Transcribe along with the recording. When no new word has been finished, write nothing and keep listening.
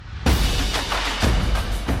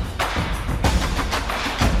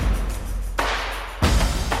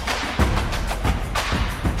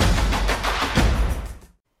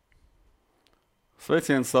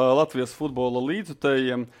Sveiciens Latvijas futbola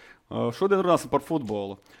līdzjutējiem. Šodien runāsim par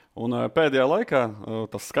futbolu. Un pēdējā laikā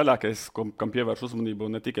tas skaļākais, kam pievērš uzmanību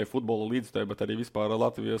ne tikai futbola līdzjutēji, bet arī vispār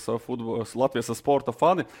Latvijas sporta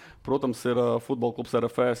fani, protams, ir futbola klubs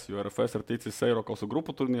RFS, jo RFS ir ticis Eirokasu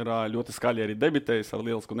grupu turnīrā, ļoti skaļi arī debitējis ar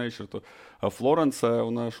lielisku neizšķirtu Florence,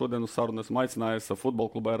 un šodien uz sarunu esmu aicinājis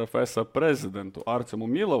futbola kluba RFS prezidentu Artjomu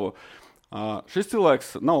Milovu. Šis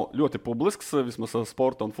cilvēks nav ļoti publisks, vismaz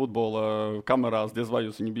sporta un futbola kamerās, diez vai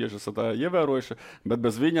jūs viņu bieži esat ievērojuši, bet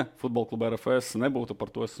bez viņa futbola kluba RFS nebūtu, par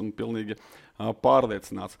to esmu pilnīgi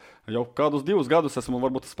pārliecināts. Jau kādus 2 gadus esmu,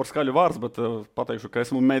 varbūt tas par skaļu vārds, bet pateikšu, ka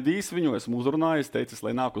esmu medījis viņu, esmu uzrunājis, teicis,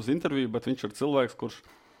 lai nāk uz interviju, bet viņš ir cilvēks, kurš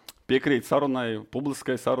piekrīt sarunai,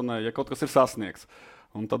 publiskai sarunai, ja kaut kas ir sasniegts.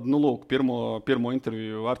 Un tad, lūk, pirmo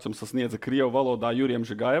interviju Artjoms sasniedza krievu valodā Jurijam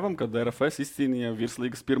Žigajevam, kad RFS izcīnīja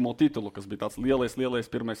virslīgas pirmo titulu, kas bija tāds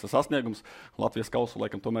lielais pirmais sasniegums. Latvijas kausu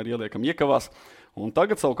laikam tomēr ieliekam iekavās. Un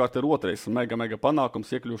tagad savukārt ir otrais mega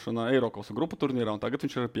panākums iekļūšana Eirokasu grupu turnīrā, un tagad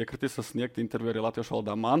viņš ir piekritis sniegt interviju arī latviešu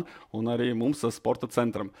valodā man un arī mums sporta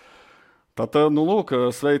centram. Tad, lūk,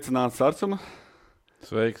 sveicināts Artjom.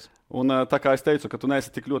 Sveiks. Un tā kā es teicu, ka tu neesi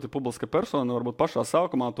tik ļoti publiska persona, varbūt pašā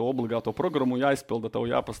sākumā to obligāto programmu jāizpilda, tev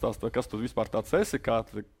jāpastāsta, kas tu vispār tāds esi,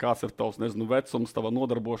 kāds ir tavs, vecums, tava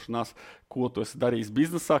nodarbošanās, ko tu esi darījis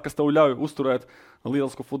biznesā, kas tev ļauj uzturēt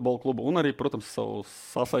lielisku futbola klubu un arī, protams, savu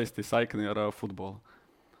sasaisti saikni ar futbolu.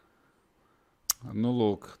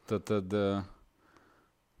 Lūk, tad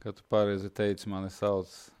kad tu pareizi teici, mani sauc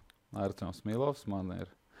Artjoms Milovs, man ir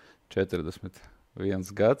 41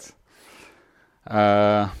 gads.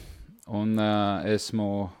 Un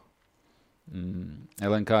esmu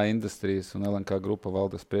LNK Industrijas un LNK grupa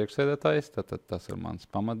valdes priekšsēdētājs, tad tas ir mans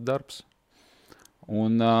pamatdarbs.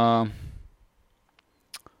 Un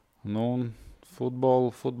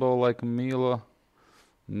futbolu laikam mīlo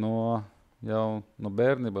jau no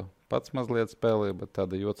bērnība. Pats mazliet spēlēju, bet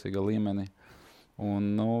tāda jocīga līmenī.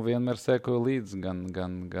 Un vienmēr sekoju līdz gan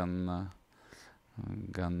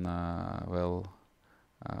vēl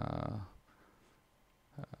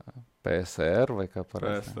PSR vai kā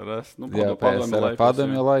parasti. PSRS,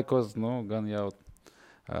 padomju laikos, gan jau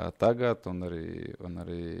tagad un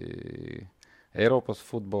arī Eiropas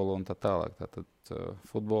futbolu un tā tālāk. Tātad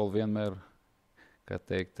futbolu vienmēr, kā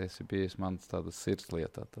teikt, esi bijis mans tādas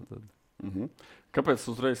sirdslietā. Kāpēc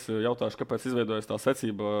uzreiz jautāšu, kāpēc izveidojas tā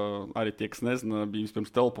secība, arī tie, kas nezina, bija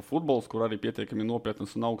vispirms telpa futbols, kur arī pietiekami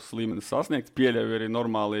nopietnas un augsts līmenis sasniegts, pieļauj arī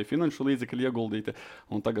normālie finanšu līdzekļi ieguldīti,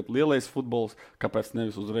 un tagad lielais futbols, kāpēc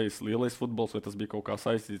nevis uzreiz lielais futbols, vai tas bija kaut kā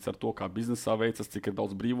saistīts ar to, kā biznesā veicas, cik ir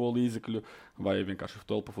daudz brīvo līdzekļu, vai vienkārši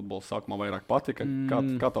telpa futbols sākumā vairāk patika,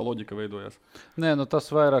 kā tā loģika veidojas? Nē,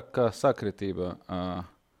 tas vairāk kā sakritība,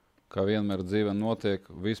 kā vienmēr dzīve notiek,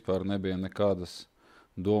 vispār nebija nekādas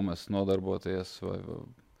domas nodarboties vai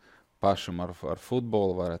pašam ar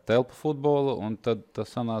futbolu vai ar telpu futbolu, un tad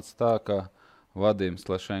tas sanāca tā, ka Vadims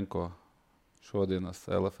Lešenko, šodienas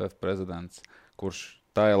LFF prezidents, kurš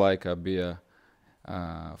tajā laikā bija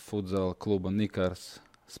futzala kluba Nikars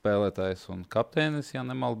spēlētājs un kapteinis, ja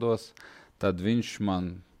nemaldos, tad viņš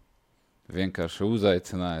man vienkārši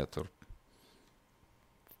uzaicināja tur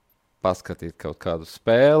paskatīt kaut kādu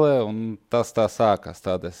spēli, un tas tā sākās.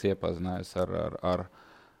 Tad es iepazinājos ar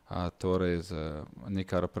toreiz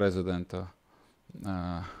Nikara prezidentu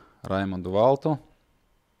Raimondu Valtu.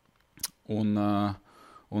 Un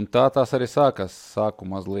tās arī sākās. Sāku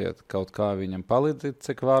mazliet kaut kā viņam palīdzēt,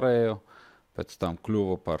 cik varēju. Pēc tam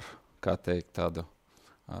kļuvu par, kā teikt, tādu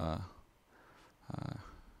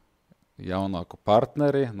jaunāku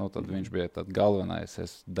partneri. Tad viņš bija tad galvenais.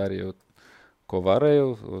 Es darīju, ko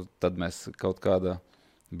varēju, tad mēs kaut kādā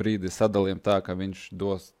brīdī sadalījām tā, ka viņš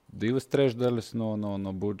dos 2/3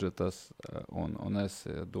 no budžetas, un es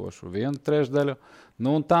došu 1/3.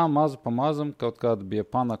 Un tā mazu pa mazam kaut kādi bija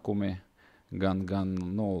panākumi, gan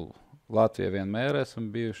Latvijā vienmēr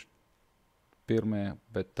esam bijuši pirmie,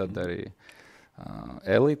 bet tad arī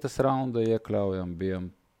elites raunda iekļaujam,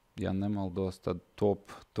 bijām, ja nemaldos, tad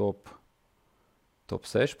top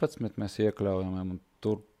 16 mēs iekļaujam, un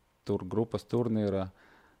tur grupas turnīrā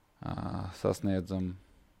sasniedzam.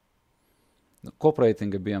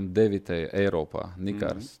 Kopreitinga bijām 9. Eiropā,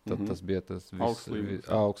 Nikars. Tad tas bija tas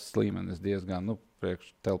augsts līmenis diezgan,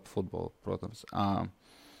 priekš telpu futbolu, protams.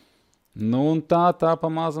 Un tā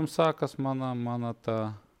pamazam sākas mana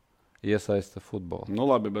tā iesaista futbola.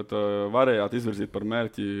 Labi, bet varējāt izvirzīt par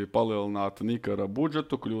mērķi palielināt Nikara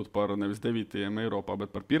budžetu, kļūt par nevis 9. Eiropā,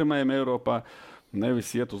 bet par 1. Eiropā. Nevis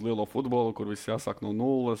iet uz lielo futbolu, kur viss jāsāk no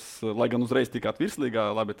nulles, lai gan uzreiz tikāt virslīgā.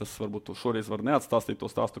 Labi, tas varbūt šoreiz var neatstāstīt to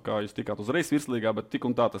stāstu, kā jūs tikāt uzreiz virslīgā, bet tik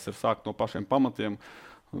un tā tas ir sākt no pašiem pamatiem.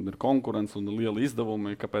 un ir konkurence un liela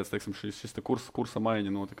izdevumi. Kāpēc, teiksim, šis kursa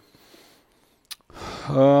maiņa notika?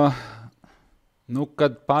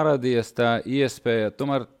 Kad parādījās tā iespēja,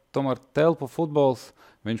 tomēr telpu futbols,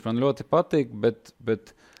 viņš man ļoti patīk,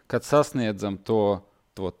 bet kad sasniedzam to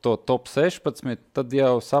top 16, tad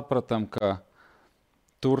jau sapratam, ka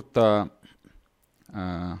tur tā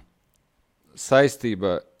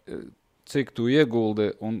saistība, cik tu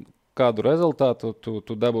ieguldi un kādu rezultātu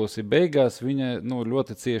tu dabūsi beigās, viņa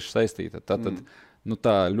ļoti cieši saistīta. Tātad,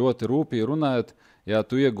 tā ļoti rūpīgi runājot, ja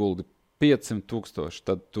tu ieguldi 500,000,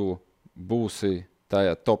 tad tu būsi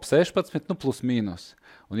tajā top 16, plus mīnus.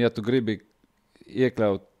 Un ja tu gribi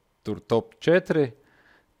iekļaut tur top 4,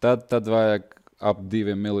 tad vajag ap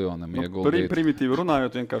 2 miljoniem ieguldīt. Primitīvi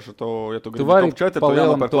runājot, vienkārši to, ja tu gribi top 4, to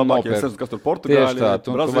jānopērk labākie, kas tur Portugāļi,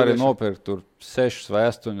 tu vari nopirkt tur 6 vai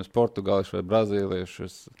 8 portugāliešus vai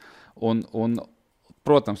brazīliešus. Un,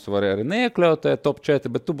 protams, tu vari arī neiekļaut top 4,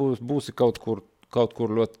 bet tu būsi kaut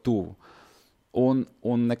kur ļoti tuvu. Un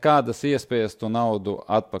nekādas iespējas to naudu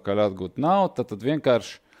atpakaļ atgūt nav, tad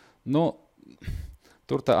vienkārši,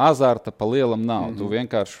 tur tā azarta pa lielam nav. Tu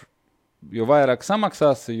vienkārši, jo vairāk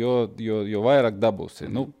samaksāsi, jo vairāk dabūsi.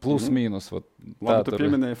 Plus mīnus. Labi, tu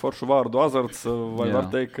pieminēji foršu vārdu azarts, vai var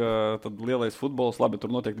teikt, ka tad lielais futbols, labi,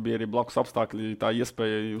 tur noteikti bija arī blakus apstākļi, tā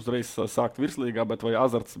iespēja uzreiz sākt virslīgā, bet vai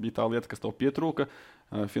azarts bija tā lieta, kas tev pietrūka,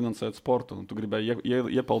 finansēt sportu, un tu gribēji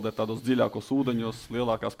iepeldēt tādos dziļākos ūdeņos,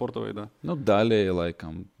 lielākā sporta veidā? Daļēji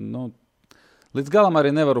laikam. Līdz galam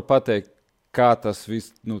arī nevaru pateikt, kā tas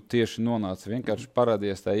viss tieši nonāca. Vienkārši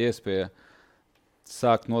parādījās tā iespēja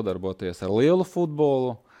sākt nodarboties ar lielu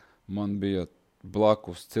futbolu. Man bija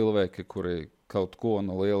blakus cilvēki, kuri kaut ko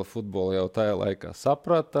no liela futbola jau tajā laikā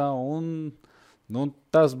saprata, un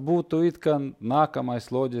tas būtu it kā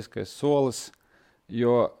nākamais loģiskais solis,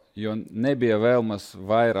 jo nebija vēlmes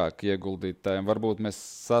vairāk ieguldīt tajiem. Varbūt mēs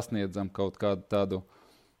sasniedzam kaut kādu tādu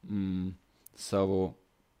savu...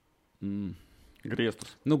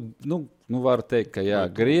 Griestus. Varu teikt, ka jā,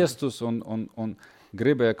 griestus un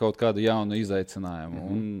gribēja kaut kādu jaunu izaicinājumu.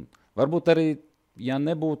 Un varbūt arī, ja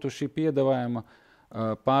nebūtu šī piedāvājuma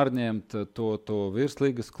pārņemt to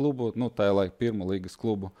virslīgas klubu, tajā laika pirmo līgas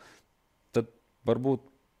klubu, tad varbūt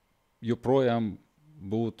joprojām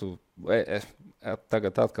būtu,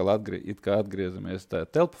 tagad atkal atgriezamies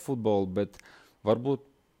telpu futbolu, bet varbūt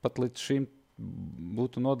pat līdz šim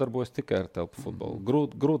būtu nodarbojas tikai ar telpu futbolu.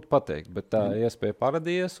 Grūti pateikt, bet tā iespēja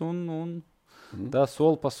parādījās un tā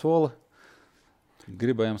soli pa soli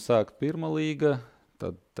gribējām sākt pirmā līga,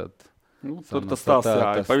 tad tur tas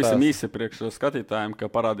stāsts, pavisam īsi priekš skatītājiem, ka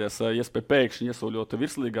parādījās iespēja pēkšņi iesūļot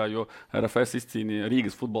virslīgā, jo RFS izcīnīja,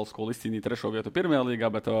 Rīgas futbola skola izcīnīja 3. vietu pirmajā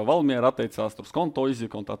līgā, bet Valmiera atteicās, tur Skonto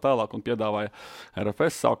izjika un tā tālāk un piedāvāja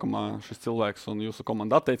RFS. Sākumā šis cilvēks un jūsu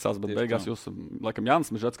komanda atteicās, bet beigās jūs, laikam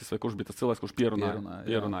Jānis Mežetskis vai kurš bija tas cilvēks, kurš pierunāja.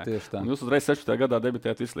 Un jūs uzreiz 16. gadā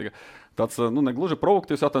debitējat virslīgā. Tāds, negluži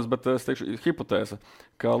provokatīvs jautājums, bet es teikšu hipotēze,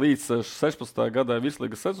 ka līdz 16. gadā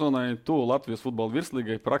virslīgas sezonai tu Latvijas futbola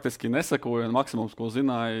virslīgai praktiski nesekoja un maksimums, ko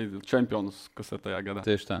zināja čempionus, kas ir tajā gadā.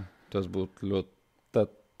 Tieši tā. Tas būtu ļoti...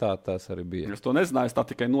 Tas arī bija. Es to nezināju, es tā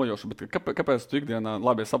tikai nojaušu, bet kāpēc tu ikdienā,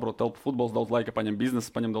 labi, es saprotu, telpu futbols daudz laika paņem, biznesa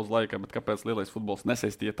paņem daudz laika, bet kāpēc lielais futbols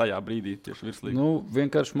nesaistīja tajā brīdī tieši virslīgi?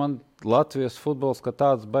 Vienkārši man Latvijas futbols, ka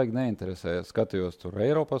tāds baigi neinteresēja. Skatījos tur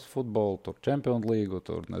Eiropas futbolu, tur Champions League,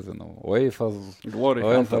 tur, nezinu, UEFA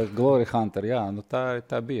Glory Hunter, jā,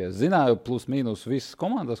 tā bija. Zināju plus mīnus visas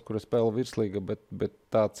komandas, kuras spēlē virslīga, bet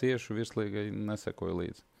tā cieši virslīga nesekoja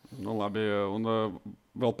līdzi. Labi, un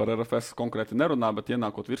vēl par RFS konkrēti nerunā, bet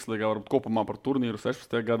ienākot virslīgā, varbūt kopumā par turnīru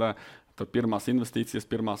 16. gadā, tad pirmās investīcijas,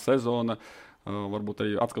 pirmā sezona, varbūt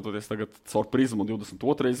arī atskatoties tagad caur prizmu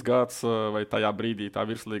 22. gads, vai tajā brīdī tā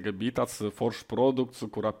virslīga bija tāds foršs produkts,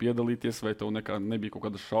 kurā piedalīties, vai tev nebija kaut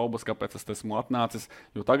kādas šaubas, kāpēc es esmu atnācis,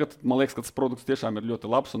 jo tagad, man liekas, ka tas produkts tiešām ir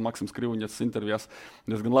ļoti labs, un Maksims Krivuņets intervijās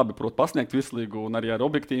diezgan labi prot pasniegt virslīgu, un arī ar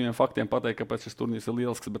objektīviem faktiem pateikt, kāpēc šis turnīrs ir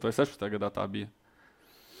lielisks, bet vai 16. gadā tā bija?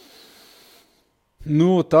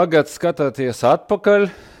 Tagad skatoties atpakaļ,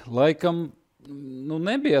 laikam,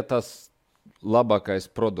 nebija tas labākais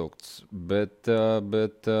produkts, bet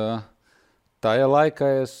tajā laikā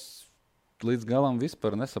es līdz galam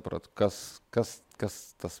vispār nesapratu, kas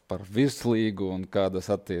tas par virslīgu un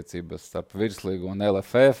kādas attiecības starp virslīgu un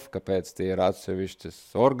LFF, kāpēc tie ir atsevišķas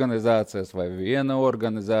organizācijas vai viena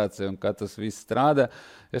organizācija un kā tas viss strādā.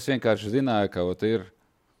 Es vienkārši zināju, ka ir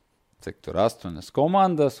cik tur 8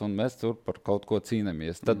 komandas, un mēs tur par kaut ko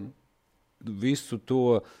cīnāmies. Tad visu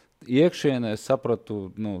to iekšienē es sapratu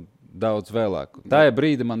daudz vēlāk. Tajā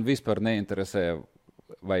brīdī man vispār neinteresēja,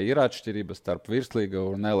 vai ir atšķirības starp virslīgu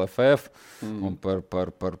un LFF, un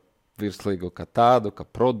par virslīgu kā tādu, kā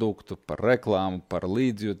produktu, par reklāmu, par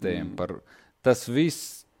līdzjūtējumu, par tas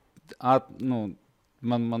viss,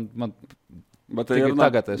 man Bet,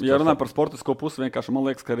 ja runā par sportisko pusi, vienkārši man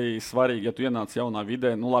liekas, ka arī svarīgi, ja tu ienāc jaunā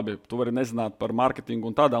vidē, labi, tu vari nezināt par mārketingu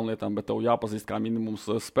un tādām lietām, bet tev jāpazīst kā minimums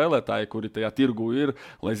spēlētāji, kuri tajā tirgu ir,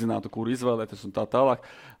 lai zinātu, kur izvēlēties un tā tālāk.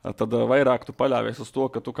 Tad vairāk tu paļāvies uz to,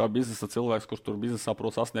 ka tu kā biznesa cilvēks, kurš tur biznesā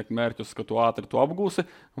prot sasniegt mērķus, ka tu ātri to apgūsi,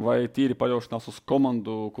 vai tīri paļaušanās uz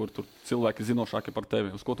komandu, kur tur cilvēki zinošāki par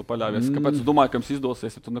tevi. Uz ko tu paļāvies? Kāpēc tu domāji, ka jums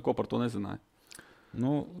izdosies, ja tu neko par to nezināji?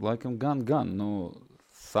 Laikam gan.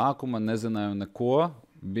 Sākumā nezināju neko,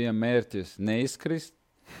 bija mērķis neizkrist,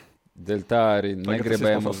 dēļ tā arī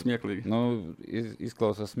negribējām. Tas izklausās smieklīgi.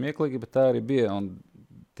 Izklausās smieklīgi, bet tā arī bija, un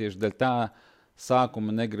tieši dēļ tā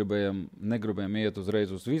sākumā negribējām iet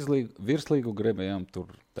uzreiz uz virslīgu, gribējām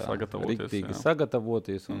tur tā riktīgi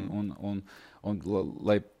sagatavoties, un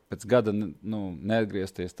lai pēc gada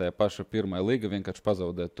neatgriezties tajā paša pirmajā līga, vienkārši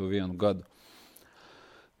pazaudēt to vienu gadu.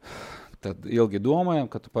 Tad ilgi domājam,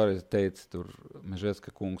 ka tu pareizi teici, tur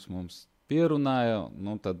Mežecka kungs mums pierunāja,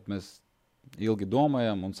 tad mēs ilgi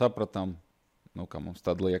domājam un sapratām, ka mums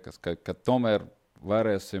tad liekas, ka tomēr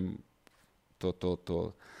varēsim to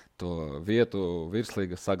vietu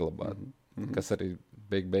virslīga saglabāt, kas arī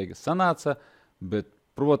beigas sanāca, bet,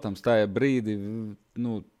 protams, tajā brīdī,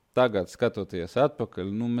 tagad skatoties atpakaļ,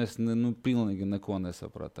 mēs pilnīgi neko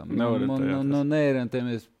nesapratām.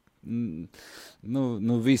 Neorientējamies.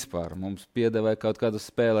 Vispār mums piedāvāja kaut kādus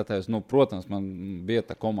spēlētājus. Protams, man bija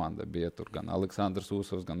tā komanda, bija tur gan Aleksandrs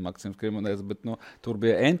Usovs, gan Maksims Krimonēs, bet tur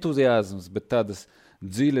bija entuziasms, bet tādas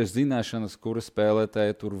dziļas zināšanas, kuri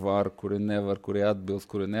spēlētāji tur var, kuri nevar, kuri atbilst,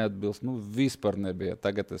 kuri neatbilst, vispār nebija.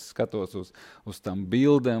 Tagad es skatos uz tām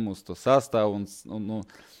bildēm, uz to sastāvu, un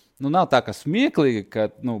nav tā kā smieklīgi,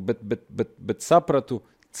 bet sapratu,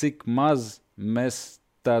 cik maz mēs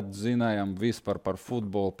tad zinājām vispār par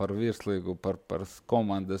futbolu, par virslīgu, par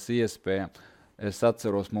komandas iespējām. Es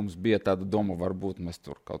atceros, mums bija tāda doma, varbūt mēs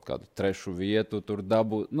tur kaut kādu trešu vietu tur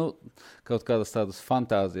dabūtu, kaut kādas tādas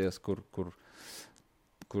fantāzijas, kur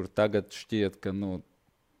tagad šķiet, ka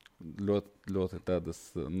ļoti tādas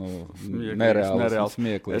nereālas,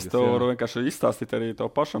 smieklīgas. Es tev varu vienkārši izstāstīt arī tev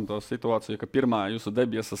pašam to situāciju, ka pirmā jūsu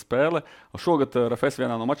debiesa spēle, šogad RFS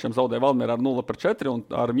vienā no mačiem zaudēja Valmierā ar 0-4 un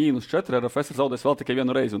ar -4 RFS ir zaudējis vēl tikai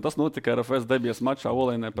vienu reizi, un tas notika RFS debies mačā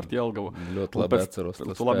Olēnē pret Jelgavu. Ļoti labi atceros.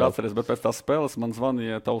 Tu labi atceries, bet pēc tās spēles man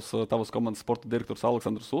zvanīja tavas komandas sporta direktors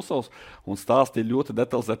Aleksandrs Usovs un stāstīja ļoti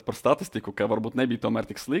detalizēti par statistiku, ka varbūt nebija tomēr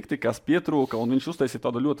tik slikti, kas pietrūka, un viņš uztaisīja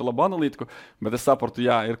tādu ļoti labu analītiku, bet es sapratu,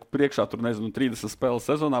 jā, ir priekšā tur, 30 spēles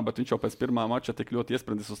sezonā, bet viņš jau pēc pirmā mača tik ļoti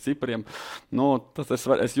iesprindis uz cipariem.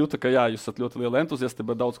 Es jūtu, ka jā, jūs esat ļoti lieli entuziasti,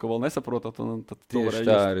 bet daudz ko vēl nesaprotat. Tieši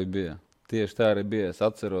tā arī bija. Es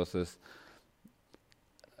atceros,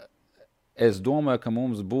 es domāju, ka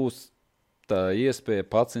mums būs tā iespēja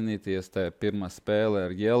pacīnīties tajā pirmā spēlē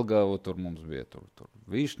ar Jelgavu. Tur mums bija tur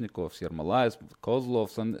Višņikovs, Jarmalājs,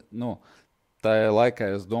 Kozlovs. Tajā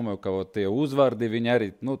laikā es domāju, ka tie uzvardi, viņi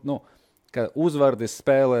arī, ka uzvardi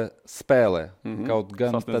spēlē. Kaut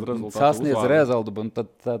gan sasniedz rezultātu, un tad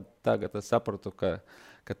tagad es sapratu, ka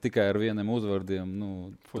tikai ar vieniem uzvardiem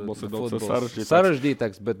futbols ir daudz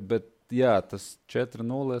sarežģītāks, bet jā, tas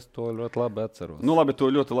 4-0 es to ļoti labi atceros. Labi, to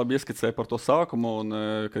ļoti labi ieskicēja par to sākumu, un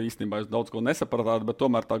ka īstenībā jūs daudz ko nesapratāt, bet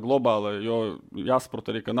tomēr tā globāla, jo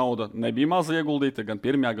jāsaprot arī, ka nauda nebija maza ieguldīta, gan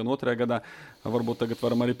pirmajā, gan otrajā gadā. Varbūt tagad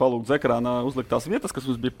varam arī palūgt uz ekrāna uzlikt tās vietas, kas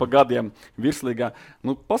mums bija pa gadiem virslīgā.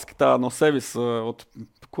 Paskatā no sevis,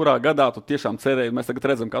 kurā gadā tu tiešām cerēji. Mēs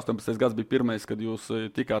tagad redzam, ka 18. gads bija pirmais, kad jūs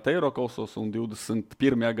tikāt Eirokausos, un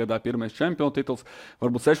 21. gadā pirmais čempionu tituls.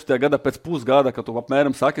 Varbūt 16. gadā pēc pusgada, kad tu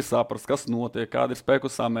apmēram saki saprast, kas notiek, kāda ir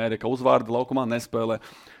spēkus Amerika, uzvārdi laukumā nespēlē.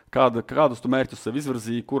 Kādus tu mērķus sev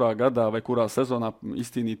izvirzīji, kurā gadā vai kurā sezonā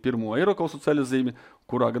izcīnīt pirmo Eirokausu ceļu zīmi,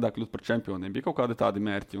 kurā gadā kļūt par čempioniem? Bija kaut kādi tādi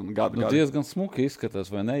mērķi un gadi? Diezgan smuki izskatās,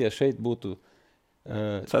 vai ne? Ja šeit būtu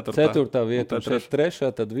 4. vieta un šeit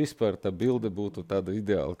 3. tad vispār tā bilde būtu tāda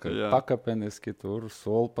ideāla, ka pakapeniski tur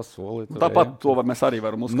soli pa soli. Tāpat to mēs arī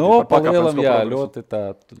varam uzskatīt par pakapenisko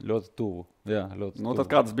progresu. Ļoti tuvu. Jā, ļoti tuvu.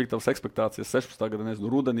 Tad kādas bija tavas ekspektācijas 16. gada,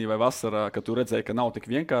 rudenī vai vasarā, kad tu redzēji, ka nav tik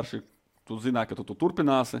vienkārši, tu zināji, ka tu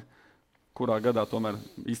turpināsi, kurā gadā tomēr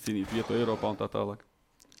izcīnīt vietu Eiropā un tā tālāk?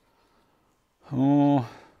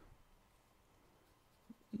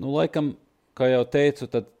 Laikam, kā jau teicu,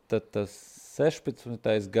 tad tas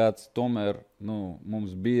 16. gads tomēr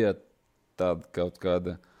mums bija tāda kaut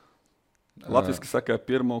kāda... Latviski saka,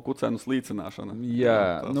 pirmo kucēnu slīcināšana.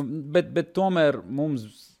 Jā, bet tomēr mums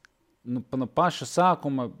no paša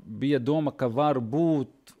sākuma bija doma, ka var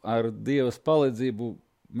būt ar Dievas palīdzību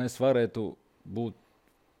mēs varētu būt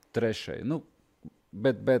trešai. Nu,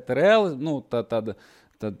 bet reāli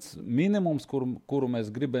tāds minimums, kuru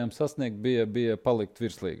mēs gribējām sasniegt, bija palikt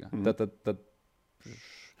virslīgā. Tad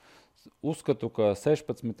uzskatu, ka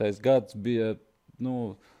 16. gads bija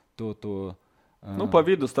pa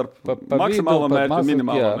vidu starp maksimālo mērķi un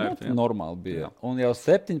minimālo mērķi. Normāli bija. Jā. Un jau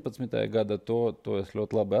 17. gada to es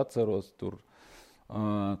ļoti labi atceros.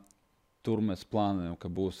 Tur mēs plānojam, ka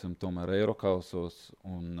būsim tomēr Eirokausos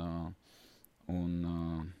un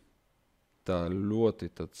tā ļoti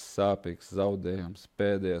sāpīgs zaudējums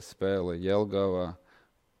pēdējā spēle Jelgavā,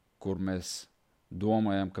 kur mēs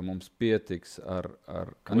domājam, ka mums pietiks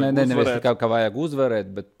nevis tikai, ka vajag uzvarēt,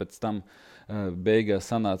 bet pēc tam beigās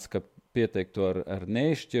sanāca, ka pieteiktu ar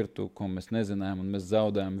neizšķirtu, ko mēs nezinājām, un mēs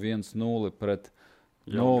zaudējām 1-0 pret,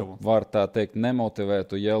 var tā teikt,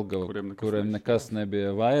 nemotivētu Jelgavu, kuriem nekas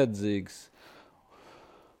nebija vajadzīgs.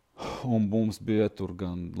 Un mums bija tur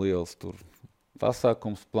gan liels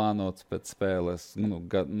pasākums plānots pēc spēles.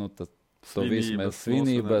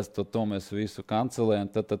 Svinības, to mēs visu kancelējam.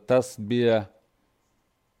 Tad tas bija,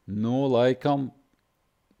 laikam,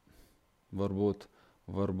 varbūt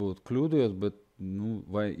kļūdījos, bet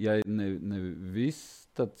vai ja ne viss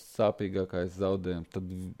tāds sāpīgākais zaudējums, tad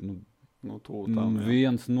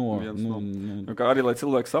viens no. Arī, lai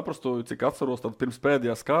cilvēki saprastu, cik atceros, tad pirms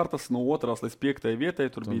pēdējās kārtas no 2. līdz 5. vietai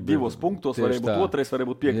tur bija 2 punktos, varēja būt 2, varēja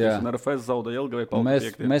būt 5. Un RFS zaudēja Jelgavai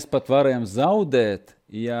palika 5. Mēs pat varējām zaudēt,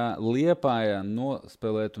 ja Liepājā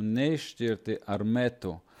nospēlētu neizšķirti ar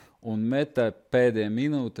Metu. Un Metā pēdējā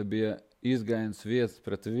minūte bija izgājiens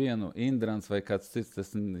 1-1, Indrans vai kāds cits,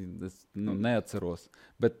 es neatceros.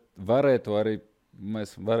 Bet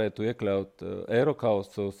mēs varētu iekļaut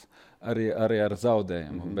Eirokausos arī ar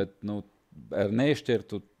zaudējumu. Bet ar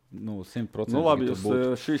neizšķirtu 100%. Labi,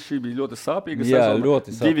 šī bija ļoti sāpīga sezona.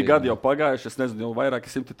 Ļoti sāpīga. 2 gadi jau pagājuši, es nezinu, jau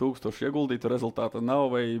vairāki 100,000 ieguldītu, rezultāta nav,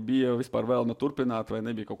 vai bija vispār vēlme turpināt, vai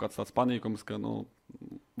nebija kaut kāds tāds panīkums, ka,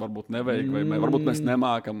 varbūt nevajag, vai varbūt mēs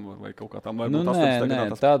nemākam, vai kaut kā tam. Nē,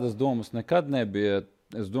 tādas domas nekad nebija.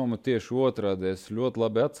 Es domāju tieši otrādi. Es ļoti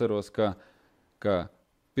labi atceros, ka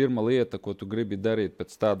pirma lieta, ko tu gribi darīt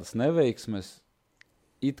pēc tādas neveiksmes,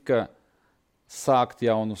 it kā sākt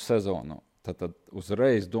jaunu sezonu. Tad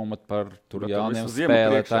uzreiz domāt par jauniem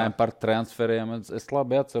spēlētājiem, par transferiem. Es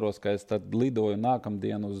labi atceros, ka es tad lidoju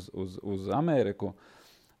nākamdien uz Ameriku,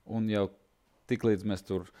 un jau tiklīdz mēs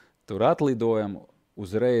tur atlidojam,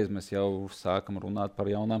 uzreiz mēs jau sākam runāt par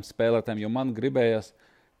jaunām spēlētājiem, jo man gribējās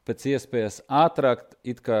pēc iespējas ātrāk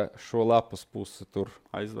it kā šo lapas pusi tur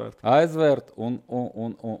aizvērt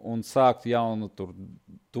un sākt jaunu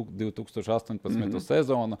 2018.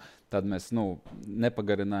 Sezonu. Tad mēs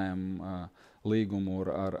nepagarinājām līgumu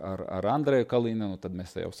ar Andreju Kalīnu, tad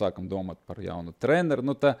mēs jau sākam domāt par jaunu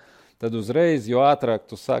treneru. Tad uzreiz, jo ātrāk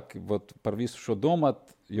tu sāki par visu šo domāt,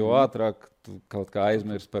 jo ātrāk tu kaut kā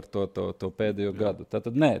aizmirsti par to pēdējo gadu.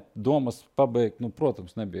 Tātad domas pabeigt,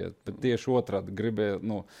 protams, nebija. Bet tieši otrādi gribēja,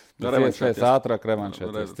 ātrāk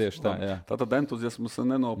revanšēties. Tieši tā, jā. Tātad entuziasms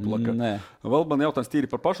nenoplaka. Vēl man jautājums tīri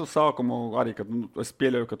par pašu sākumu, arī, kad es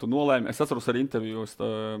pieļauju, ka tu nolēmi. Es atceros arī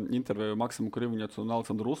interviju Maksimu Kriviņocu un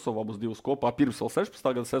Aleksandru Rusovu, abus divus kopā, pirms vēl 16.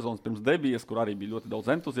 gada sezonas, pirms debijas, kur arī bija ļoti daudz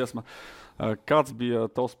entuziasma. Kāds bija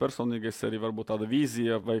tavs personīgais arī varbūt tāda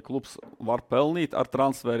vīzija, vai klubs var pelnīt ar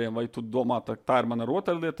transferiem, vai tu domā, tā ir mana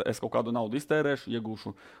rotaļlieta, es kaut kādu naudu iztērēšu,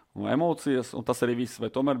 iegūšu emocijas, un tas arī viss. Vai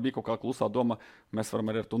tomēr bija kaut kā klusā doma, mēs varam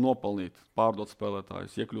arī ar to nopelnīt, pārdot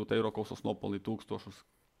spēlētājus, iekļūt Eirokausos, nopelnīt 1000.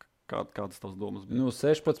 Kādas tavas domas bija?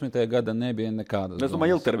 16. gada nebija nekādas domas. Es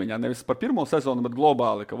domāju, ilgtermiņā, nevis par pirmo sezonu, bet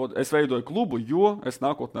globāli, ka es veidoju klubu, jo es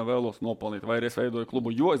nākotnē vēlos nopelnīt, vai arī es veidoju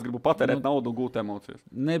klubu, jo es gribu patērēt naudu un gūt emocijas.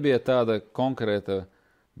 Nebija tāda konkrēta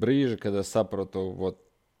brīža, kad es sapratu,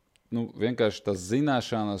 vienkārši tas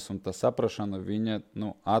zināšanas un tā saprašana viņa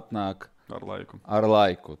atnāk ar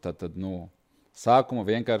laiku. Tad sākumā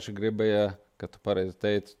vienkārši gribēja, ka tu pareizi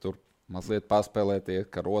teici, tur mazliet paspēlēties,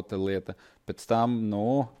 kā rotaļlieta. Pēc tam,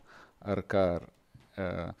 ar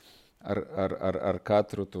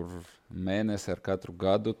katru mēnesi, ar katru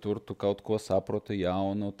gadu tur tu kaut ko saproti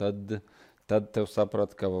jaunu, tad tev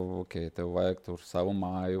saprat, ka tev vajag tur savu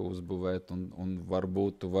māju uzbūvēt un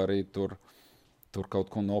varbūt tu vari tur kaut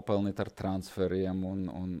ko nopelnīt ar transferiem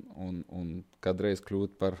un kādreiz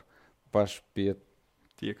kļūt par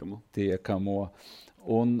pašpietiekamo.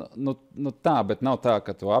 Tā, bet nav tā,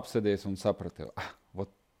 ka tu apsēdies un saprati,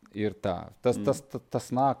 ir tā.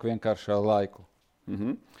 Tas nāk vienkārši ar laiku.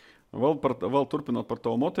 Vēl turpinot par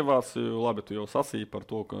to motivāciju, labi, tu jau sasīji par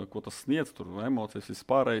to, ko tas sniedz, tur emocijas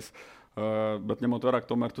vispārējais, bet ņemot vērā,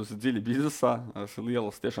 tomēr tu esi dziļi biznesā, esi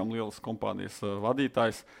tiešām lielas kompānijas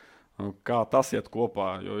vadītājs. Kā tas iet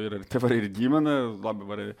kopā, jo tev arī ir ģimene, labi,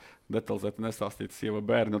 var arī detalizēti nestāstīt sieva,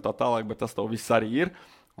 bērni un tā tālāk, bet tas tev viss arī ir.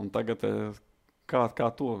 Un tagad, kā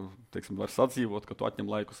to, teiksim, var sadzīvot, ka tu atņem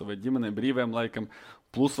laiku savai ģimenei, brīvajam laikam,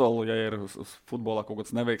 plus vēl, ja ir uz futbolā kaut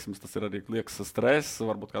kāds neveiksmes, tas ir arī liekas stress,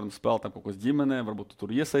 varbūt kādam spēlētājam kaut kas ģimenē, varbūt tu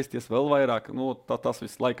tur iesaisties vēl vairāk, nu, tas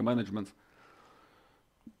viss laika menedžments.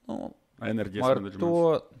 Nu, enerģijas ar menedžments.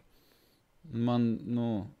 to man,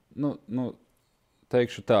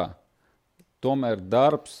 teikšu tā, tomēr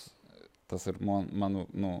darbs, tas ir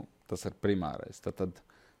tas ir primārais. Tad,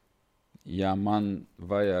 ja man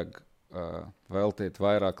vajag veltīt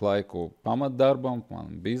vairāk laiku pamatdarbam,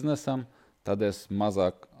 manam biznesam, tad es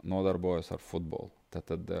mazāk nodarbojos ar futbolu. Tad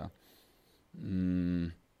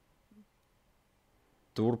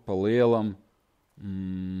tur pa lielam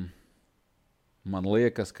man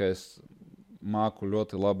liekas, ka es māku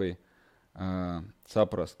ļoti labi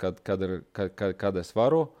saprast, kad es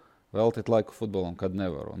varu veltīt laiku futbolam, kad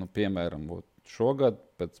nevaru. Nu, piemēram, šogad,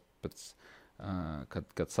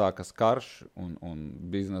 kad sākas karš un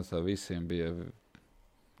biznesā visiem bija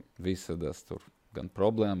visadas tur gan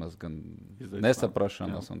problēmas, gan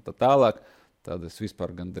nesaprašanas un tā tālāk, tad es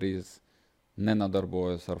vispār gandrīz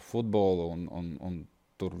nenodarbojos ar futbolu un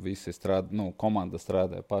tur visi komanda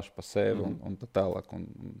strādāja paši pa sevi un tā tālāk un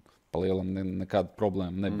pa lielam nekāda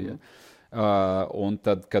problēma nebija. Un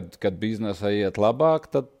tad, kad biznesā iet labāk,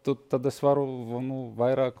 tad es varu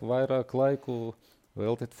vairāk laiku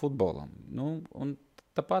veltīt futbolam. Un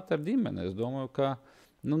tāpat ar ģimeni. Es domāju, ka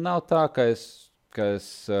nav tā, ka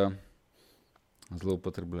es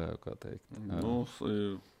zlūpatriblēju, kā teikt.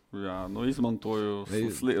 Izmantoju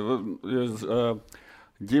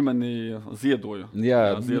ģimeni ziedoju.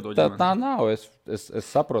 Jā, tā nav. Es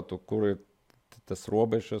sapratu, kur ir tas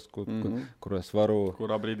robežas, kur es varu...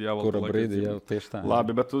 Kurā brīdī jau tieši tā.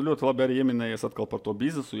 Labi, bet tu ļoti labi arī ieminējies atkal par to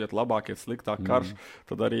biznesu, iet labāk, iet sliktāk karš.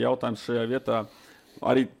 Tad arī jautājums šajā vietā.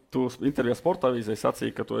 Arī tu intervijā Sporta avīzē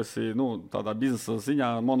sacīji, ka tu esi tādā biznesa ziņā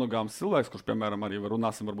monogāms cilvēks, kurš, piemēram, arī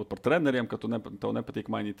runāsim varbūt par treneriem, ka tev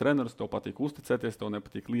nepatīk mainīt trenerus, tev patīk uzticēties, tev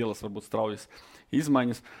nepatīk lielas, varbūt straujas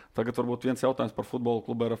izmaiņas. Tagad varbūt viens jautājums par futbola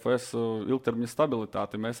klubu RFS ilgtermiņa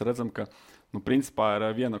stabilitāti. Mēs redzam, ka principā ir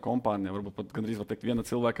viena kompānija, varbūt pat gandrīz var teikt viena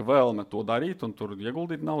cilvēka vēlme to darīt un tur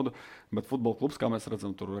ieguldīt naudu, bet futbola klubs, kā mēs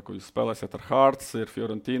redzam, tur, kur jūs spēlēsiet ar Hearts, ir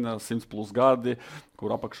Fiorentina 100+ gadi,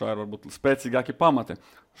 kur apakšā ir varbūt spēcīgāki pamati.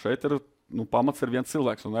 Šeit ir, pamats ir viens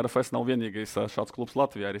cilvēks, un RFS nav vienīgais šāds klubs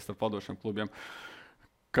Latvijā, arī starp vadošiem klubiem.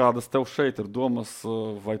 Kādas tev šeit ir domas,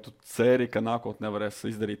 vai tu ceri, ka nākotnē varēs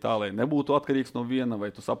izdarīt tā, lai nebūtu atkarīgs no viena, vai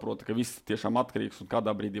tu saproti, ka viss tiešām atkarīgs un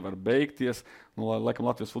kādā brīdī var beigties? Laikam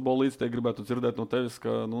Latvijas futbola līdzekļi gribētu dzirdēt no tevis,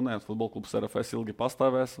 ka futbola klubs RFS ilgi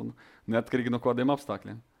pastāvēs un neatkarīgi no kādiem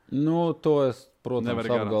apstākļiem. To es, protams,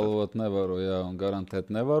 apgalvot nevaru, un garantēt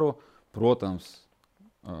nevaru. Protams,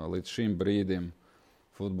 līdz šim brīdim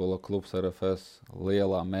futbola klubs RFS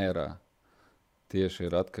lielā mērā tieši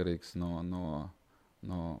ir atkarīgs no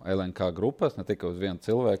LNK grupas, ne tikai uz vienu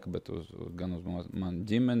cilvēku, bet gan uz manu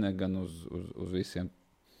ģimeni, gan uz visiem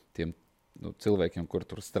tiem cilvēkiem, kur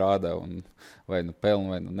tur strādā un vai pelna,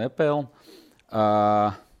 vai nepelna.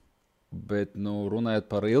 Bet runājot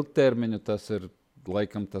par ilgtermiņu, tas ir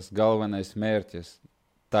laikam tas galvenais mērķis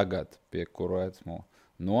tagad, pie kura esmu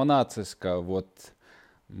nonācis, ka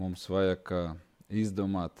mums vajag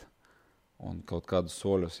izdomāt un kaut kādus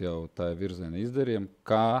soļus jau tā virzienā izdarījām,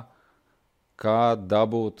 kā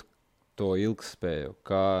dabūt to ilgspēju,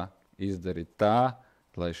 kā izdarīt tā,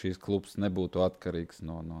 lai šīs klubs nebūtu atkarīgs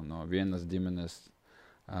no vienas ģimenes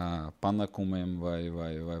panākumiem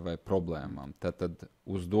vai problēmām. Tad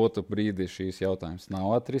uz dotu brīdi šīs jautājums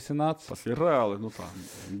nav atrisināts. Tas ir reāli,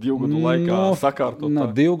 2 gadu laikā sakārtot.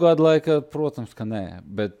 2 gadu laikā, protams, ka nē,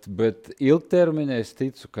 bet ilgtermiņā es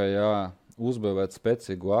ticu, ka uzbūvēt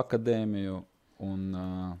spēcīgu akadēmiju un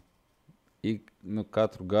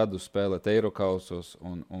katru gadu spēlēt Eirokausos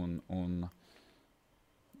un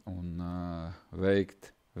veikt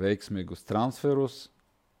veiksmīgus transferus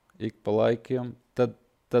ik pa laikiem, tad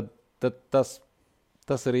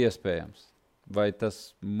tas ir iespējams. Vai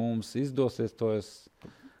tas mums izdosies, to es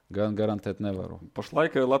gan garantēt nevaru.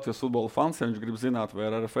 Pašlaik Latvijas futbola fans, ja viņš grib zināt, vai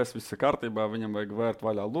ar RFS viss ir kārtībā, viņam vajag vērt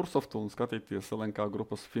vaļā Lursoftu un skatīties LNK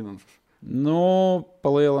grupas finanses. Pa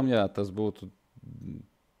lielam, jā, tas būtu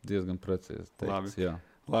diezgan precīzi teikts, jā.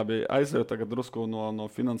 Labi, aizēju tagad drusku no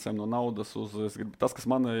finansēm, no naudas. Tas, kas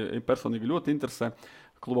man personīgi ļoti interesē,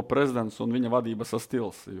 kluba prezidents un viņa vadības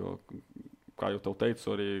stils. Jo, kā jau tev teicu,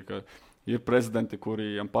 arī Ir prezidenti,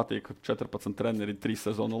 kuriem patīk 14 treneri 3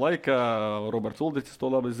 sezonu laikā. Roberts Uldrichs to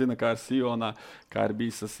labi zina, kā ir Sionā, kā ir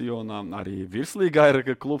bijis Sionā. Arī virslīgā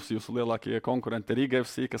ir klubs, jūsu lielākie konkurenti Riga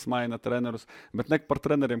FC, kas maina trenerus. Bet ne par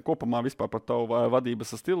treneriem kopumā, vispār par tavu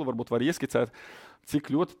vadības stilu. Varbūt var ieskicēt,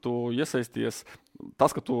 cik ļoti tu iesaisties.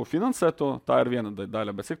 Tas, ka tu finansē to, tā ir viena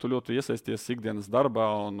daļa, bet cik tu ļoti iesaisties ikdienas darbā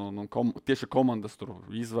un tieši komandas tur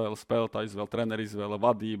izvēle, spēlētāja izvēle, treneri izvēle,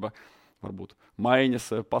 vadība. Varbūt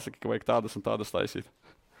maiņas, pasaki, ka vajag tādas un tādas taisīt.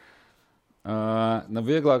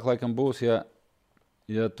 Vieglāk laikam būs, ja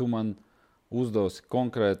tu man uzdosi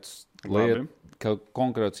konkrētus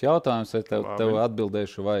jautājumus, es tev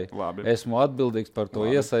atbildēšu, vai esmu atbildīgs par to,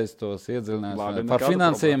 iesaistos, iedziļinājos. Par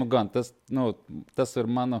finansējumu gan. Tas ir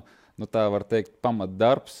manu, tā var teikt,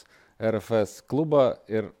 pamatdarbs RFS klubā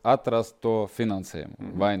ir atrast to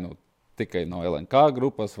finansējumu. Vai tikai no LNK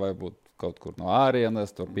grupas, vai būt kaut kur no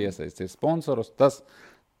ārienes, tur piesaistīt sponsorus. Tas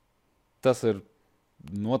ir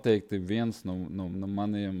noteikti viens no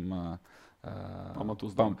maniem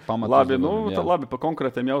pamatuzdevumiem. Labi, par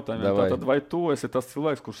konkrētiem jautājumiem. Tātad, vai tu esi tas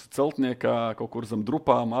cilvēks, kurš celtniekā kaut kur zem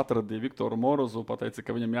drupām atradīja Viktoru Morozu, pateica,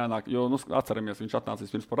 ka viņam jānāk, jo, atceramies, viņš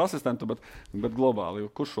atnācīs pirms par asistentu, bet globāli,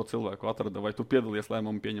 kurš šo cilvēku atrada, vai tu piedalies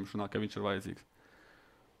lēmumu pieņemšanā, ka viņš ir vajadzīgs?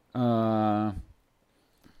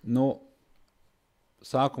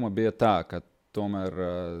 Sākuma bija tā, ka tomēr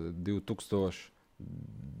 2020.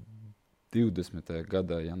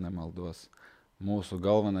 gadā, ja nemaldos, mūsu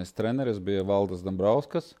galvenais treneris bija Valdis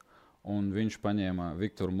Dambrauskas, un viņš paņēma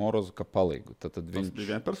Viktoru Morozu kā palīgu. Tas bija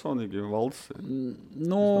vienpersonīgi, Valdis?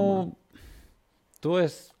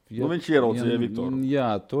 Viņš ieraudzīja Viktoru.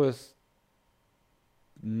 Jā, to es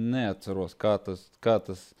neatceros, kā tas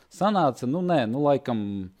sanāca.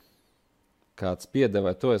 Laikam kāds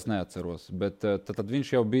piedāvāja, to es neatceros. Bet tad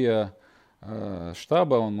viņš jau bija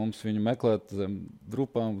štābā, un mums viņu meklēt zem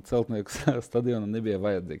drupām celtnieku stadionu nebija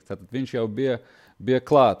vajadzīgs. Tad viņš jau bija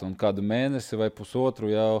klāt, un kādu mēnesi vai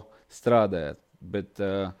pusotru jau strādāja. Bet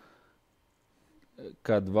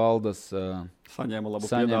kad Valdes saņēma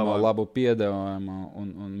labu piedāvājumu,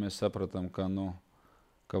 un mēs sapratām, ka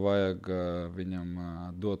vajag viņam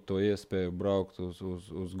dot to iespēju braukt uz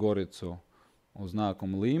Goricu, uz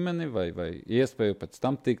nākamu līmeni, vai iespēju pēc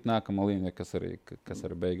tam tikt nākamā līmenī, kas arī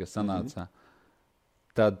beigās sanāca.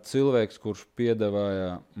 Tad cilvēks, kurš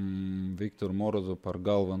piedāvāja Viktoru Morozu par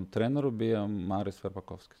galvenu treneru, bija Māris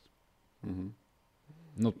Verpakovskis.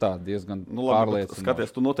 Tā diezgan pārliecinoši.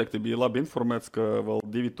 Skaties, tu noteikti biji labi informēts, ka vēl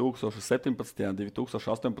 2017. un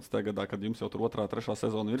 2018. gadā, kad jums jau tur 2. un 3.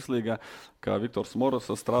 sezona virslīgā, ka Viktors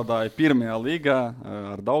Morozs strādāja 1. līgā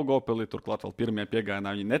ar Daugavpili, turklāt vēl 1.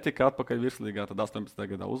 piegājienā viņi netika atpakaļ virslīgā, tad 18.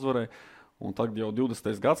 gadā uzvarēja. Un tagad jau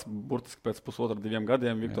 20. gads, burtiski pēc 1,5–2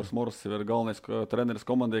 gadiem, Viktors Morozs ir galvenais treneris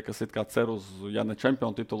komandai, kas it kā cer uz, ja ne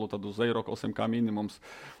čempionu titulu, tad uz Eirokosiem kā minimums.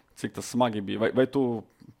 Cik tas smagi bija? Vai tev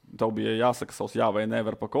bija jāsaka savs jā vai nē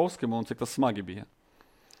Verpakovskim, un cik tas smagi bija?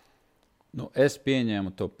 Es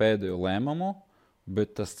pieņēmu to pēdējo lēmumu,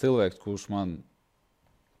 bet tas cilvēks, kurš man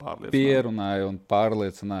pierunāja un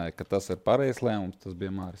pārliecināja, ka tas ir pareizs lēmums, tas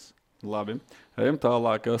bija Māris. Labi. Ejam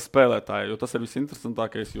tālāk spēlētāji, jo tas ir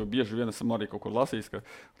visinteresantākais, jo bieži vien esam arī kaut kur lasījis, ka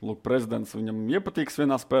prezidents viņam iepatīks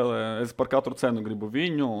vienā spēlē, es par katru cenu gribu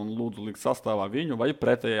viņu un lūdzu likt sastāvā viņu, vai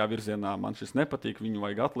pretējā virzienā man šis nepatīk, viņu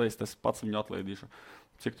vajag atlaist, es pats viņu atlaidīšu.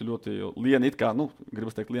 Cik tu ļoti lieni it kā,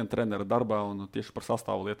 gribas teikt, lieni trenera darbā un tieši par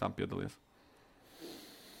sastāvu lietām piedalies?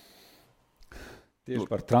 Tieši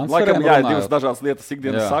par transferiem. Laikam, jā, ir divas dažādas lietas,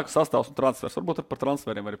 ikdienas sastāvs un transfers. Varbūt par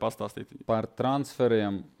transferiem arī pastāstīt. Par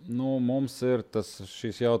transferiem, mums ir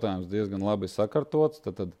šis jautājums diezgan labi sakārtots.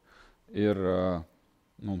 Tad ir,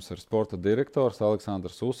 mums ir sporta direktors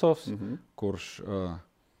Aleksandrs Usovs, kurš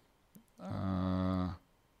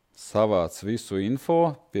savāc visu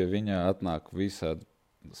info, pie viņa atnāk visādi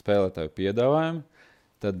spēlētāju piedāvājumi.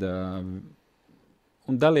 Tad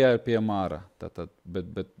un daļā ir pie Māra,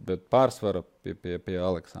 bet pārsvara pie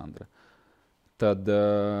Aleksandra. Tad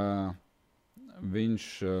viņš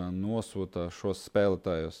nosūta šos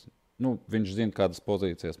spēlētājus. Viņš zina, kādas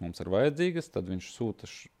pozīcijas mums ir vajadzīgas, tad viņš sūta,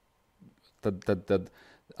 tad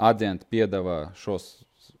aģenti piedāvā šos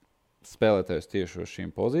spēlētājus tieši uz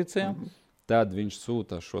šīm pozīcijām. Tad viņš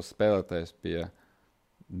sūta šos spēlētājus pie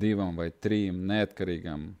 2 vai 3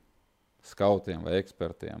 neatkarīgiem skautiem vai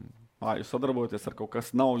ekspertiem. Jūs sadarbojaties ar kaut kas,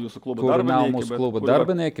 nav jūsu kluba darbinieki? Nav mūsu kluba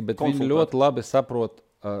darbinieki, bet viņi ļoti labi saprot,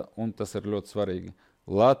 un tas ir ļoti svarīgi,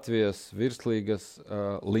 Latvijas virslīgas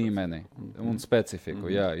līmeni un specifiku.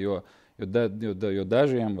 Jā, jo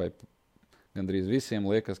dažiem vai gandrīz visiem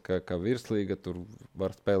liekas, ka virslīga tur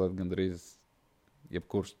var spēlēt gandrīz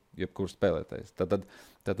jebkurš spēlētājs. Tad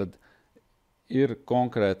ir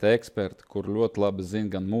konkrēti eksperti, kur ļoti labi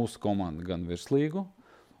zina gan mūsu komandu, gan virslīgu.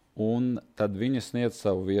 Un tad viņi sniedz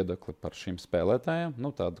savu viedokli par šīm spēlētājiem,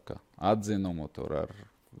 tādu kā atzinumu tur ar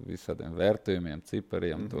visādiem vērtījumiem,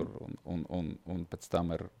 cipariem tur, un pēc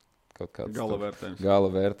tam ir kaut kāds gala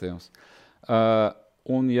vērtījums.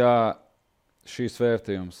 Un ja šīs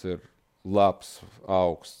vērtījums ir labs,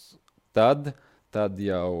 augsts, tad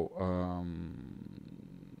jau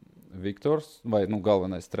Viktors vai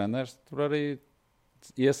galvenais treneris tur arī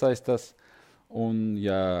iesaistās. Un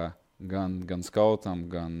ja gan skautam,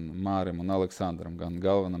 gan Mārim un Aleksandram, gan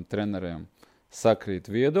galvenam treneriem sakrīt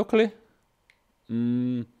viedokļi,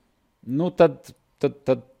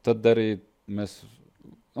 tad arī mēs,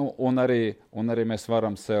 un arī mēs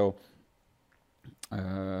varam sev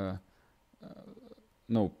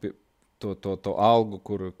to algu,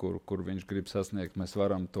 kur viņš grib sasniegt, mēs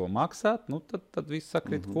varam to maksāt, tad viss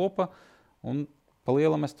sakrīt kopā, un pa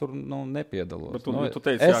lielam es tur nepiedalos.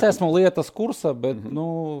 Es esmu lietas kursā, bet,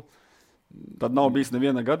 Tad nav bijis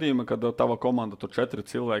neviena gadījuma, kad tava komanda, tur 4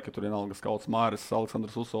 cilvēki, tur vienalga skauts Māris,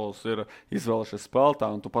 Aleksandrs Usovs ir izvēlušies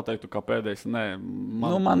spēlētāju, un tu pateiktu, kā pēdējais, nē.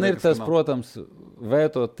 Man ir tas, protams,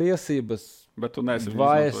 veto tiesības, bet tu neesi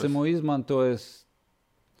vai esmu izmantojis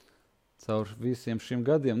caur visiem šiem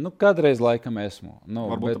gadiem. Kādreiz laikam esmu.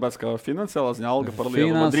 Varbūt tāpēc, ka finansiālā ziņa alga par lielu.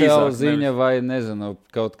 Finansiālā ziņa vai, nezinu,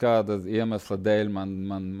 kaut kāda iemesla dēļ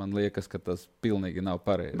man liekas, ka tas pilnīgi nav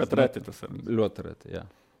pareizi. Bet reti tas ir. Ļoti reti, jā.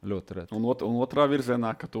 Ļoti reti. Un otrā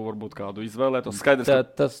virzienā, ka tu varbūt kādu izvēlētos.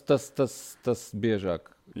 Skaidrs, tas biežāk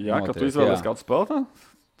jā, notiek, ka tu izvēlēsi kādu spēlētāju?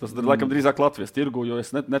 Tas laikam drīzāk Latvijas tirgu, jo es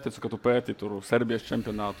neticu, ka tu pēti tur Serbijas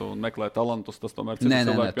čempionātu un meklē talantus. Tas tomēr citu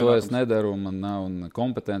cilvēku pienākums. Nē, to es nedaru, man nav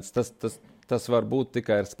kompetences. Tas var būt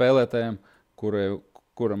tikai ar spēlētājiem,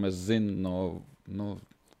 kuram es zinu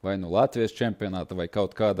vai no Latvijas čempionāta vai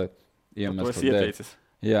kaut kāda iemesla dēļ. To esi ieteicis?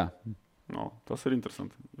 Jā. Tas ir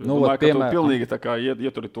interesanti. Es domāju, ka tu pilnīgi tā kā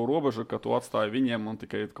ieturi to robežu, ka tu atstāji viņiem un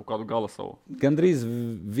tikai kaut kādu gala savu. Gandrīz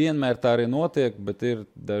vienmēr tā arī notiek, bet ir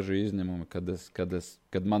daži izņēmumi,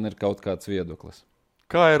 kad man ir kaut kāds viedoklis.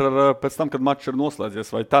 Kā ir pēc tam, kad mačs ir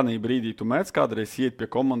noslēdzies, vai tādā brīdī tu mēdz kādreiz iet pie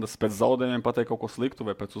komandas pēc zaudējumiem, pateikt kaut ko sliktu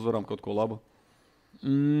vai pēc uzvarām kaut ko labu?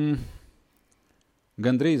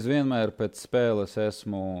 Gandrīz vienmēr pēc spēles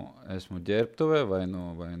esmu ģērbtuvē vai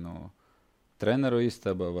no treneru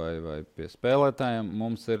istaba vai pie spēlētājiem.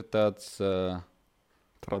 Mums ir tāds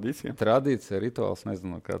tradīcija, rituāls,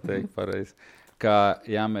 nezinu, kā teikt pareizi, ka,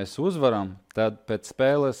 ja mēs uzvaram, tad pēc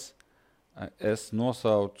spēles es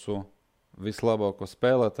nosaucu vislabāko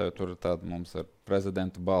spēlētāju. Tur ir tāda mums ir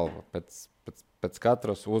prezidenta balva pēc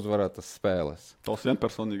katras uzvarētas spēles. Tos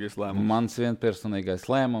vienpersonīgais lēmums. Mans vienpersonīgais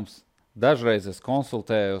lēmums. Dažreiz es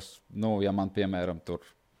konsultējos, ja man, piemēram, tur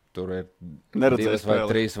ir 2 vai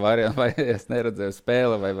 3 varianti, vai es neredzēju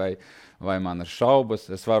spēli, vai man ir šaubas,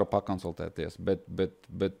 es varu pakonsultēties. Bet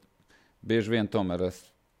bieži vien tomēr es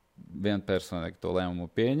vienpersonīgi to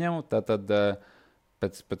lēmumu pieņemu. Tad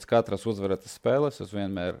pēc katras uzvarētas spēles es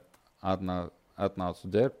vienmēr atnācu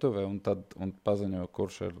ģērbtuvē un paziņoju,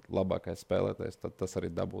 kurš ir labākais spēlētājs. Tad tas arī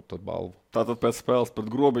dabūtu balvu. Tātad pēc spēles pret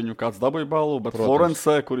Grobiņu kāds dabūja balvu, bet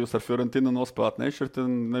Florencē, kur jūs ar Fiorentinu nospēlēt nešķirti,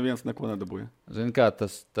 neviens neko nedabūja. Zini kā,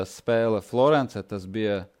 tas spēle Florencē, tas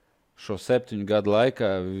bija šo 7 gadu laikā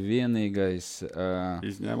vienīgais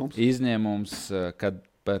izņēmums, kad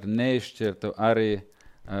par nešķirtu arī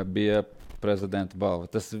bija prezidenta balva.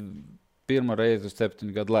 Tas pirmo reizi uz 7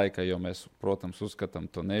 gadu laikā, jo mēs, protams, uzskatām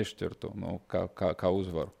to nešķirtu kā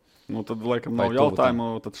uzvaru. Tad, laikam, nav jautājumu,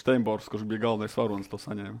 tad Steinbors, kurš bija galvenais varonis, to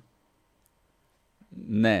saņēma.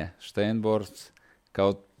 Nē, Steinbors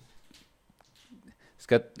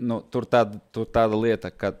tur tāda lieta,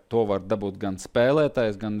 ka to var dabūt gan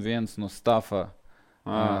spēlētājs, gan viens no stafa.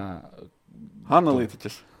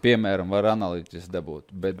 Analītiķis. Piemēram, var analītiķis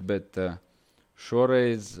dabūt, bet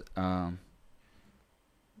šoreiz...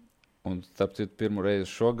 Un, starp citu, pirmo reizi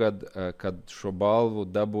šogad, kad šo balvu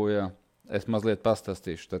dabūja, es mazliet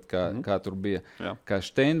pastāstīšu, tad, kā tur bija. Jā. Kā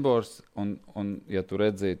Steinbors, un ja tu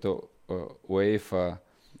redzēji to UEFA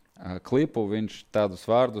klipu, viņš tādus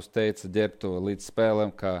vārdus teica ģērbtuve līdz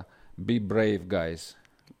spēlēm, kā be brave guys.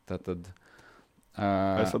 Tātad,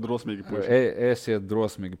 esat drosmīgi puiši. Esiet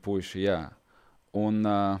drosmīgi puiši, jā. Un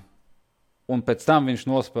pēc tam viņš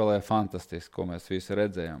nospēlēja fantastiski, ko mēs visi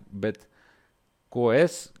redzējām. Bet ko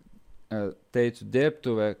es teicu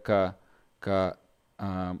ģērbtuvē, ka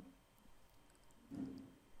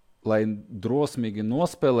lai drosmīgi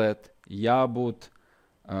nospēlēt, jābūt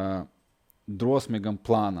drosmīgam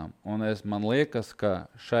plānam. Un man liekas, ka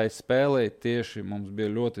šai spēlē tieši mums bija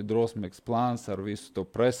ļoti drosmīgs plāns ar visu to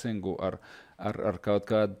presingu, ar kaut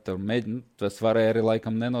kādu mēģinājumu. Tas varēja arī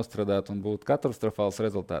laikam nenostrādāt un būt katastrofāls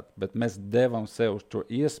rezultāts, bet mēs devām sev šo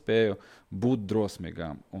iespēju būt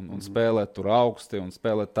drosmīgām un spēlēt tur augsti un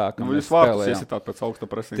spēlēt tā, kā mēs spēlējām. Jūs vārtus pēc augsta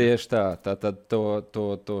presinga. Tieši tā. Tātad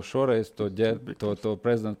to šoreiz to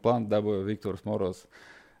prezidenta plānu dabūja Viktors Moros,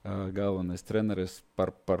 galvenais treneris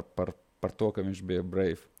par to, ka viņš bija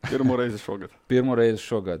brave. Pirmo reizi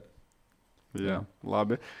šogad. Jā,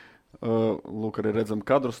 labi. Lūk, arī redzam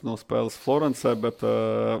kadrus no spēles Florencē, bet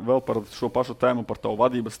vēl par šo pašu tēmu, par tavu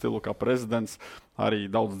vadības stilu kā prezidents, arī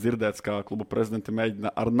daudz dzirdēts, kā kluba prezidenti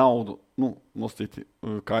mēģina ar naudu nostīt,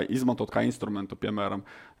 kā izmantot kā instrumentu. Piemēram,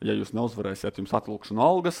 ja jūs neuzvarēsiet, jums atvilkšu no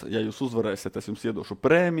algas, ja jūs uzvarēsiet, es jums iedošu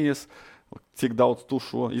prēmijas. Cik daudz tu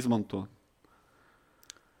šo izmanto?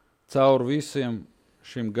 Caur visiem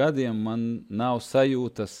šiem gadiem man nav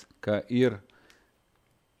sajūtas, ka ir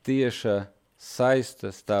tieša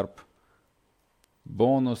saiste starp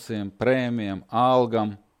bonusiem, prēmijām,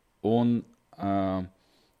 algam un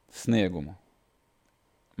sniegumu.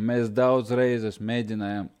 Mēs daudz reizes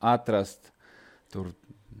mēģinājām atrast tur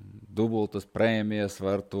dubultas prēmijas,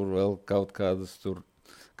 var tur vēl kaut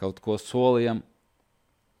ko solījām,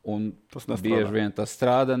 un bieži vien tas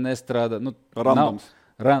nestrādā. Randoms.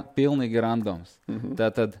 Pilnīgi randoms.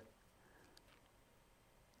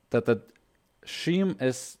 Tātad šim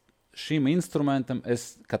instrumentam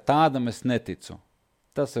kā tādam es neticu.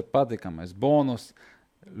 Tas ir patīkamais bonus.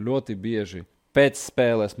 Ļoti bieži pēc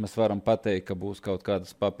spēles mēs varam pateikt, ka būs kaut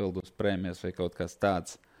kādas papildus prēmijas vai kaut kas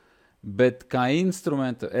tāds. Bet kā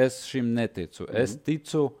instrumentu es šim neticu. Es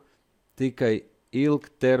ticu tikai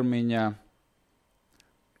ilgtermiņa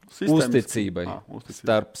uzticībai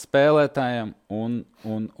starp spēlētājiem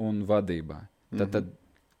un vadībai. Tad,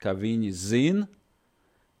 ka viņi zina,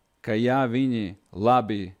 ka ja viņi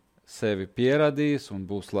labi sevi pierādīs un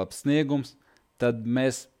būs labs sniegums, tad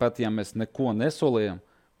mēs, pat ja mēs neko nesolījam,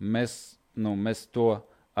 mēs to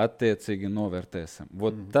attiecīgi novērtēsim.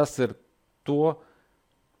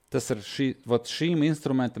 Šīm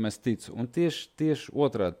instrumentam es ticu. Un tieši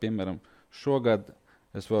otrādi, piemēram, šogad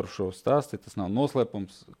es varu šo stāstīt, tas nav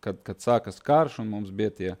noslēpums, kad sākas karš un mums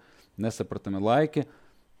bija tie nesapratami laiki,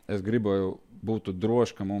 es gribēju būt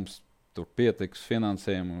droši, ka mums tur pietiks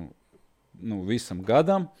finansējumu visam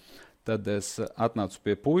gadam. Tad es atnācu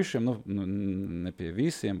pie puišiem, ne pie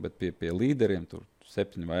visiem, bet pie līderiem, tur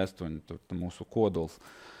 7 vai 8, tur mūsu kodols.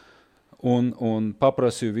 Un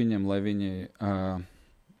paprasīju viņiem, lai viņi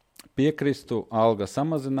piekristu alga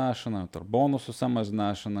samazināšanai, bonusu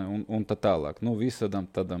samazināšanai un tā tālāk. Visādām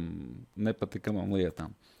tādām nepatikamām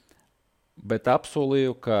lietām. Bet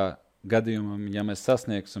apsolīju, ka gadījumam, ja mēs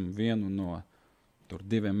sasniegsim vienu no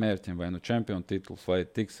 2 mērķiem, vai čempionu tituls, vai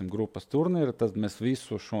tiksim grupas turnīra, tad mēs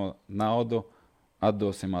visu šo naudu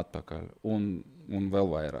atdosim atpakaļ. Un vēl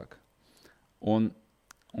vairāk. Un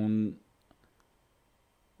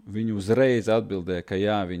viņi uzreiz atbildēja, ka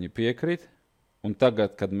jā, viņi piekrīt. Un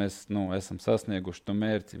tagad, kad mēs esam sasnieguši to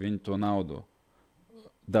mērķi, viņi to naudu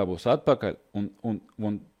dabūs atpakaļ.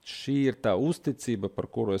 Un šī ir tā uzticība, par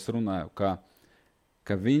kuru es runāju, ka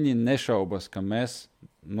viņi nešaubas, ka mēs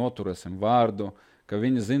noturēsim vārdu, ka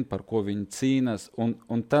viņi zina, par ko viņi cīnās.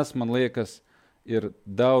 Un tas, man liekas, ir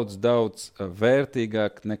daudz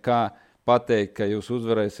vērtīgāk nekā pateikt, ka jūs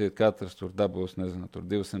uzvarēsiet, katrs tur dabūs, tur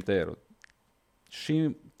 200 eiro.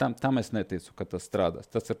 Tam es neticu, ka tas strādās.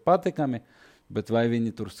 Tas ir patīkami, bet vai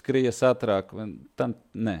viņi tur skries ātrāk, tam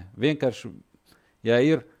nē. Vienkārši, ja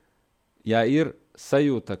ir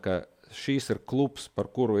sajūta, ka šīs ir klubs, par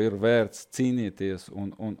kuru ir vērts cīnīties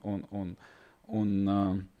un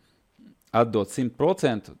atdot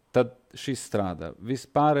 100%, tad šis strādā.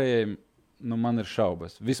 Vispārējiem, man ir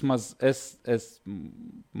šaubas. Vismaz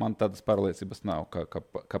man tādas pārliecības nav,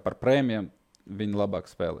 ka par prēmijām viņi labāk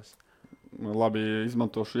spēlēs. Labi,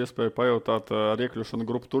 izmantošu iespēju pajautāt ar iekļūšanu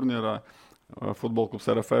grupu turnīrā. Futbola klubs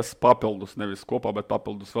RFS papildus, nevis kopā, bet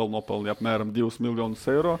papildus vēl nopelnīja apmēram 2 miljonus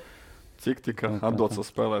eiro. Cik tika atdots uz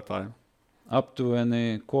spēlētājiem?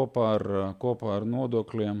 Aptuveni kopā ar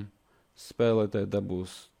nodokļiem spēlētāji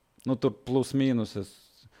dabūs. Tur plus mīnus, es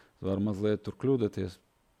varu mazliet tur kļūdēties,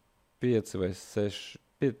 5 vai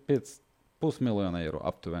 5,5 miljonu eiro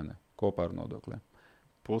aptuveni kopā ar nodokļiem.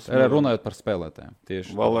 Runājot par spēlētājiem.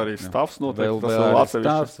 Tieši vēl arī stāvs noteikti, tas vēl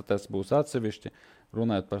atsevišķi. Tas būs atsevišķi.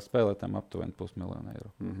 Runājot par spēlētājiem aptuveni 500 miljonu eiro.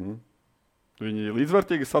 Viņi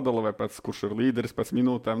līdzvērtīgi sadala vai pēc, kurš ir līderis pēc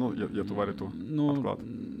minūtēm, ja tu vari to atklāt?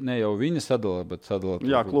 Ne jau viņi sadala, bet sadala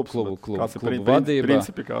klubu vadība. Kāds ir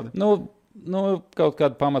principi kādi? kaut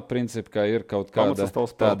kāda pamatprincipa, ka ir kaut kāda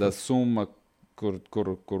tāda summa, kur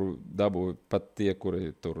dabūja pat tie, kuri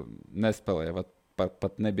tur nespēlēja,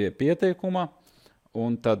 pat nebija pieteikumā,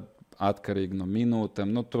 un tad atkarīgi no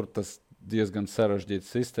minūtēm, tur tas diezgan sarežģīta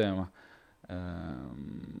sistēma,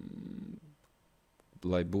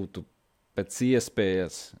 lai būtu pēc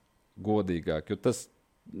iespējas godīgāk, jo tas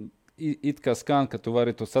it kā skan, ka tu vari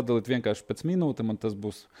to sadalīt vienkārši pēc minūtēm, un tas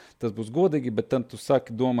būs godīgi, bet tad tu saki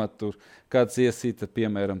domāt, tur kāds iesīta,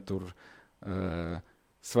 piemēram, tur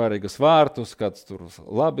svarīgus vārtus, kāds tur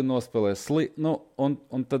labi nospēlēs,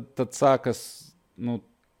 un tad sākas,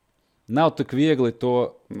 nav tik viegli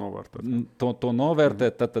to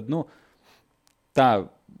novērtēt, tad tā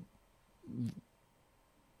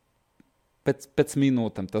pēc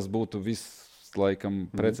minūtēm tas būtu viss laikam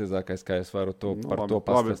precīzākais, kā es varu to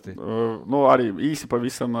pastāstīt. Arī īsi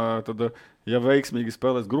pavisam, tad, ja veiksmīgi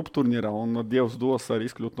spēlēs grupu turnīrā un Dievs dos arī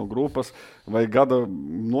izkļūt no grupas, vai gada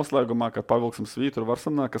noslēgumā, kad pavilksim svītru, var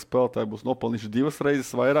sanākt, ka spēlētāji būs nopelnījuši 2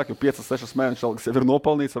 reizes vairāk, jo 5-6 mēneši algas jau ir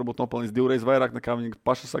nopelnīts, varbūt nopelnīs 2 reizes vairāk, nekā viņi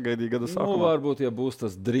paši sagaidīja gada sākumā. Varbūt, ja būs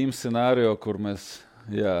tas dream scenārio, kur mēs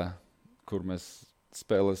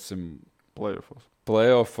spēlēsim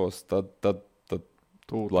playoffs, tad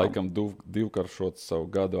laikam divkaršot savu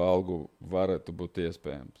gadu algu varētu būt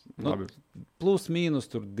iespējams. Plus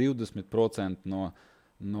mīnus tur 20% no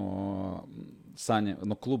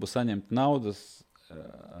kluba saņemt naudas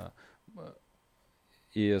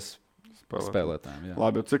spēlētājiem. Jā.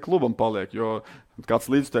 Labi, cik klubam paliek? Jo kāds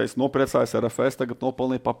līdzstājs nopriecājas RFS, tagad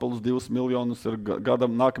nopelnīja papildus 2 miljonus, ir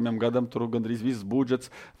nākamajam gadam tur gandrīz viss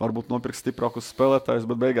budžets, varbūt nopirks stiprākus spēlētājus,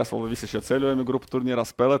 bet beigās vēl visi šie ceļojumi grupu turnīrā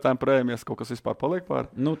spēlētājiem prēmijas, kaut kas vispār paliek pār?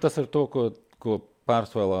 Tas ir to, ko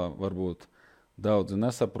pārsvēlā varbūt daudzi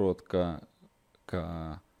nesaprot, ka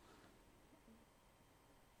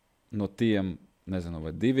no tiem, nezinu,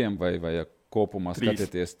 vai 2 vai kopumā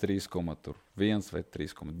skatieties 3,1 vai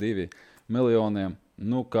 3,2 miljoniem,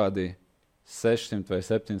 kādi 600 vai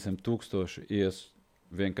 700 tūkstoši ies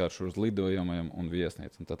vienkārši uz lidojumiem un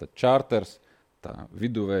viesnīcu. Tātad čārters, tā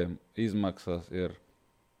viduvēja izmaksas ir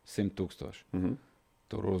 100 000.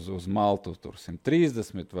 Tur uz Maltu tur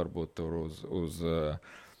 130, varbūt tur uz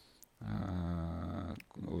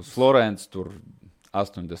Florenci tur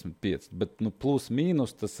 85, bet plus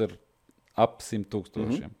mīnus tas ir ap 100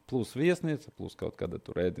 000. Plus viesnīca, plus kaut kāda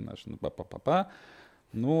tur ēdināšana.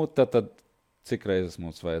 Tad cik reizes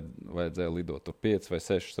mums vajadzēja lidot? Tur 5 vai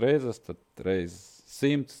 6 reizes, tad reiz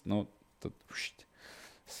 100, tad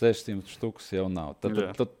 600 štukas jau nav.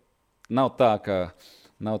 Tad nav tā, ka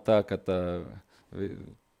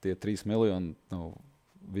tie 3 miljoni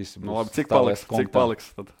visi būs labi, cik paliks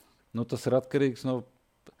tad? Tas ir atkarīgs no...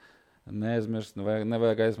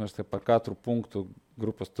 Nevajag aizmirst, ka par katru punktu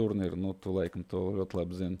grupas turnīru, tu laikam to ļoti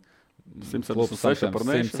labi zini.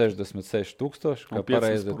 166 tūkstoši, kā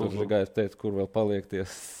pareizi tur Žigājs teica, kur vēl paliek tie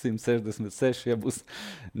 166, ja būs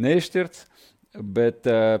nešķirts, bet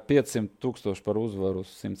 500 000 par uzvaru,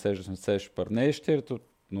 166 par nešķirtu,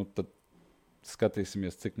 tad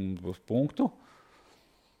skatīsimies, cik mums būs punktu.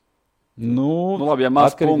 Labi, ja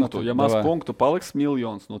maz punktu paliks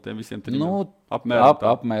miljons no tiem visiem 3.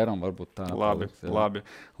 Apmēram varbūt tā.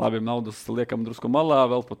 Labi, naudas liekam drusku malā,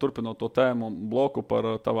 vēl paturpinot to tēmu bloku par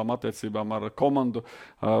tavām attiecībām ar komandu.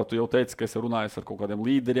 Tu jau teici, ka esi runājis ar kaut kādiem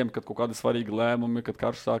līderiem, kad kaut kādi svarīgi lēmumi, kad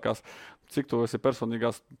karš sākās. Cik tu esi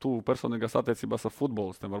personīgās attiecībās ar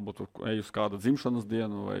futbolistiem? Varbūt ej uz kādu dzimšanas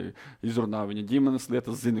dienu vai izrunā viņa ģimenes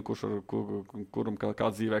lietas, zini, kuram kā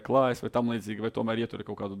dzīvē klājas vai tam līdzīgi, vai tomēr ieturi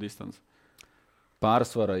kaut kādu distanci?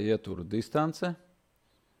 Pārsvarā ieturu distance.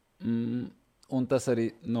 Un tas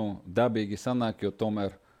arī dabīgi sanāk, jo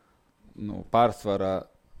tomēr pārsvarā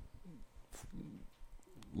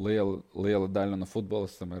liela daļa no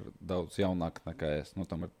futbolistiem ir daudz jaunāka nekā es.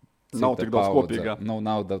 Nav tik daudz kopīgā.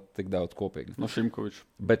 Nav tik daudz kopīga. No Šimkoviča.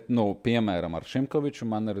 Bet, piemēram, ar Šimkoviču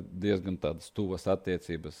man ir diezgan tādas tuvas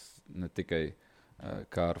attiecības ne tikai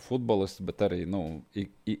kā ar futbolistu, bet arī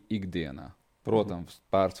ikdienā. Protams,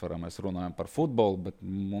 pārsvarā mēs runājam par futbolu, bet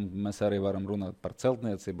mēs arī varam runāt par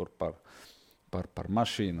celtniecību, par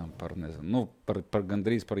mašīnām, par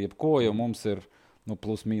gandrīz par jebko, jo mums ir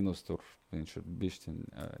plus mīnus tur. Viņš ir bišķiņ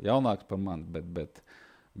jaunāks par mani, bet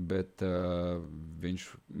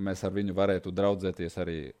mēs ar viņu varētu draudzēties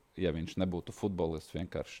arī, ja viņš nebūtu futbolists,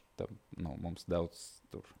 vienkārši mums daudz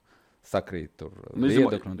tur sakrīt.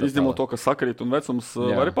 Izņemot to, ka sakrīt un vecums,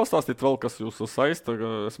 vari pastāstīt vēl, kas jūs saista?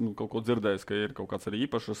 Esmu kaut ko dzirdējis, ka ir kaut kāds arī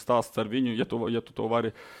īpašs stāsts ar viņu, ja tu to vari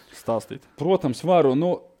stāstīt. Protams, varu.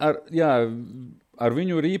 Ar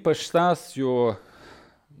viņu ir īpašs stāsts, jo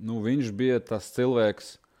viņš bija tas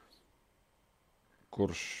cilvēks,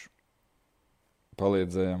 kurš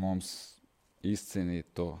palīdzēja mums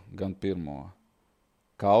izcīnīt to gan pirmo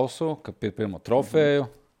kausu, pirmo trofēju.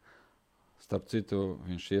 Starp citu,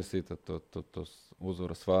 viņš iesīta tos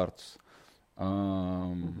uzvaras vārtus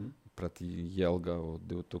pret Jelgavu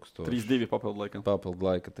 3-2 papildu laika. Papildu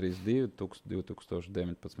laika 3-2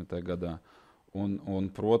 2019. gadā. Un,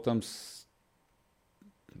 protams,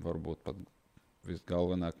 varbūt pat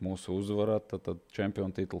visgalvenāk mūsu uzvarā, tad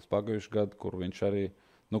čempionu tituls pagājušajā gadā, kur viņš arī,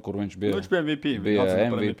 kur viņš bija, viņš bija MVP. Bija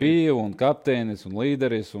MVP un kapteinis un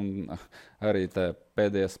līderis, un arī tā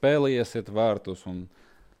pēdējā spēlē iesiet vārtus, un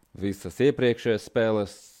visas iepriekšējās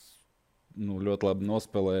spēles ļoti labi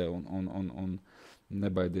nospēlēja un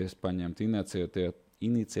nebaidies paņemt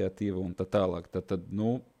iniciatīvu un tā tālāk. Tad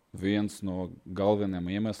viens no galvenajiem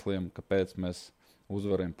iemesliem, kāpēc mēs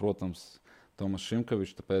uzvarējam, protams, Tomas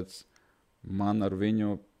Šimkovičs, tāpēc man ar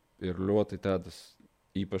viņu ir ļoti tādas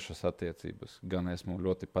īpašas attiecības. Gan esmu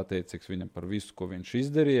ļoti pateicīgs viņam par visu, ko viņš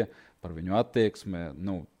izdarīja, par viņu attieksmē.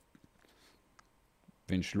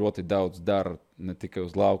 Viņš ļoti daudz dara ne tikai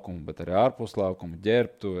uz laukumu, bet arī ārpus laukuma,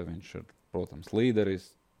 ģērbtuve. Viņš ir, protams,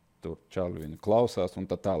 līderis, tur čāli viņu klausās un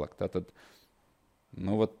tā tālāk. Tātad,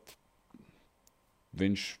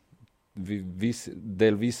 viņš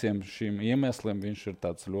dēļ visiem šiem iemesliem viņš ir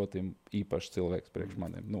tāds ļoti īpašs cilvēks priekš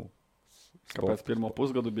maniem. Kāpēc pirmo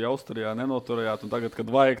pusgadu bija Austrijā, nenoturējāt, un tagad,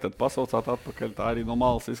 kad vajag, tad pasaucāt atpakaļ. Tā arī no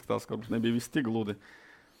malas izskatās, ka nebija viss tik gludi.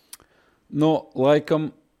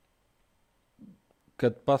 Laikam,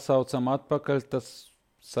 kad pasaucam atpakaļ, tas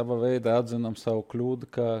sava veida atzinam savu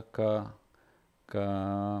kļūdu, ka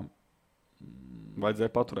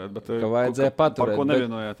vajadzēja paturēt, bet par ko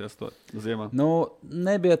nevienojāties to ziemā?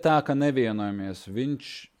 Nebija tā, ka nevienojamies.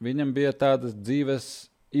 Viņam bija tādas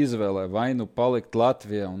dzīves izvēlē, vai palikt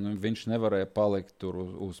Latvijā, un viņš nevarēja palikt tur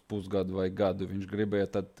uz pusgadu vai gadu. Viņš gribēja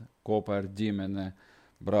tad kopā ar ģimeni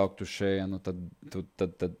braukt uz šejienu,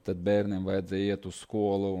 tad bērniem vajadzēja iet uz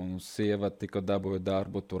skolu, un sieva tikko dabūja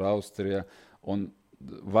darbu tur Austrijā, un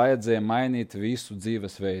vajadzēja mainīt visu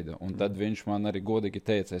dzīvesveidu. Un tad viņš man arī godīgi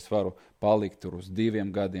teica, es varu palikt tur uz 2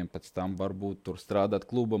 gadiem, pēc tam varbūt tur strādāt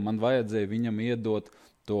klubu. Man vajadzēja viņam iedot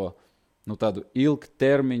to tādu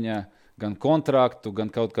ilgtermiņa gan kontraktu, gan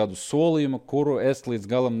kaut kādu solījumu, kuru es līdz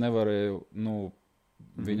galam nevarēju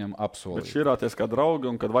viņam apsolīt. Bet šķirāties kā draugi,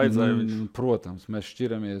 un kad vajadzēja viņš? Protams, mēs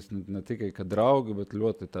šķiramies ne tikai kā draugi, bet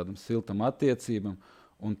ļoti tādam siltam attiecībam.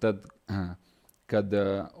 Un tad, kad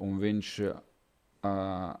viņš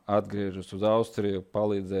atgriežas uz Austriju,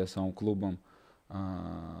 palīdzēja savam klubam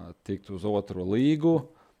tikt uz 2. līgu,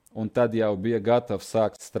 un tad jau bija gatavs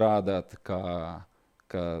sākt strādāt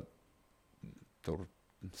kā tur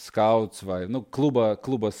skauts vai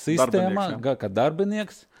kluba sistēmā, kā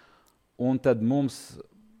darbinieks. Un tad mums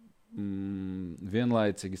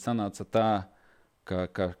vienlaicīgi sanāca tā, ka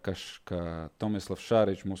Tomislavs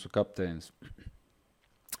Šāriņš, mūsu kapteinis,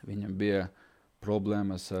 viņam bija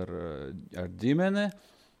problēmas ar ģimeni,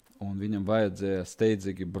 un viņam vajadzēja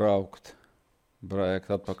steidzīgi braukt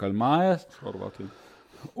atpakaļ mājās.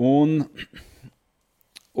 Un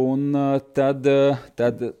tad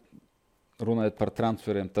runājot par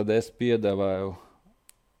transferiem, tad es piedāvāju,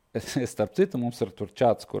 starp citu, mums ir tur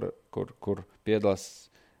čats, kur piedalās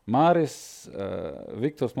Māris,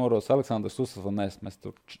 Viktors Moros, Aleksandrs Usovs un es. Mēs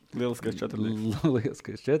tur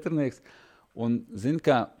lieliskais četrnieks. Un,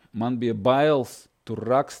 kā man bija bailes tur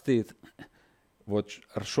rakstīt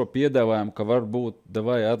ar šo piedāvājumu, ka varbūt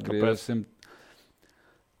davai atgriezīsim.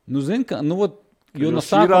 Kā, jo no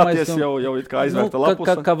sākuma jau it kā aizvērta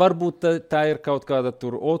lapusa. Ka varbūt tā ir kaut kāda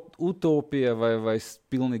tur utopija vai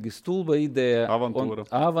pilnīgi stulba ideja.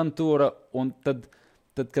 Avantūra. Un tad,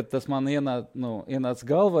 kad tas man ienāca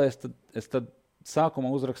galvā, es tad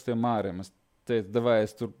sākumā uzrakstīju Mārim. Es teicu, davai,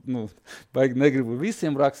 es tur baigi negribu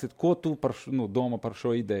visiem rakstīt, ko tu domā par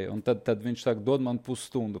šo ideju. Un tad viņš saka, dod man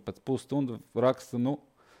pusstundu. Pēc pusstundu rakstu,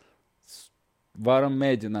 varam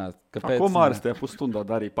mēģināt. Ko Māris tajā pusstundā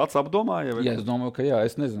darīja? Pats apdomāja? Jā, es domāju, ka jā.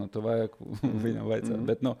 Es nezinu, tu vajag viņam vajadzētu.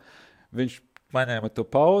 Bet viņš paņēma to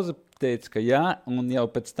pauzi, teica, ka jā, un jau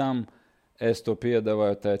pēc tam es to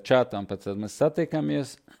piedāvāju tajā čatam, pēc tam mēs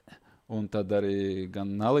satikāmies, un tad arī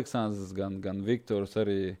gan Aleksandrs, gan Viktors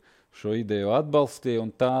arī šo ideju atbalstīja,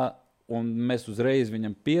 un mēs uzreiz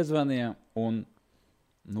viņam piezvanījām, un,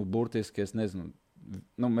 burtiski, es nezinu,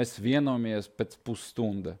 mēs vienojamies pēc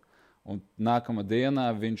pusstunda. Un nākamā dienā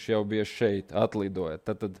viņš jau bija šeit, atlidoja.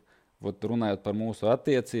 Tad runājot par mūsu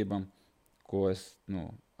attiecībām, ko es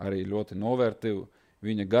arī ļoti novērtēju,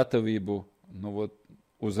 viņa gatavību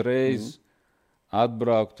uzreiz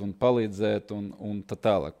atbraukt un palīdzēt un tā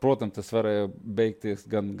tālāk. Protams, tas varēja beigties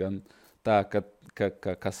gan tā,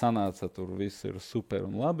 ka sanāca, tur viss ir super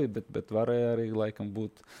un labi, bet varēja arī laikam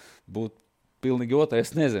būt pilnīgi otrā.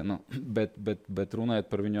 Es nezinu, bet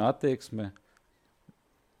runājot par viņu attieksmi,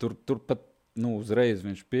 tur pat uzreiz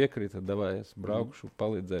viņš piekrita, davai es braukšu,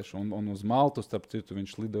 palīdzēšu. Un uz Maltu, starp citu,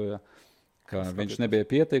 viņš lidoja, ka viņš nebija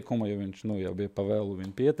pieteikuma, jo viņš jau bija pavēlu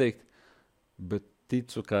viņu pieteikt, bet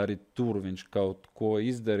ticu, ka arī tur viņš kaut ko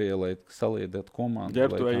izdarīja, lai saliedētu komandu.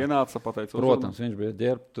 Ģērbtuvē ienāca, pateica. Protams, viņš bija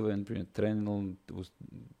ģērbtuvē, viņš bija uz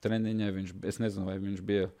treniņai, es nezinu, vai viņš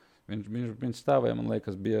bija, viņš stāvēja, man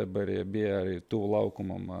liekas, bija arī tuvu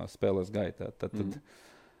laukumam spēles gaitā. Tad,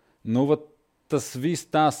 tas viss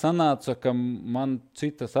tā sanāca, ka man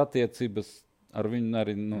citas attiecības ar viņu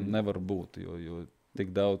arī nevar būt, jo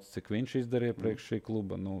tik daudz, cik viņš izdarīja priekš šī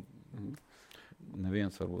kluba,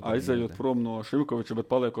 neviens varbūt. Aizejot prom no Šimkoviča, bet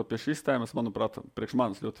paliekot pie šīs tēmas, manuprāt, priekš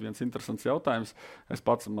manis ļoti viens interesants jautājums. Es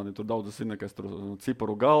pats, mani tur daudz zinu, ka es tur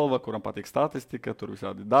ciparu galva, kuram patīk statistika, tur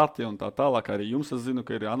visādi dati un tā tālāk. Arī jums es zinu,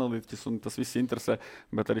 ka ir analītiķis un tas viss interesē,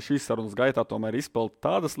 bet arī šīs sarunas gaitā tomēr izpeld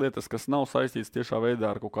tādas lietas, kas nav saistītas tiešā veidā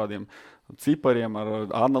ar kaut kādiem cipariem, ar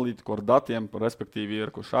analītiku, ar datiem, respektīvi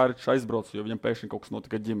ar ko Šāričs aizbrauc, jo viņam pēkšņi kaut kas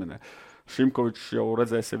notika ģimenē. Šimkovičs jau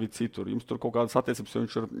redzēja sevi citur. Jums tur kaut kādas attiecības, jo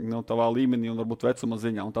viņš ir tavā līmenī un varbūt vecuma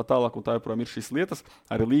ziņā un tā tālāk. Un tā joprojām ir šīs lietas,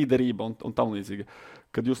 arī līderība un tam līdzīgi.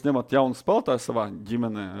 Kad jūs ņemat jaunu spēlētāju savā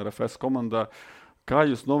ģimenē, RFS komandā, kā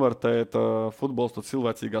jūs novērtējat futbolistu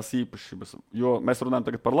cilvēcīgās īpašības? Jo mēs runājam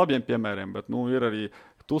tagad par labiem piemēriem, bet ir arī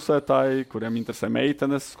tusētāji, kuriem interesē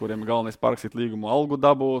meitenes, kuriem galvenais parakstīt līgumu algu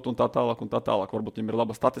dabūt un tā tālāk un tā tālāk. Varbūt viņam ir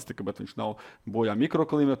laba statistika, bet viņš nav bojā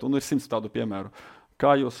mikroklimatu un ir 100 tādu piemēru.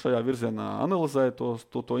 Kā jūs šajā virzienā analizējat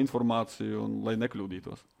to informāciju, un, lai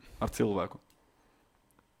nekļūdītos ar cilvēku?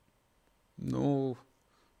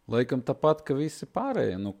 Laikam tāpat, ka visi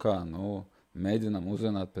pārējie. Mēģinām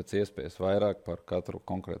uzzināt pēc iespējas vairāk par katru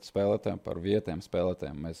konkrētu spēlētāju, par vietējiem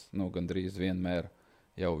spēlētājiem. Mēs gandrīz vienmēr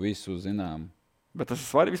jau visu zinām. Bet tas ir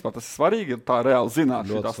svarīgi, vispār tas ir svarīgi, tā reāli zināt.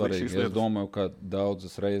 Ļoti svarīgi. Es domāju, ka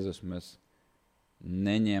daudzas reizes mēs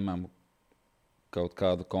neņēmām kaut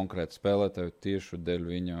kādu konkrētu spēlētāju tieši dēļ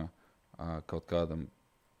viņa kaut kādam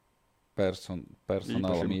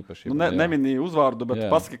personālam īpašībām. Neminīja uzvārdu, bet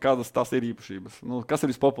pasaki, kādas tās ir īpašības. Kas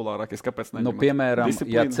ir vispopulārākais, kāpēc neņemat? Piemēram,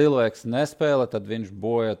 ja cilvēks nespēlē, tad viņš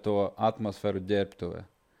boja to atmosfēru ģērbtuvē.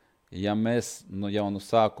 Ja mēs jau no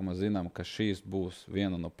sākuma zinām, ka šīs būs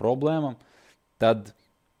viena no problēmām, tad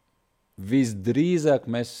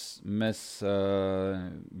visdrīzāk mēs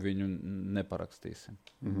viņu neparakstīsim.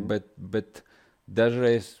 Bet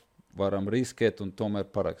dažreiz varam riskēt un tomēr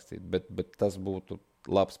parakstīt, bet tas būtu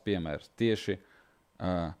labs piemērs. Tieši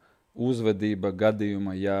uzvedība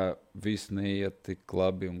gadījumā, ja viss neiet tik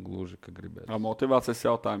labi un gluži, ka gribētu. Motivācijas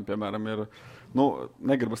jautājumi, piemēram, ir,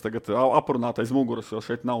 negribas tagad aprunāt aiz muguras, jo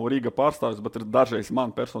šeit nav Rīga pārstāvis, bet ir dažreiz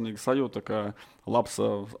man personīgi sajūta, ka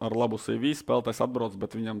ar labu CV spēlētājs atbrauc,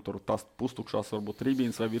 bet viņam tur tās pustukšās varbūt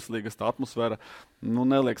tribīnas vai virslīgas tā atmosfēra,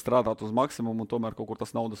 neliek strādāt uz maksimumu un tomēr kaut kur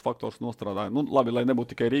tas naudas faktors nostrādāja. Labi, lai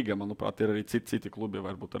nebūtu tikai Rīga, manuprāt, ir arī citi klubi,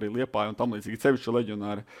 varbūt arī Liepāja un tam līdzīgi, sevišķi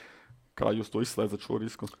leģionāri. Kā jūs to izslēdzat šo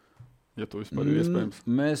risku? Ja to vispār ir iespējams.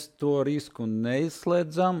 Mēs to risku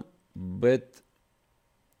neizslēdzam, bet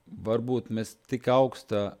varbūt mēs tik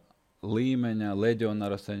augsta līmeņa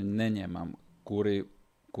leģionārus neņemam,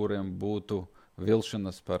 kuriem būtu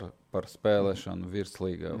vilšanas par spēlēšanu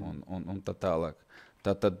virslīgā un tā tālāk.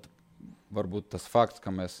 Tad varbūt tas fakts,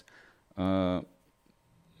 ka mēs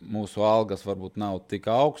mūsu algas varbūt nav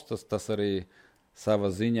tik augstas, tas arī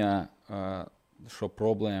sava ziņā šo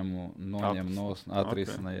problēmu noņem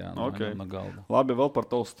atrisina no galda. Labi, vēl par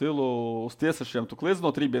tavu stilu. Uz tiesešiem tu kliedz no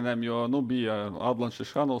tribīnēm, jo bija Adlants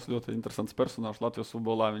Šišanovs, ļoti interesants personāžs Latvijas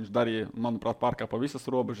futbolā. Viņš darīja, manuprāt, pārkāpa visas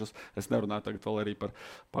robežas. Es nerunāju tagad vēl arī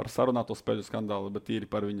par sarunāto spēļu skandālu, bet tīri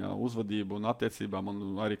par viņa uzvedību un attiecībām.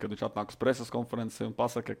 Un arī, kad viņš atnāk uz preses konferenci un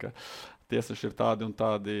pasaka, ka tieseši ir tādi un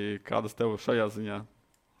tādi, kādas tev šajā ziņā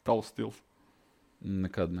tavs stils?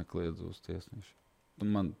 Nekad nekliedzu uz tiesneši.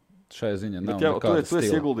 Man šajā ziņā nav nekāda stila. Tu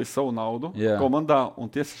esi ieguldījis savu naudu komandā, un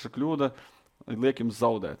tiesaša kļūda liek jums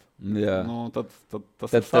zaudēt. Tad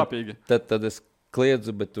tas ir stāpīgi. Tad es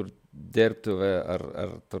kliedzu, bet tur ģērbtuvē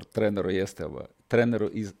ar tur treneru istabā.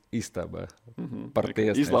 Par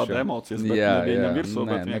tiesnešu. Izlāda emocijas, bet nevienam virsū.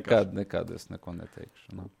 Nekad es neko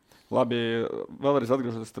neteikšu. Labi, vēlreiz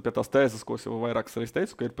atgriežoties pie tās tēzes, ko es jau vairākas reizes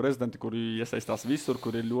teicu, ka ir prezidenti, kuri iesaistās visur,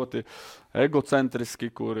 kuri ir ļoti egocentriski,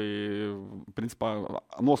 kuri, principā,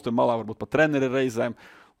 nostāja malā varbūt pat treneri reizēm.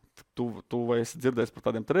 tu vai esi dzirdējis par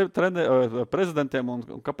tādiem prezidentiem,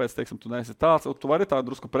 un kāpēc, teiksim, tu neesi tāds, tu vari tā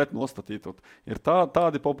drusku pretnostatīt. Ir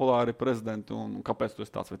tādi populāri prezidenti, un kāpēc tu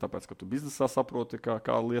esi tāds, vai tāpēc, ka tu biznesā saproti,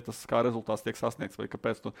 kā lietas, kā rezultāts tiek sasniegts, vai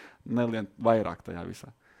kāpēc tu nelien vairāk tajā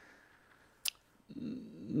visā?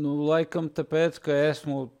 Nu, laikam tāpēc, ka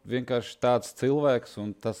esmu vienkārši tāds cilvēks,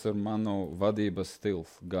 un tas ir manu vadības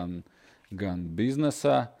stils. Gan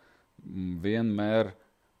biznesā, vienmēr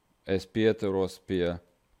es pieturos pie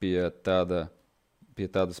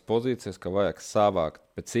tādas pozīcijas, ka vajag savākt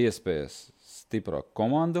pēc iespējas stiprāku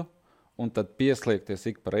komandu, un tad pieslēgties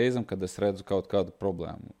ik pa reizam, kad es redzu kaut kādu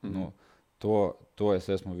problēmu. Nu, to es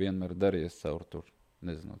esmu vienmēr darījis caur tur,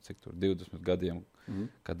 nezinu, cik tur 20 gadiem,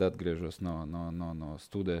 kad atgriežos no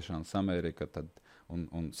studēšanas Amerikā,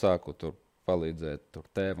 un sāku tur palīdzēt tur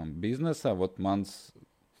tēvam biznesā. Mans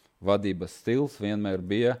vadības stils vienmēr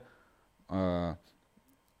bija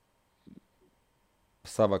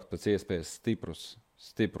savākt pēc iespējas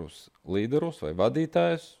stiprus līderus vai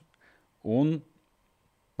vadītājus un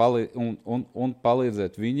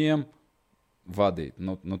palīdzēt viņiem vadīt.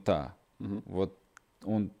 Nu tā.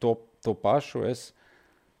 Un to pašu es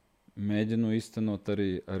mēģinu īstenot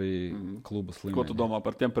arī klubas līmenī. Ko tu domā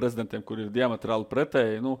par tiem prezidentiem, kuri ir diametrāli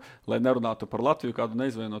pretēji? Nu, lai nerunātu par Latviju, kādu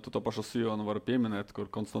neizvienotu, to pašu Sionu var pieminēt, kur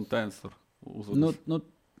Konstantēns tur uzvedas. Nu,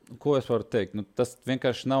 ko es varu teikt? Nu, tas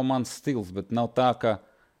vienkārši nav mans stils, bet nav tā,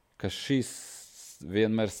 ka šis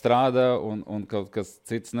vienmēr strādā un kaut kas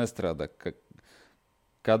cits nestrādā.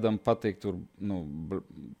 Kādam patīk tur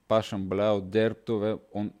pašam bļaut ģērbtuve,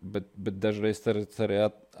 bet dažreiz arī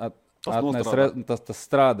tas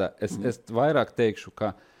strādā. Es vairāk teikšu,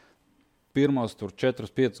 ka pirmos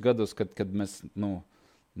 4-5 gadus, kad mēs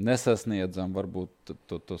nesasniedzam varbūt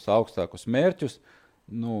tos augstākus mērķus,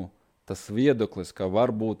 tas viedoklis, ka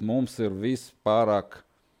varbūt mums ir viss pārāk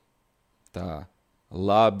tā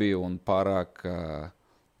labi un pārāk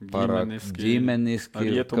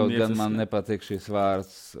ģimeniski, kaut gan man nepatīk šis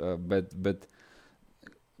vārds, bet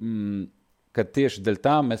ka tieši dēļ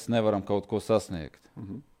tā mēs nevaram kaut ko sasniegt.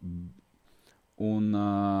 Un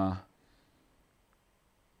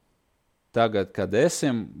tagad, kad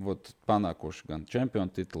esam panākuši gan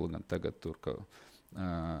čempionu titulu, gan tagad tur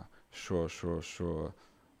šo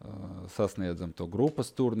sasniedzam to grupas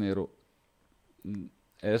turnīru,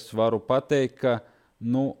 es varu pateikt, ka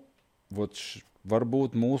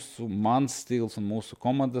varbūt mans stils un mūsu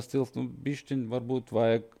komandas stils bišķiņ varbūt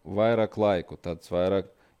vajag vairāk laiku, tāds vairāk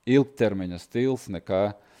ilgtermiņa stils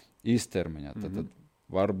nekā īstermiņā. Tad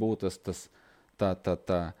varbūt tas tā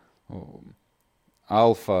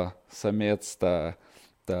alfa samiets,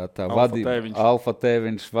 alfa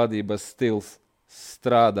tēviņš vadības stils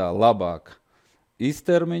strādā labāk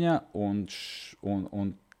īstermiņā, un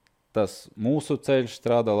tas mūsu ceļš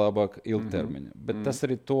strādā labāk ilgtermiņā. Bet tas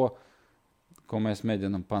arī to, ko mēs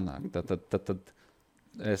mēģinām panākt. Tad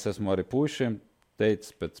es esmu arī puišiem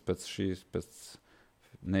teicis pēc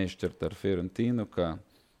neizšķirt ar Fiorentīnu, ka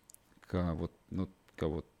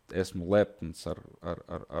esmu lepns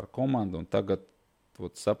ar komandu, un tagad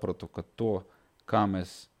sapratu, ka to, kā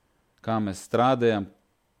mēs strādājam,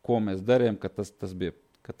 ko mēs darījām, ka tas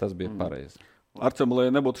bija pareizi. Arčem, lai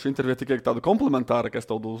nebūtu šī intervija tikai tāda komplementāra, ka es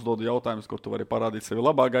tev uzdodu jautājumus, kur tu vari parādīt sevi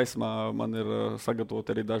labā gaismā. Man ir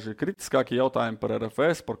sagatavoti arī daži kritiskāki jautājumi par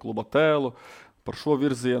RFS, par kluba tēlu, par šo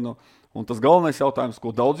virzienu. Un tas galvenais jautājums,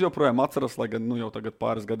 ko daudz joprojām atceras, lai gan jau tagad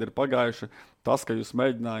pāris gadi ir pagājuši, tas, ka jūs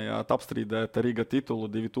mēģinājāt apstrīdēt Riga titulu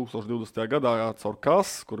 2020. gadā caur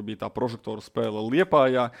KAS, kur bija tā prožektoru spēle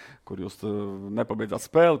Liepājā, kur jūs nepabeidzāt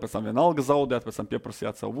spēli, pēc tam vienalga zaudējāt, pēc tam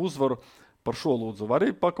pieprasījāt savu uzvaru. Par šo lūdzu var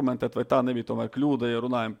arī pakomentēt, vai tā nebija tomēr kļūda, ja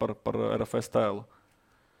runājam par RFS tēlu?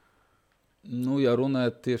 Ja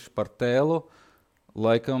runājot tieši par tēlu,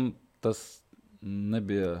 laikam tas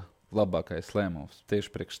nebija labākais lēmums tieši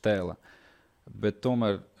priekš tēla. Bet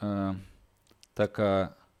tomēr, tā kā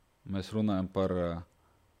mēs runājam par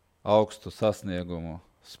augstu sasniegumu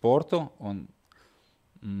sportu, un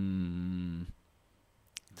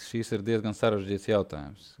šīs ir diezgan sarežģīts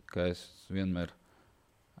jautājums, ka es vienmēr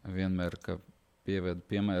pievedu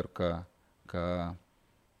piemēru, ka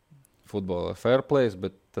futbola fair play,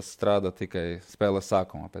 bet tas strādā tikai spēles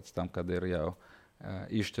sākumā, pēc tam, kad ir jau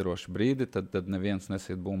izšķiroši brīdi, tad neviens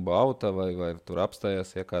nesiet bumbu autā vai tur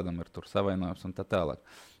apstājās, ja kādam ir tur savainojums un tā tālāk.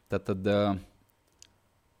 Tad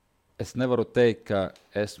es nevaru teikt, ka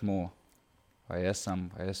esmu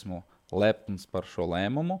lepns par šo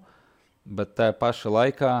lēmumu, bet tā paša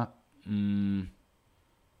laikā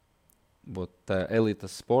tā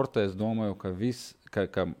elites sporta, es domāju,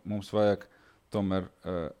 ka mums vajag tomēr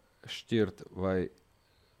šķirt vai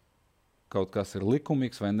kaut kas ir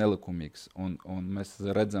likumīgs vai nelikumīgs. Un mēs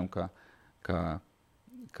redzam, ka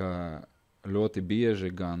ļoti bieži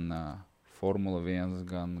gan Formula 1,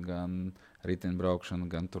 gan riteņbraukšana,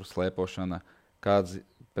 gan tur slēpošana, kāds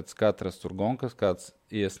pēc katras tur gonkas kāds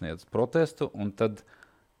iesniedz protestu, un tad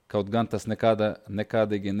kaut gan tas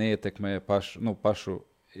nekādīgi neietekmē pašu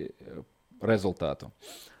rezultātu.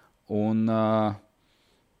 Un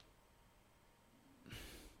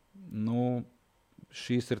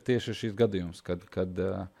šīs ir tieši šīs gadījums,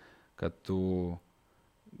 kad tu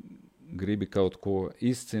gribi kaut ko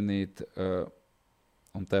izcīnīt,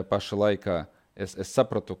 un tajā paša laikā es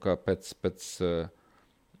sapratu, ka pēc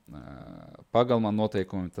pagalma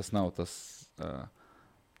noteikumiem tas nav tas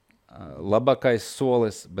labākais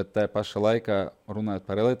solis, bet tajā paša laikā, runājot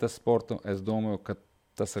par elites sportu, es domāju, ka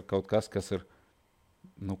tas ir kaut kas ir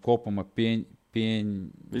kopumā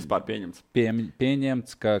vispār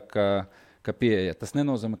pieņemts, ka pieeja. Tas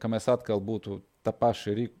nenozīmē, ka mēs atkal būtu tā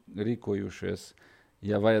paši rīkojušies,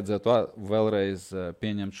 ja vajadzētu vēlreiz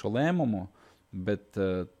pieņemt šo lēmumu, bet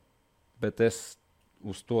es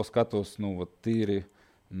uz to skatos tīri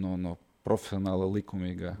no profesionāla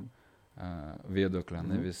likumīga viedokļa,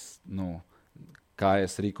 nevis kā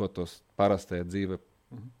es rīkotos parastajā dzīve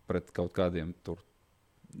pret kaut kādiem tur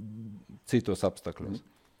citos apstākļos.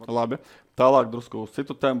 Labi. Tālāk drusku uz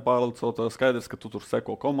citu tēmu pārlicot. Skaidrs, ka tu tur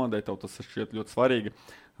seko komandai, tev tas šķiet ļoti svarīgi.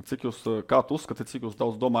 Kā tu uzskati, cik jūs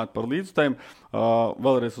daudz domājat par līdzutēm?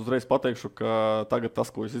 Vēlreiz uzreiz pateikšu, ka tagad tas,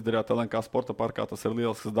 ko jūs izdarījāt LNK sporta parkā, tas ir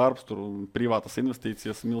lielisks darbs, tur privātas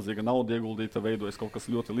investīcijas, milzīga nauda ieguldīta, veidojas kaut kas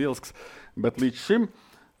ļoti lielisks, bet līdz šim,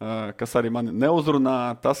 kas arī mani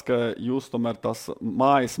neuzrunā, tas, ka jūs tomēr tās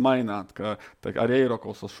mājas maināt, ka arī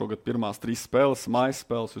Eirokausas šogad pirmās 3 spēles, mājas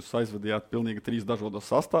spēles, jūs aizvedījāt pilnīgi 3 dažādos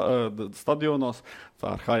stadionos,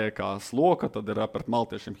 tā ir HJK Sloka, tad ir pret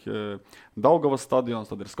maltiešiem Daugavas stadions,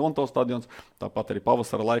 tad ir Skonto stadions, tāpat arī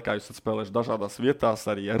pavasara laikā jūs esat spēlējuši dažādās vietās,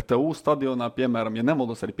 arī RTU stadionā, piemēram, ja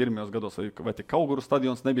nemaldos, arī pirmajos gados vai tik Kauguru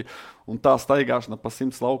stadions nebija, un tā staigāšana pa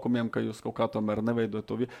 100 laukumiem, ka jūs kaut kā tomēr neveidojat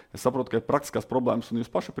to vietu. Es saprotu, ka ir praktiskās problēmas, un jūs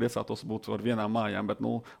paši priecātos būt ar vienām mājām, bet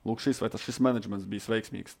lūk, šis menedžments bija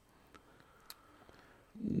veiksmīgs.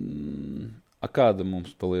 Kāda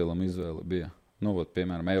mums pa lielam izvēle bija?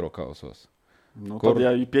 Piemēram, Eirokausos. Tad,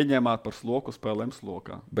 ja pieņēmāt par Sloku, spēlēm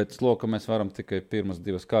Slokā. Bet Sloku mēs varam tikai pirmas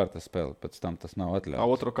 2 kārtas spēlēt, pēc tam tas nav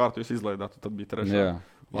atļauts. Otro kārtu jūs izlaidāt, tad bija 3.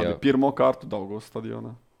 Jā. Pirmo kārtu Daugavas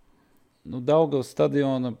stadionā. Daugavas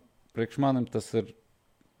stadiona priekš manim tas ir,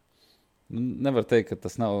 nevar teikt, ka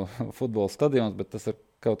tas nav futbola stadions, bet tas ir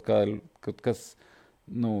kaut kas,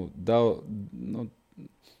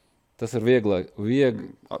 tas ir viegla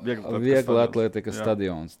atlētikas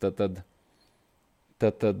stadions. Tad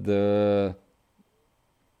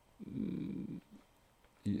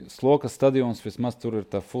Slokas stadions, vismaz tur ir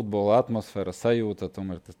tā futbola atmosfēra, sajūta,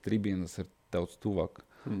 tomēr tas tribīnas ir daudz tuvāk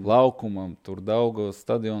laukumam, tur Daugavas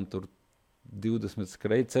stadionu, tur 20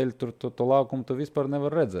 skrejceļi, tur to laukumu tu vispār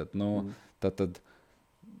nevar redzēt. Tad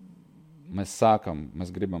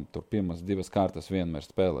mēs gribam tur pirmas 2 kārtas vienmēr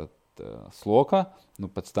spēlēt Slokā,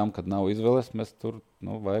 pēc tam, kad nav izvēles, mēs tur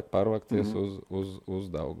vajag pārvākties uz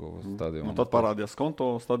Daugavas stadionu. Tad parādījās Skonto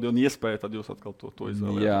stadionu iespēja, tad jūs atkal to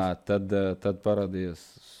izvēlējāt. Jā, tad parādījās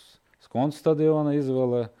Skonto stadiona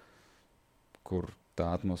izvēle, kur tā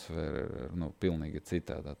atmosfēra ir pilnīgi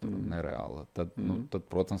citāda, tur nereāla. Tad,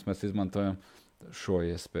 protams, mēs izmantojam šo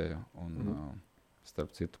iespēju un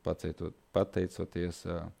starp citu pateicoties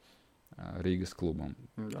Rīgas klubam.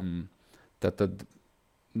 Tad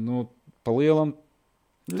pa lielam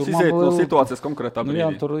jūs iziet no situācijas konkrētā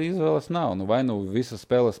brīdī. Tur izvēles nav. Vai visu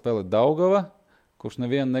spēlē Daugava, kurš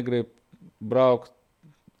nevienu negrib braukt,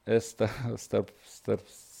 es starp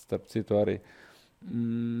citu arī.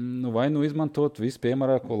 Vai izmantot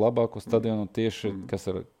vispiemērāko labāko stadionu tieši,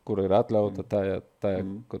 kur ir atļauta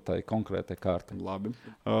tā konkrētai kārtai. Labi.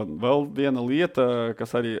 Vēl viena lieta,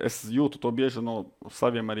 kas arī es jūtu to bieži no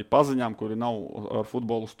saviem arī paziņām, kuri nav ar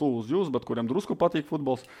futbolu stūlu uz jūs, bet kuriem drusku patīk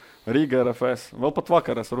futbols, Rīga RFS. Vēl pat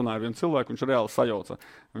vakar es runāju ar vienu cilvēku, viņš reāli sajauca.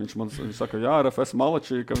 Viņš saka, jā, RFS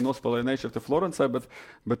Malači, ka viņi nospēlēja nešķirti Florencē,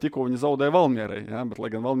 bet tikko viņi zaudēja Valmierei, bet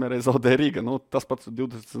lai gan Valmierei zaudēja Rīga. Tas pats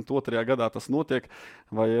 22. gadā tas notiek.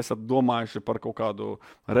 Vai esat domājuši par kaut kādu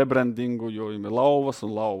rebrandingu, jo ir Lauvas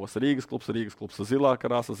un Lauvas Rīgas klubs, Zilā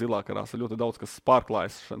karāsa, ļoti daudz, kas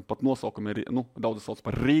pārklājas, pat nosaukumi ir, daudz sauc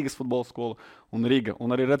par Rīgas futbola skolu un Riga,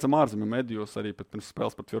 un arī redzam ārzemju medijos, arī pirms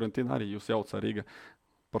spēles pret Fiorentīnu, arī jūs jaucā Riga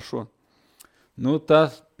par šo.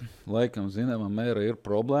 Tas, laikam, zināmā mērā ir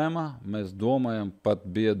problēma. Mēs domājam, pat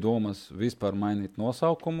bija domas vispār mainīt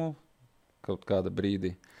nosaukumu kaut kāda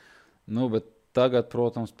brīdī. Bet tagad,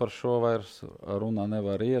 protams, par šo vairs runā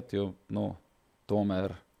nevar iet, jo,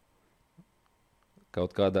 tomēr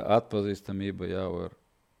kaut kāda atpazīstamība jau ir,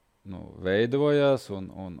 veidojās un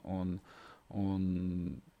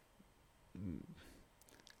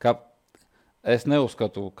es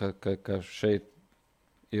neuzskatu, ka šeit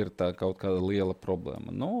ir tā kaut kāda liela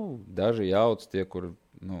problēma. Daži jauc tie, kur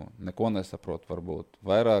neko nesaprot, varbūt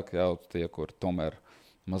vairāk jauc tie, kur tomēr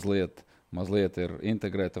mazliet ir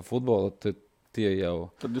integrēta futbola, tie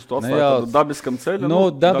jau... Tad jūs to atstājat dabiskam ceļam?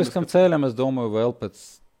 Dabiskam ceļam, es domāju, vēl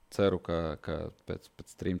ceru, ka pēc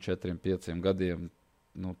 3, 4, 5 gadiem,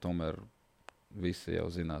 tomēr visi jau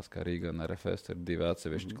zinās, ka Riga un RFS ir 2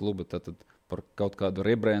 atsevišķi klubi, tad par kaut kādu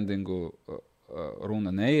rebrandingu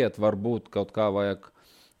runa neiet, varbūt kaut kā vajag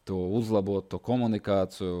to uzlabot, to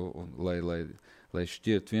komunikāciju, lai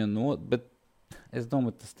šķirt vienu bet es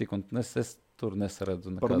domāju, tas tik un es tur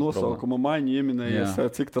nesaredzu nekādu problēmu. Par nosaukumu maiņu ieminējies,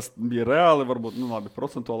 cik tas bija reāli, varbūt,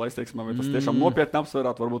 procentuāli izteiksmē, vai tas tiešām nopietni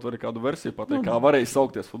apsvērāt, varbūt arī kādu versiju pateikt, kā varēja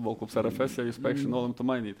saukties futbola klubs RFS, ja jūs pēkšņi nolemtu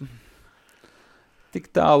mainīt. Tik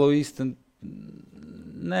tālu īsti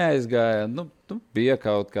neaizgāja. Bija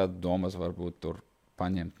kaut kāda domas, varbūt tur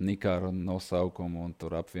paņemt Nikāru nosaukumu un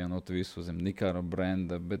tur apvienot visu zem Nikāra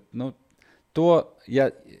brenda, bet,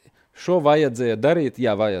 šo vajadzēja darīt,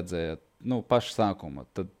 vajadzēja, paša sākuma.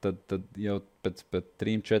 Tad jau pēc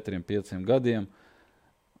 3, 4, 5 gadiem,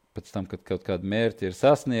 pēc tam, kad kaut kādi mērķi ir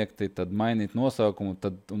sasniegti, tad mainīt nosaukumu,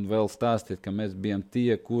 un vēl stāstīt, ka mēs bijām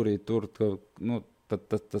tie, kuri tur,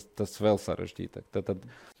 tas vēl sarežģītāk.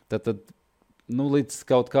 Tad līdz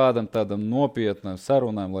kaut kādam tādam nopietnam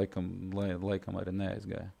sarunām laikam arī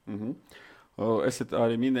neaizgāja. Esat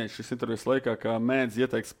arī minējuši šis intervijas laikā, ka mēdz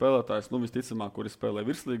ieteikt spēlētājs, visticamāk, kuri spēlē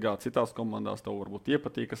virslīgā, citās komandās, tev varbūt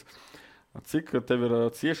iepatīkas. Cik tev ir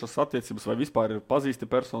ciešas attiecības vai vispār ir pazīsti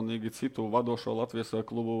personīgi citu vadošo Latvijas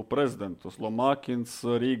klubu prezidentus? Lomākins,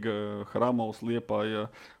 Rīga, Hramovs, Liepāja,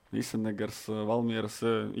 Isenegers, Valmieras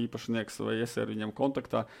īpašnieks, vai esi ar viņiem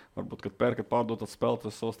kontaktā? Varbūt, kad pērkat pārdotat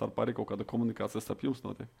spēlētājus savā starpā, arī kaut kāda komunikācija starp jums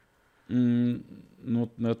notiek?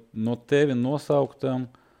 No tevi nosauktām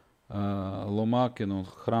Lomākinu un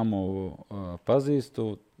Hramovu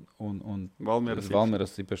pazīstu un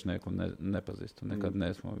Valmieras īpašnieku nepazīstu. Nekad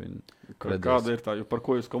neesmu viņu redzējis. Kāda ir tā? Par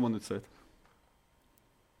ko jūs komunicējat?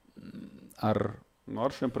 Ar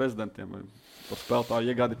šiem prezidentiem? Vai par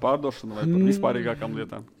spēlētāju iegādi pārdošanu vai par vispārīgākām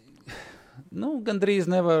lietām? Gandrīz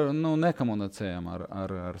nekomunicējam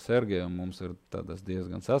ar Sergeju. Mums ir tādas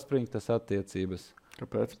diezgan saspringtas attiecības.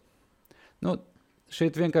 Kāpēc?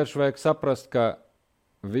 Šeit vienkārši vajag saprast, ka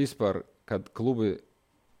vispār, kad klubi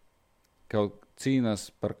cīnās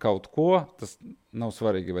par kaut ko, tas nav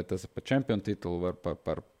svarīgi, vai tas ir par čempionu titulu, vai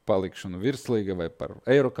par palikšanu virslīga, vai par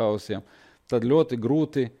Eirokausiem, tad ļoti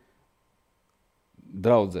grūti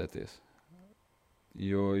draudzēties.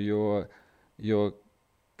 Jo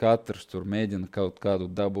katrs tur mēģina kaut kādu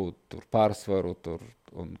dabūt tur pārsvaru,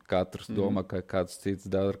 un katrs domā, ka kāds cits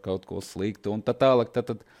dara kaut ko sliktu, un tā tālāk.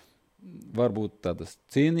 Tad varbūt tādas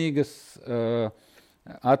cienīgas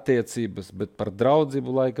attiecības, bet par draudzību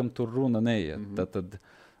laikam tur runa neiet. Tad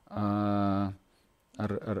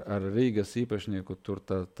ar Rīgas īpašnieku tur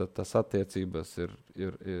tas attiecības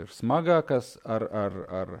ir smagākas,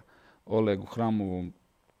 ar Olegu Hramovu.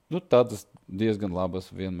 Tādas diezgan labas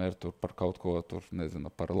vienmēr tur par kaut ko,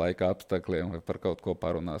 par laika apstākļiem vai par kaut ko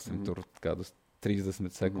parunāsim. Tur kādus 30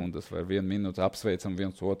 sekundes vai 1 minūte apsveicam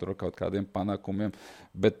viens otru ar kaut kādiem panākumiem,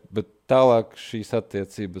 bet tālāk šīs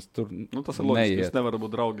attiecības tur tas ir loģiski, jūs nevarat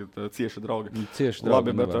būt draugi, cieši draugi.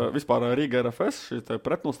 Labi, bet vispār Riga RFS, šī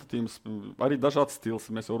pretnostatījums, arī dažāds stils.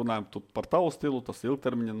 Mēs jau runājam par tavu stilu, tas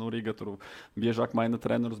ilgtermiņa, Riga tur biežāk maina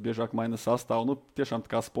trenerus, biežāk maina sastāvu, tiešām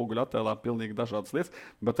tā kā spoguļa attēlā pilnīgi dažādas lietas,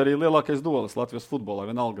 bet arī lielākais duelis Latvijas futbolā,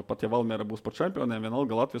 vienalga, pat ja Valmiera būs par čempioniem,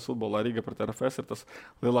 vienalga Latvijas futbolā Riga pret RFS ir tas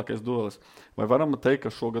lielākais duelis. Vai varam teikt,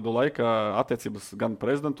 ka šo gadu laikā attiecības gan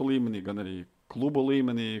prezidentu līmenī, gan arī klubu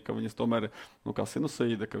līmenī, ka viņas tomēr, kā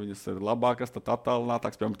sinusoīda, ka viņas ir labākas, tad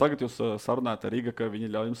attālinātākas. Piemēram, tagad jūs sarunājat ar Riga, ka viņi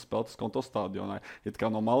ļauj jums spēlēt uz Konto stadionā. It kā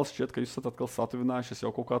no malas šķiet, ka jūs esat atkal satuvinājušies,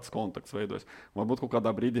 jau kaut kāds kontakts veidojas. Varbūt kaut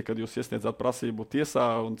kādā brīdī, kad jūs iesniedzat prasību tiesā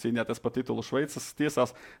un cīnījāties par titulu Šveices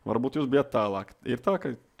tiesās, varbūt jūs bijat tālāk. Ir tā,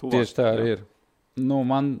 ka tuvāk? Tieši tā arī ir.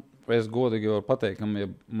 Es godīgi varu pateikt, ka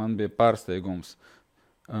man bija pārsteigums.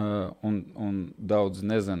 Un daudz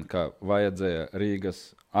nezinu, ka vajadzēja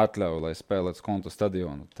Rīgas atļauju, lai spēlētu Konto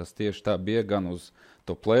stadionu. Tas tieši tā bija gan uz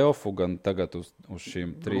to play-offu, gan tagad uz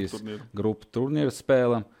šīm 3 grupu turnīru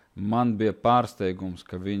spēlēm. Man bija pārsteigums,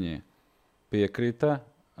 ka viņi piekrita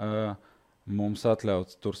mums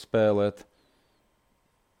atļauts tur spēlēt.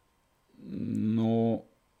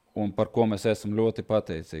 un par ko mēs esam ļoti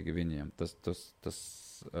pateicīgi viņiem. Tas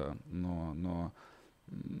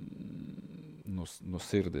no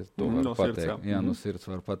sirds to var pateikt. Jā, no sirds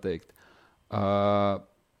var pateikt.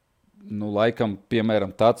 Laikam,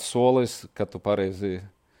 piemēram, tāds solis, ka tu pareizi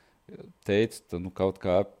teici, tu kaut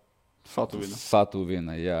kā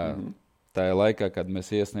satuvina, jā. Tajā laikā, kad mēs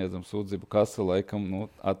iesniedzam sūdzību, kas laikam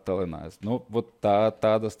attālinājās.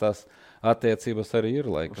 Tādas tās attiecības arī ir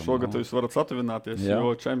laikam. Šogad jūs varat satuvināties,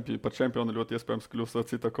 jo par čempionu ļoti iespējams kļūst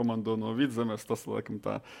cita komanda no Vidzemes. Tas laikam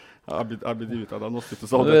tā abi divi tādā nostitu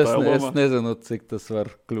zaudētāja loma. Es nezinu, cik tas var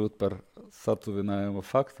kļūt par satuvinājumu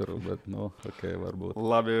faktoru, bet varbūt.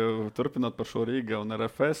 Labi, turpinot par šo Rīga un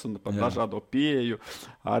RFS un par dažādo pieeju,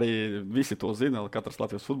 arī visi to zina, katrs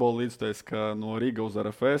Latvijas futbola līdzstājs, ka no Rīga uz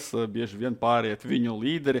RFS bieži vien pāriet viņu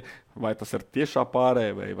līderi, vai tas ir tiešā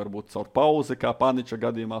pārēja, vai varbūt caur pauzi, kā Paniča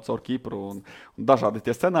gadījumā, caur Kipru un dažādi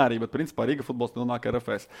tie scenāriji, bet principā Rīga futbols nonāk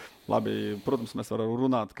RFS. Labi, protams, mēs varam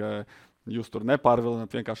runāt, ka jūs tur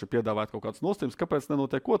nepārvilināt, vienkārši piedāvājat kaut kādas nostīmes. Kāpēc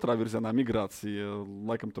nenotiek otrā virzienā migrācija?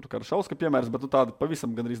 Laikam tur kā Šauska piemērs, bet tāda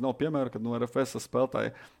pavisam gandrīz nav piemēra, kad no RFS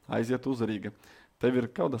spēlētāji aiziet uz Rīga. Tev ir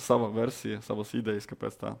kāda sava versija, savas idejas,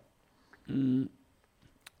 kāpēc tā?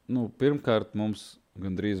 Pirmkārt, mums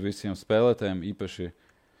gandrīz visiem spēlētājiem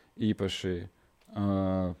īpaši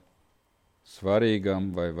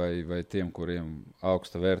svarīgam vai tiem, kuriem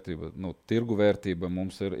augsta vērtība, tirgu vērtība,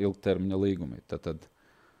 mums ir ilgtermiņa līgumi. Tad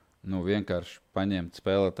vienkārši paņemt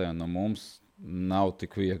spēlētāju no mums nav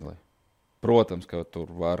tik viegli. Protams, ka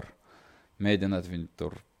tur var mēģināt viņu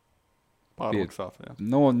tur pārmaksāt.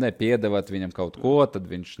 Nepiedāvāt viņam kaut ko, tad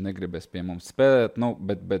viņš negribēs pie mums spēlēt,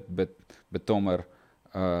 bet tomēr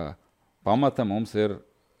pamata mums ir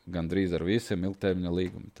gandrīz ar visiem ilgtermiņa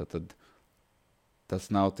līgumi. Tad tas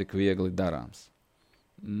nav tik viegli darāms.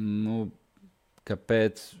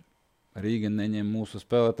 Kāpēc Rīga neņem mūsu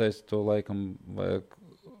spēlētājs, to laikam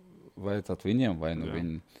vajadzētu viņiem, vai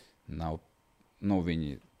viņi nav,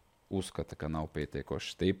 viņi uzskata, ka nav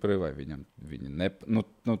pietiekoši stipri, vai viņi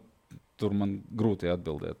tur man grūti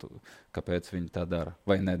atbildēt, kāpēc viņi tā dara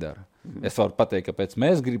vai nedara. Es varu pateikt, kāpēc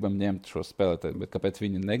mēs gribam ņemt šo spēlētāju, bet kāpēc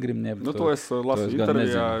viņi negrib ņemt. To es lasu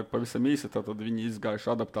intervijā pavisam īsi, tad viņi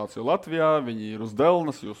izgājuši adaptāciju Latvijā, viņi ir uz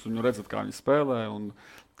Delnas, jūs viņu redzat, kā viņi spēlē, un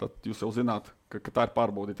tad jūs jau zināt, ka tā ir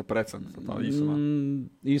pārbaudīta precedenta.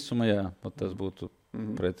 Īsumā, jā, tas būtu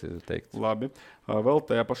precīzi teikts. Labi. Vēl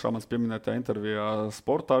tajā pašā manas pieminētajā intervijā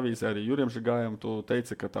Sporta avīzē arī Jurijam Žigājam tu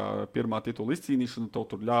teici, ka tā pirmā titula izcīnīšana tev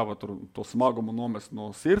tur ļāva to smagumu nomest no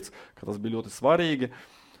sirds, ka tas bija ļoti svarīgi.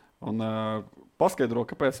 Un paskaidro,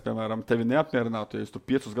 kāpēc, piemēram, tevi neapmierinātu, ja jūs tur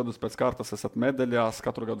 5 gadus pēc kārtas esat medaļās,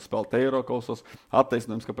 katru gadu spēlēt Eirokausos,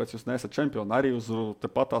 attaisnojums, kāpēc jūs neesat čempioni, arī uz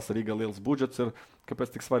tepatās Rīga liels budžets ir,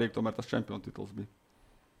 kāpēc tik svarīgi tomēr tas čempionu tituls bija?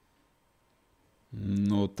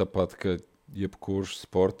 Tāpat, ka jebkurš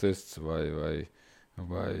sportists vai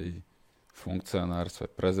funkcionārs vai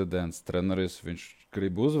prezidents, treneris, viņš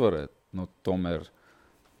grib uzvarēt. Tomēr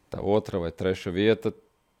tā otra vai treša vieta,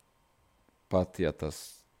 pat ja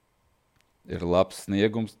tas ir labs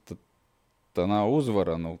sniegums, tad tā nav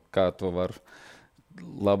uzvara. Kā to var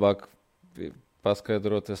labāk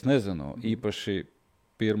paskaidrot, es nezinu. Īpaši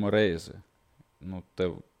pirmo reizi.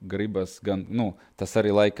 Tev gribas gan, tas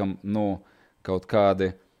arī laikam, kaut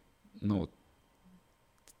kādi,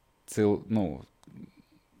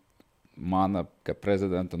 mana, kā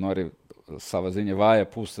prezidenta, arī sava ziņa vāja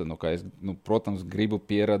puse, ka es, protams, gribu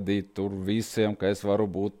pierādīt tur visiem, ka es varu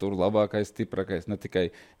būt tur labākais, stiprākais, ne tikai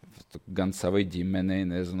gan savai ģimenei,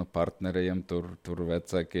 nezinu, partneriem, tur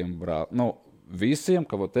vecākiem, visiem,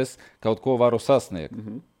 ka es kaut ko varu sasniegt.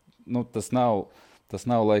 Tas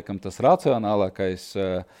nav laikam tas racionālākais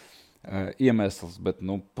iemesls, bet,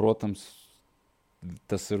 protams,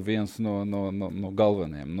 tas ir viens no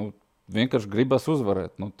galvenajiem. Vienkārši gribas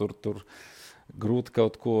uzvarēt. Tur grūti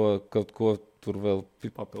kaut ko tur vēl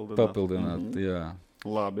papildināt. Jā.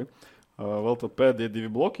 Labi. Vēl tad pēdējie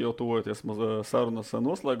 2 bloki, jau tuvojoties sarunas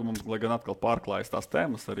noslēgumam, lai gan atkal pārklājas tās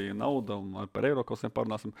tēmas, arī nauda, un par Eirokausiem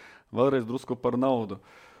parunāsim. Vēlreiz drusku par naudu.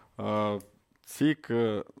 Cik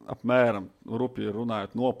apmēram, rupi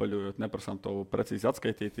runājot, nopaļojot, neprasām to precīzi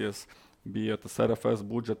atskaitīties, bija tas RFS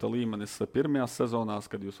budžeta līmenis pirmajās sezonās,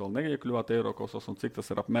 kad jūs vēl neiekļuvāt Eirokausos, un cik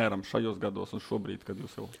tas ir apmēram šajos gados un šobrīd, kad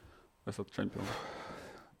jūs jau esat čempioni?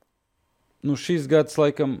 Šīs gads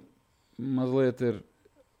laikam mazliet ir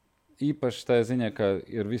īpaši tā ziņā, ka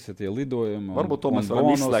ir visi tie lidojumi. Varbūt to mēs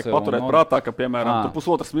varam izslēgt, paturēt prātā, ka, piemēram, tur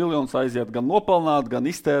 1,5 miljonus aiziet gan nopelnāt, gan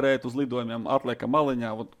iztērēt uz lidojumiem, atlieka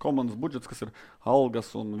maliņā, komandas budžets, kas ir algas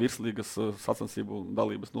un virslīgas sacensību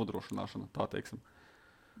dalības nodrošināšana, tā teiksim.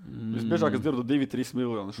 Visbiežāk es dzirdu 2-3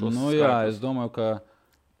 miljonus šos skaitus. Jā, es domāju, ka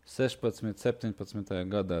 16, 17.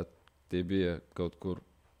 gadā tie bija kaut kur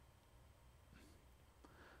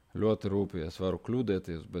ļoti rūpīgi. Es varu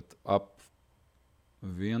kļūdīties, bet ap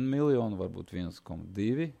 1 miljonu, varbūt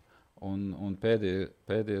 1,2. Un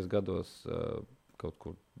pēdējos gados kaut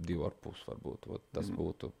kur 2,5 varbūt. Tas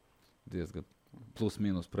būtu diezgan plus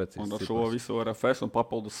mīnus precīzi. Un ar šo visu RFS un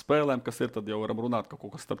papildus spēlēm, kas ir, tad jau varam runāt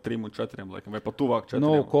kaut kas starp 3 un 4, laikam, vai pat tuvāk 4.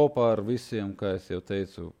 Nu, kopā ar visiem, kā es jau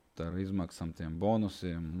teicu, ar izmaksām, tiem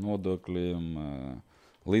bonusiem, nodokļiem,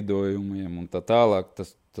 lidojumiem un tā tālāk,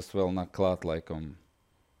 tas vēl nāk klāt laikam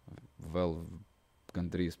vēl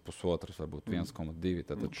gandrīz 1,5, varbūt 1,2.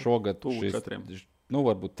 Tātad šogad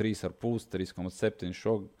varbūt 3,5, 3,7.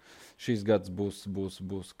 Šīs gads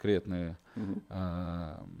būs krietni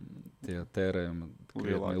tie tērējumi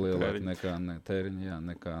krietni lielāki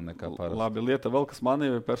nekā parasti. Labi, lieta vēl, kas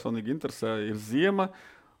mani personīgi interesē, ir ziema.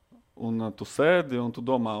 Un tu sēdi un tu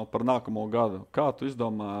domā par nākamo gadu. Kā tu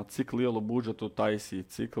izdomā, cik lielu budžetu taisīt,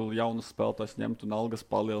 cik jaunus spēlētājus ņemt un algas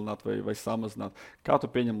palielināt vai samazināt? Kā tu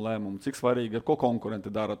pieņem lēmumu? Cik svarīgi ir, ko konkurenti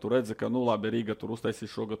dara? Tu redzi, ka, labi, Rīga tur uztaisīs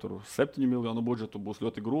šogad 7 miljonu budžetu, būs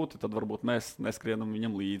ļoti grūti, tad varbūt mēs neskrienam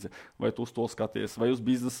viņam līdzi. Vai tu uz to skaties, vai uz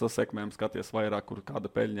biznesa sekmēm skaties vairāk, kur kāda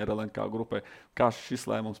peļņa ir LNK grupai? Kā šis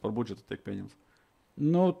lēmums par budžetu tiek pieņemts?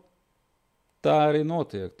 Tā arī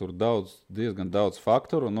notiek. Tur diezgan daudz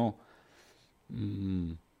faktoru.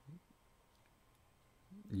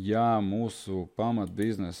 Ja mūsu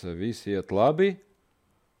pamatbiznesa visi iet labi,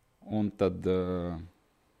 un tad,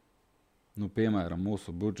 piemēram,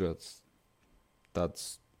 mūsu budžets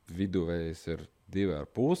tāds viduvējs ir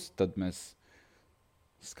 2,5, tad mēs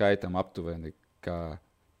skaitām aptuveni, kā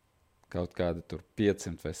kaut kādi tur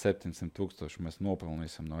 500 vai 700 tūkstoši mēs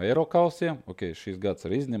nopelnīsim no Eirokausiem. Ok, šis gads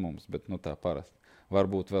ir izņemums, bet tā parasti.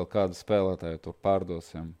 Varbūt vēl kādu spēlētāju tur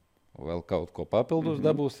pārdosim, vēl kaut ko papildus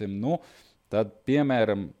dabūsim. Tad,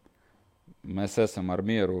 piemēram, mēs esam ar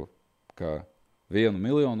mieru, ka 1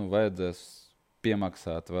 miljonu vajadzēs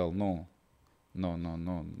piemaksāt vēl no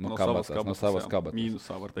savas kabatas.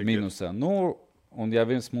 Mīnusā, var teikt. Mīnusā. Un ja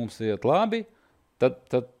mums iet labi,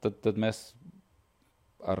 tad mēs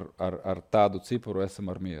ar tādu cipru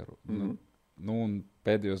esam ar mieru. Un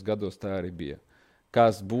pēdējos gados tā arī bija.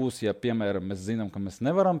 Kas būs, ja, piemēram, mēs zinām, ka mēs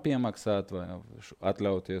nevaram piemaksāt vai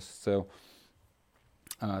atļauties sev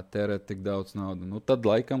tērēt tik daudz naudu, tad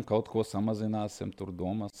laikam kaut ko samazināsim, tur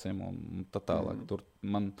domāsim un tā tālāk. Tur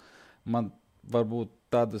man varbūt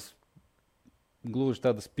gluži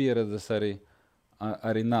tādas pieredzes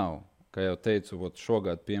arī nav. Kā jau teicu,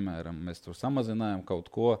 šogad, piemēram, mēs tur samazinājām kaut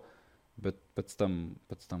ko, bet pēc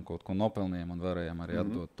tam kaut ko nopelnījām un varējām arī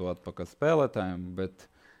atdot to atpakaļ spēlētājiem. Bet,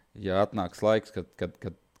 ja atnāks laiks,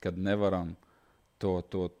 kad nevaram to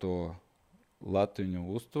latiņu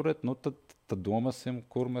uzturēt, tad domāsim,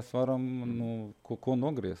 kur mēs varam ko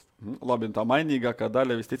nogriezt. Labi, tā mainīgākā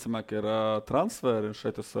daļa visticamāk ir transferi.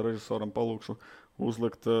 Šeit es režisoram palūkšu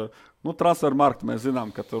uzlikt. Transferu marktu mēs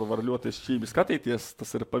zinām, ka tur var ļoti šķīvi skatīties.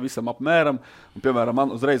 Tas ir pavisam apmēram. Un, piemēram,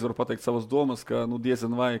 man uzreiz varu pateikt savas domas, ka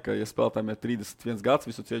diezgan vai, ka ja spēlētājiem ir 31 gads,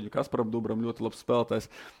 visu cieņu Kasparam Dubram, ļoti labs spēlētājs,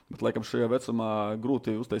 bet laikam šajā vecumā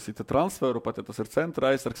grūti uztaisīt transferu, pat ja tas ir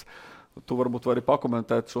centra aizsargs. Tu varbūt vari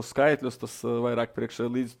pakomentēt šos skaitļus, tas vairāk priekš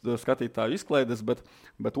līdz skatītāju izklaides,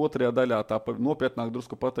 bet otrajā daļā tā nopietnāk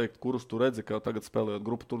drusku pateikt, kurus tu redzi, ka tagad spēlējot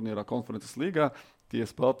grupu turnīrā Konferences līgā, tie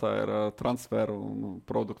spēlētāji ir transferu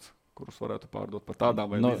produkts, kurus varētu pārdot par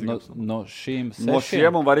tādām vai līdzīgām. No šiem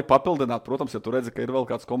un var arī papildināt, protams, ja tu redzi, ka ir vēl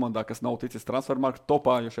kāds komandā, kas nav ticis transfermarktu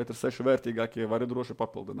topā, jo šeit ir 6 vērtīgākie, var arī droši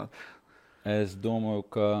papildināt. Es domāju,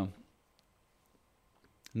 ka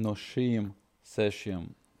no šīm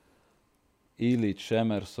 6 Ilīčs,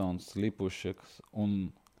 Emersons, Lipušeks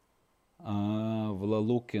un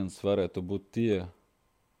Vlalukins varētu būt tie,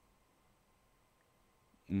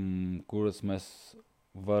 kuras mēs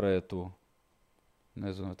varētu,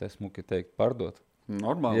 nezinu, tā smuki teikt, pārdot.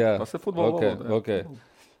 Normāli, tas ir futbola valoda. Okay.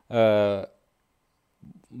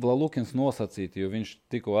 Vlalukins nosacīt, jo viņš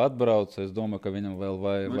tikko atbrauca, es domāju, ka viņam vēl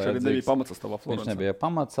vajadzīgs. Viņš arī nebija pamatsastāvā Florencē. Viņš nebija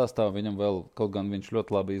pamatsastāvā, viņam vēl, kaut gan viņš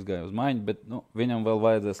ļoti labi izgāja uz maiņu, bet viņam vēl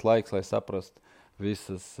vajadzēs laiks, lai saprast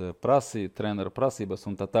visas trenera prasības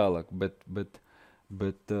un tā tālāk.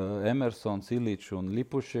 Bet Emersons, Ilīčs un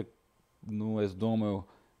Lipušek, es domāju,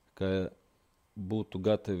 ka būtu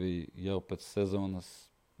gatavi jau pēc sezonas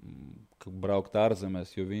braukt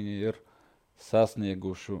ārzemēs, jo viņi ir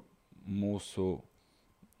sasnieguši mūsu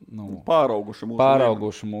pārauguši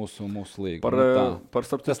mūsu līgu.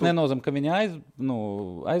 Tas nenozīmē, ka viņi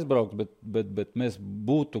aizbrauks, bet mēs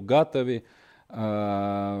būtu gatavi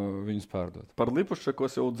viņu viņus pārdot. Par Lipušķaku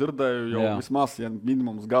es jau dzirdēju, vismaz, ja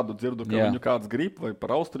minimums gadu dzirdu, ka viņu kāds grib, vai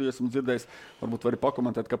par Austriju esmu dzirdējis. Varbūt vari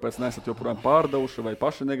pakomentēt, kāpēc neesat joprojām pārdevuši, vai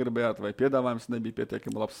paši negribējāt, vai piedāvājums nebija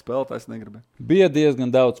pietiekami labs spēlētājs negribēja. Bija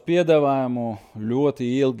diezgan daudz piedāvājumu, ļoti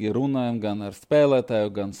ilgi runājām gan ar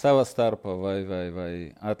spēlētāju, gan savā starpā,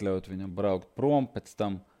 vai atļaut viņam braukt prom pēc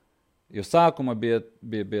tam. Jo sākumā bija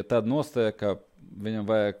tāda nostāja, ka viņam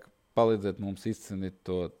vajag palīdzēt mums izcīnīt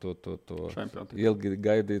to ilgi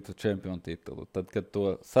gaidītu čempionu titulu. Tad, kad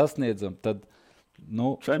to sasniedzam, tad,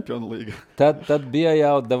 Čempionu līga. tad bija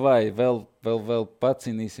jau davai, vēl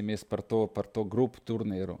pacīnīsimies par to grupu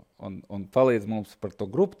turnīru un palīdz mums par to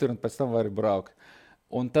grupu turnīru, un pēc tam var braukt.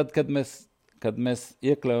 Un tad, kad mēs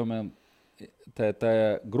iekļaujam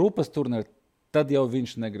tajā grupas turnīru, tad jau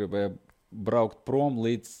viņš negribēja braukt prom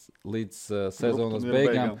līdz sezonas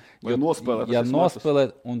beigām.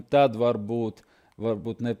 Nospēlēt, un tad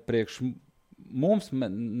varbūt ne priekš mums,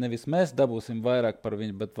 nevis mēs dabūsim vairāk par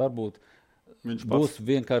viņu, bet varbūt būs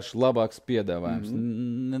vienkārši labāks piedāvājums.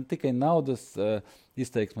 Ne tikai naudas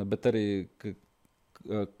izteiksme, bet arī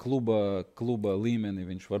kluba līmenī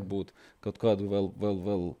viņš varbūt kaut kādu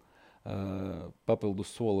vēl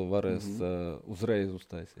papildus soli varēs uzreiz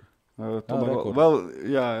uztaisīt. Vēl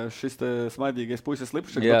šis smaidīgais puisis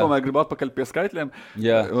Lipušķaks, bet tomēr gribu atpakaļ pie skaitļiem.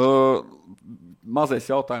 Mazais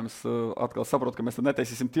jautājums, atkal saprotu, ka mēs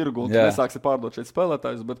netaisīsim tirgu un nesāksim pārdot šeit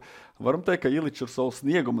spēlētājus, bet varam teikt, ka Iličs ar savu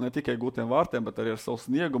sniegumu, ne tikai gūtiem vārtiem, bet arī ar savu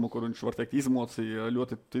sniegumu, kur viņš, var teikt, izmocīja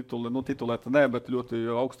ļoti titulēta, bet ļoti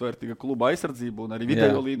augstvērtīga kluba aizsardzību un arī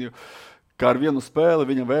vidējo līniju. Kā ar vienu spēli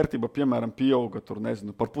viņa vērtība, piemēram, pieauga tur,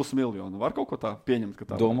 nezinu, par 500 000. Var kaut ko tā pieņemt? Ka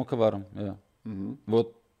tā Domu, ka varam, jā.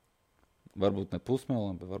 Varbūt ne 500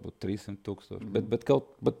 000, bet varbūt 300 000.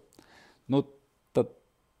 Bet tad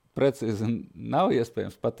precīzi nav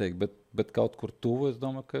iespējams pateikt, bet kaut kur tuvu, es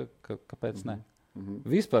domāju, kāpēc ne.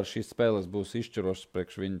 Vispār šīs spēles būs izšķirošas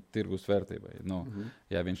priekš viņa tirgus vērtībai.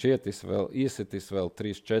 Ja viņš iesitīs vēl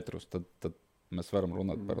 3-4, tad mēs varam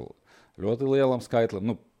runāt par ļoti lielam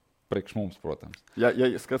skaitlim. Priekš mums, protams. Ja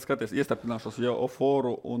skaties, iestarpināšos, ja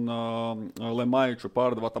Oforu un Lemaiču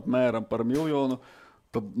pārdevāt apmēram par 1 000 000,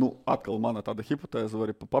 tad, atkal mana tāda hipotēze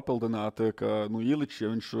var papildināt, ka, Iličs, ja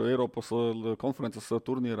viņš Eiropas konferences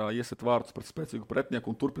turnīrā iesit vārdus pret spēcīgu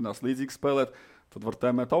pretinieku un turpinās līdzīgi spēlēt, tad var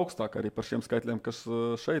tēmēt augstāk arī par šiem skaitļiem, kas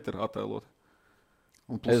šeit ir attēloti.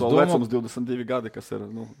 Un plus vēl vecums 22 gadi, kas ir,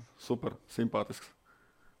 super simpātisks.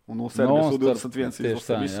 Un, Serbijas U21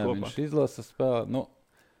 izlasa visu kopā. Viņš izlasa spēlē.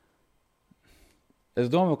 Es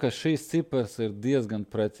domāju, ka šīs cipars ir diezgan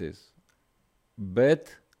precīzs. Bet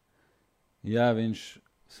ja viņš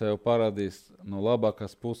sev parādīs no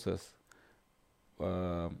labākās puses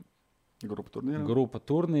grupa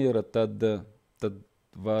turnīra, tad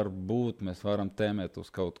varbūt mēs varam tēmēt uz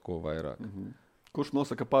kaut ko vairāk. Kurš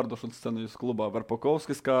nosaka pārdošanas cenu jūsu klubā?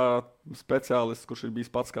 Verpakovskis kā speciālists, kurš ir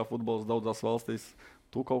bijis pats kā futbols daudzās valstīs,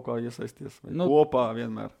 tu kaut kā iesaisties? Kopā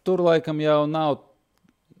vienmēr? Tur laikam jau nav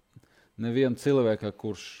neviena cilvēka,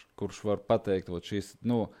 kurš var pateikt, šīs,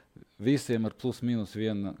 visiem ir plus mīnus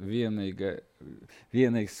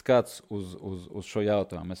vienīgs skats uz šo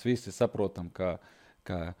jautājumu. Mēs visi saprotam,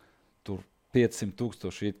 ka tur 500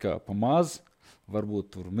 000 it kā pa maz, varbūt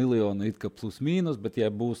tur 1 000 000 it kā plus mīnus, bet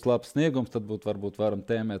ja būs labs sniegums, tad varbūt varam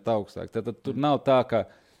tēmēt augstāk. Tad tur nav tā, ka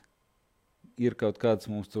ir kaut kāds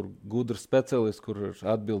mums tur gudrs speciālists, kur ir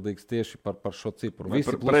atbildīgs tieši par šo cipru.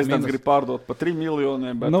 Prezidents grib pārdot pa 3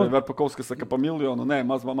 miljoniem, bet Verpakovskis saka pa 1 miljonu. Nē,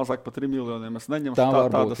 mazāk pa 3 miljoniem. Es neņemšu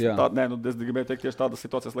es gribēju teikt, tieši tādas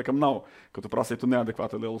situācijas laikam nav, ka tu prasītu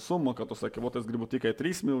neadekvāti lielu summu, ka tu saki, es gribu tikai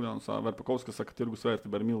 3 miljonus, Verpakovskis saka, tirgus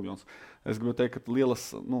vērtība ir 1 miljons. Es gribu teikt, ka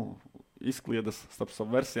lielas izkliedas starp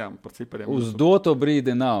savu versijām par cipariem. Uz doto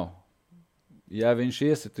brīdi nav. Ja viņš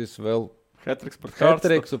iesitīs vēl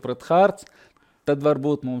Hetriksu pret Hārts, tad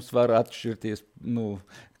varbūt mums var atšķirties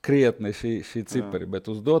krietni šī cipari, bet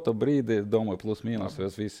uz doto brīdi, domāju, plus mīnus,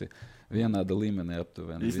 mēs visi vienāda līmenī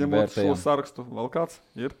aptuveni. Izņemot šo sarakstu, vēl kāds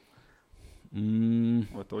ir?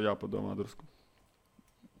 Vai to jāpadomā drusku?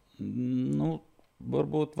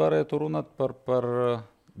 Varbūt varētu runāt par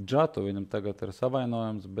Džatu, viņam tagad ir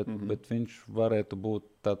savainojums, bet viņš varētu būt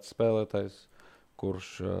tāds spēlētājs,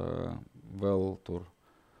 kurš vēl tur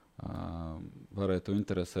varētu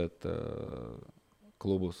interesēt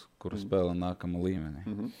klubus, kur spēlē nākamā līmenī.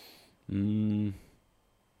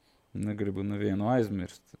 Negribu nevienu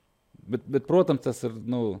aizmirst. Bet protams, tas ir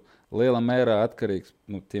lielā mērā atkarīgs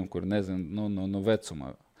tiem, kuri nezina no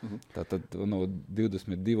vecuma. Tātad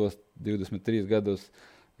 22, 23 gados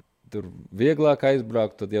tur vieglāk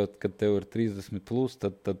aizbraukt, tad jau, kad tev ir 30 plus,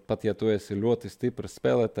 tad pat, ja tu esi ļoti stiprs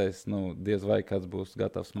spēlētājs, diez vai kāds būs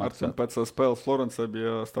gatavs maksāt. Pēc spēles Florencē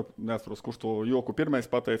bija, neatceros, kurš to joku pirmais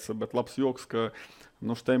pateica, bet labs joks, ka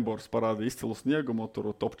Steinbors parādīja izcilu sniegumu, tur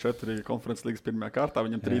top 4 konferences līgas pirmajā kārtā,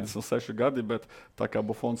 viņam 36 gadi, bet tā kā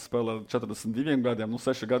Buffons spēlē 42 gadiem,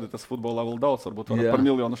 6 gadi tas futbolā vēl daudz, varbūt varat par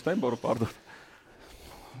miljonu Steinboru pārdot.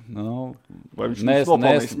 Vai viņš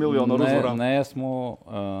nopelnījis miljonu ar uzvarām? Neesmu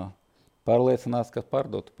pārliecināts, ka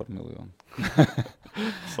pārdotu par miljonu.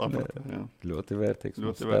 Sapratu, jā. Ļoti vērtīgs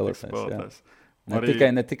spēlētājs.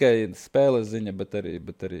 Ne tikai spēles ziņa, bet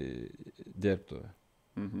arī ģērbtuve.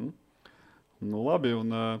 Labi,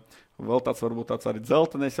 un vēl tāds arī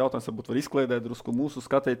dzeltenais jautājums, varbūt var izkliedēt drusku mūsu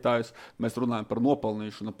skatītājus. Mēs runājam par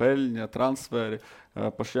nopelnīšanu, peļņa, transferi.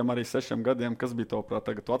 Pa šiem arī 6 gadiem, kas bija tavuprāt,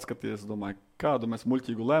 tagad tu atskaties, domāju, kādu mēs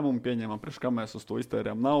muļķīgu lēmumu pieņēmām, priekš kā mēs uz to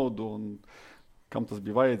iztērējām naudu, un kam tas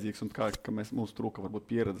bija vajadzīgs, un kā mums trūka varbūt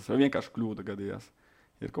pieredzes, vai vienkārši kļūda gadījās.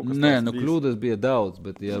 Nē, kļūdas bija daudz,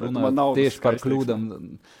 bet ja runājam tieši par kļūdām,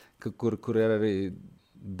 kur ir arī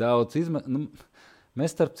daudz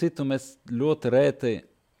mēs, starp citu, ļoti rēti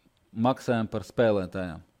maksājam par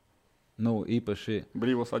spēlētājiem. Īpaši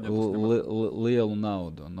lielu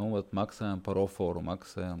naudu. Maksājam par Oforu,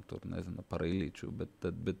 maksājam tur, nezinu, par Ilīču, bet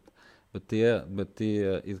tie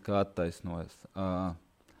it kā attaisnojas.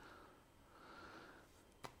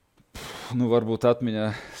 Varbūt atmiņā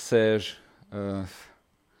sēž,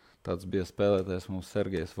 tāds bija spēlētājs mums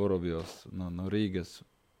Sergejs Vorobjovs no Rīgas.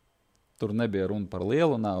 Tur nebija runa par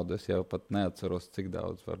lielu naudu, es jau pat neatceros, cik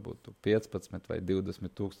daudz, varbūt 15 vai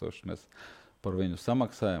 20 tūkstoši mēs par viņu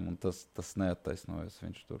samaksājam, un tas neattaisnojas.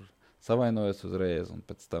 Viņš tur savainojas uzreiz, un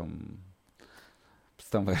pēc tam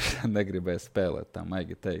vairs negribēja spēlēt, tā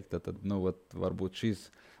maigi teikt. Tad varbūt šis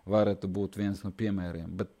varētu būt viens no piemēriem.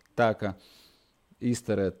 Bet tā, ka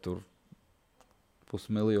izterēt tur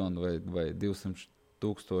 500 vai 200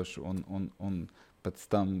 tūkstoši, un pēc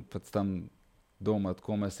tam domāt,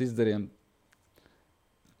 ko mēs izdarījām,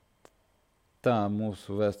 tā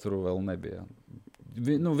mūsu vēsturu vēl nebija.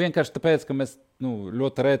 Vienkārši tāpēc, ka mēs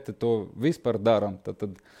ļoti reti to vispār darām, tad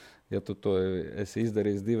ja tu to esi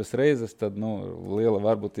izdarījis 2 reizes, tad liela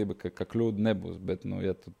varbūtība, ka kļūda nebūs. Bet,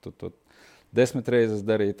 ja tu to 10 reizes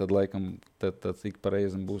darīji, tad laikam tad ik pa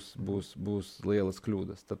reizem būs lielas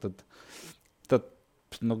kļūdas. Tad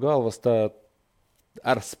galvas tā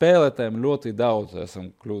ar spēlētājiem ļoti daudz esam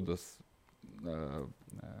kļūdas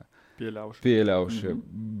pieļaujuši.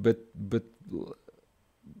 Bet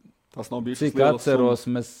tas nav bijis cik atceros,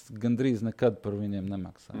 mēs gandrīz nekad par viņiem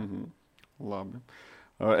nemaksājam. Labi.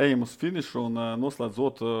 Ejam uz finišu un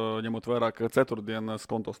noslēdzot, ņemot vērā, ka ceturtdienas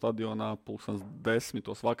Skonto stadionā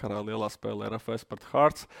 10:00 vakarā lielā spēlē RFS pret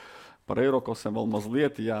Hearts. Par Eirokosiem vēl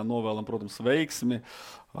mazliet, novēlam, protams, veiksmi.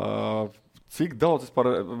 Cik daudz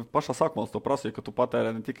pašā sākumā to prasīju, ka tu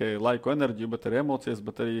patērē ne tikai laiku, enerģiju, bet arī emocijas,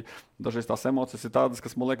 bet arī dažreiz tās emocijas ir tādas,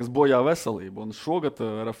 kas, man liekas, bojā veselību. Un šogad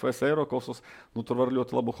RFS Eirokosos, tur var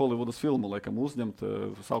ļoti labu Holivudas filmu, laikam, uzņemt.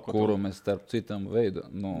 Kuru mēs starp citam veidu.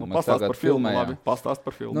 Pastāst par filmu, labi. Pastāst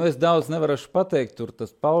par filmu. Es daudz nevaru pateikt, tur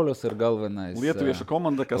tas Pauļos ir galvenais. Lietuviešu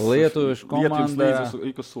komanda, kas Lietuviešu komanda,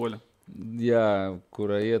 līdzi uz soļa. Jā,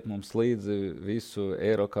 kura iet mums līdzi visu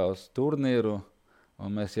Eirokaus turnīru.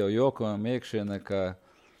 Un mēs jau jokojam iekšienē,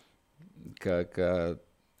 ka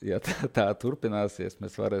ja tā turpināsies,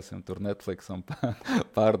 mēs varēsim tur Netflixam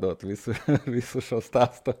pārdot visu šo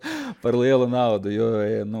stāstu par lielu naudu, jo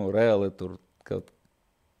reāli tur kaut,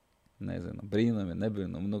 nezinu, brīnumi,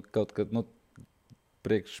 nebrīnumi, kaut kad,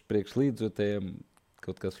 priekš līdzjutējiem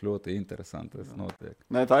kaut kas ļoti interesants notiek.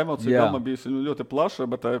 Nē, tā emocija gama bijusi ļoti plaša,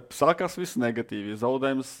 bet sākās viss negatīvi.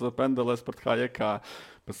 Zaudējums Pendelēs pret HJK.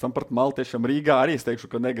 Pēc tam pret Maltiešiem Rīgā arī es teikšu,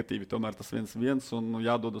 ka negatīvi. Tomēr tas 1-1 un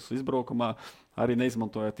jādodas izbraukumā. Arī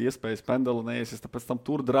neizmantojot iespējas Pendela neiesist. Pēc tam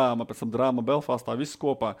tur drāma, pēc tam drāma Belfastā, viss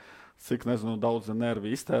kopā. Cik, nezinu, daudz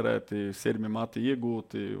nervi iztērēti, sirmi mati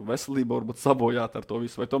iegūti, veselība varbūt sabojāta ar to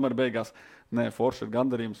visu. Vai tomēr beigās, forši ir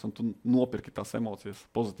gandarījums un tu nopirki tās emocijas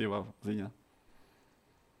pozitīvā ziņā.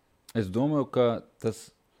 Es domāju, ka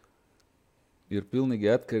tas ir pilnīgi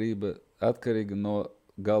atkarīgi no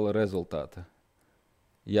gala rezultāta.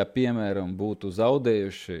 Ja, piemēram, būtu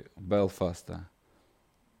zaudējuši Belfastā,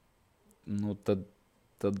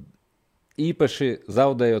 tad īpaši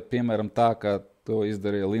zaudējot, piemēram, tā, kā to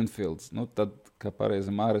izdarīja Linfields, tad, kā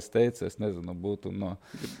pareizi Māris teica, es nezinu, būtu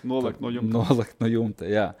nolikt no jumta.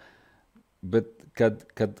 Jā. Bet,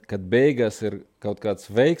 kad beigās ir kaut kāds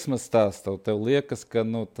veiksmes stāsts, tev liekas, ka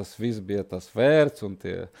tas viss bija tas vērts, un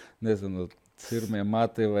tie, nezinu, sirmie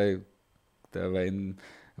mati vai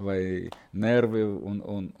nervi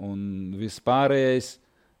un vispārējais,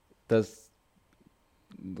 tas,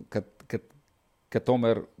 ka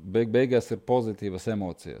tomēr beigās ir pozitīvas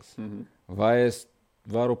emocijas. Vai es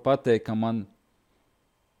varu pateikt, ka man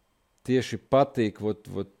tieši patīk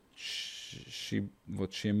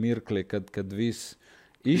šie mirkļi, kad viss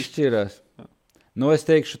izšķiras. Nu, es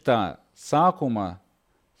teikšu tā, sākumā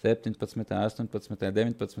 17., 18.,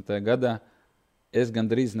 19. gadā es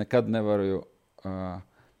gandrīz nekad nevaru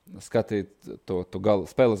skatīt to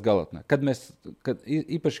spēles galatnē.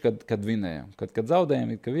 Īpaši, kad vinējam. Kad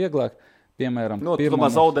zaudējam, ir vieglāk. Piemēram, tu domā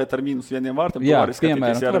zaudēt ar -1 vārtam, jā, tu vari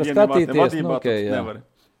skatīties, ja ar 1 vārtam vadībā, okay, nevari.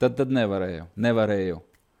 Tad nevarēju.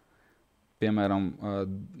 Piemēram,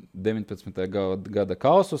 19. gada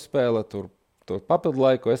kausu spēle, tur papildu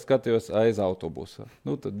laiku es skatījos aiz autobusa.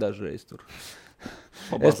 Nu, tad dažreiz tur.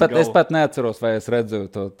 Es pat neatceros, vai es redzēju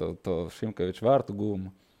to Šimkeviča vārtu gūmu.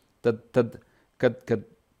 Tad, kad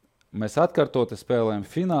mēs atkārtoti spēlējam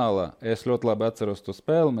finālā, es ļoti labi atceros to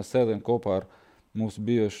spēli, mēs sēdējam kopā ar mūsu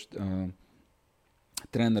bijušu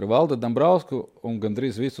treneru Valdu Dambrausku un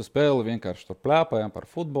gandrīz visu spēli vienkārši tur plēpājām par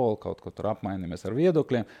futbolu, kaut ko tur apmainījāmies ar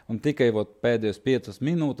viedokļiem, un tikai pēdējos 5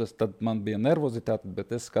 minūtes, tad man bija nervozitāte,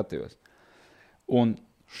 bet es skatījos. Un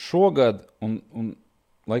šogad, un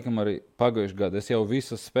laikam arī pagājušajā gadā, es jau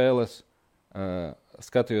visas spēles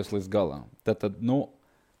skatījos līdz galām. Tad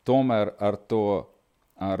tomēr ar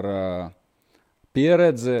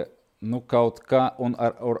pieredzi, kaut kā, un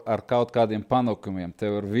ar kaut kādiem panākumiem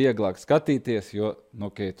tev ir vieglāk skatīties, jo,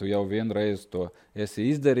 tu jau vienreiz to esi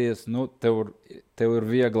izdarījies, tev ir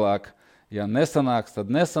vieglāk, ja nesanāks, tad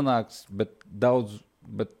nesanāks, bet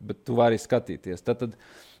tu vari skatīties. Tad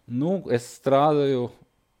es strādāju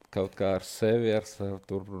kaut kā ar sevi,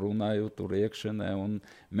 tur runāju, tur iekšienē un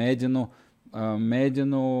mēģinu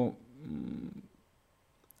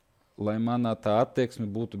lai manā tā attieksme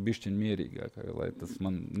būtu bišķiņ mierīgāka, lai tas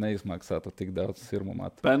man neizmaksātu tik daudz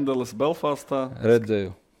sirmumāt. Pendelis Belfastā.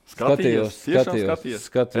 Redzēju. Skatījos. Es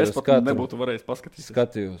pat nebūtu varējis paskatīties.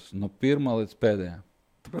 Skatījos no pirmā līdz pēdējā.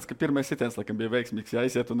 Tāpēc, ka pirmais sitiens, laikam, bija veiksmīgs, ja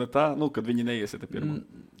aiziet un ne tā, kad viņi neiesiet pirmo.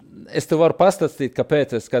 Es tev varu pastāstīt,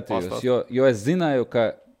 kāpēc es skatījos, jo es zināju, ka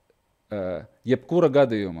jebkura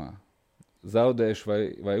gadījumā zaudējuši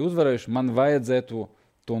vai uzvarējuši, man vajadzētu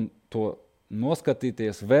to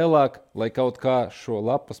noskatīties vēlāk, lai kaut kā šo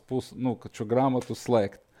lapas pusi, šo grāmatu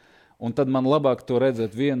slēgt. Un tad man labāk to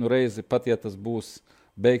redzēt vienu reizi, pat ja tas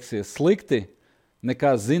beigsies slikti,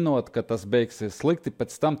 nekā zinot, ka tas beigsies slikti,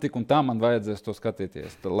 pēc tam tik un tā man vajadzēs to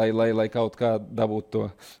skatīties, lai kaut kā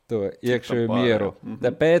dabūtu to iekšējo mieru.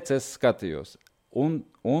 Tāpēc es skatījos. Un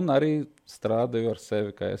arī strādāju ar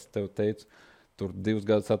sevi, kā es tev teicu, tur 2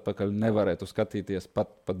 gadus atpakaļ nevarētu skatīties,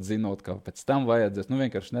 pat zinot, ka pēc tam vajadzēs.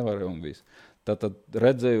 Vienkārši nevarēju un viss. Tad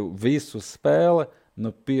redzēju visu spēli no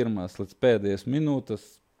pirmās līdz pēdējās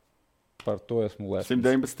minūtes. Par to esmu lepns.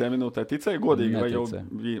 119. minūtē ticēju godīgi, vai jau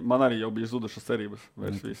man arī jau bija zudušas cerības.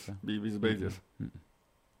 Bija viss beidzies.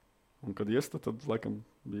 Un kad iesta, tad laikam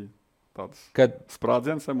bija tāds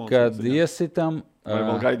sprādziens emocijas. Kad iesitam, vai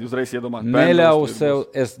vēl gaidi uzreiz iedomāt. Neļauju sev,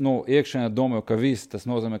 es iekšēnē domāju, ka viss tas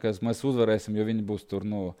nozīmē, ka mēs uzvarēsim, jo viņi būs tur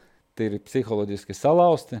tīri psiholoģiski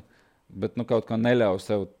salauzti, bet kaut kā neļauju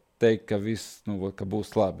sev teikt, ka viss ka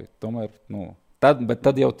būs labi. Tomēr, bet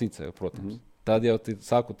tad jau ticēju, protams. Tad jau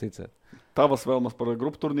sāku ticēt. Tavas vēlmas par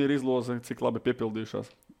grupu turnīru izlozi, cik labi piepildījušās?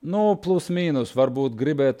 Plus mīnus, varbūt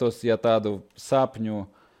gribētos, ja tādu sapņu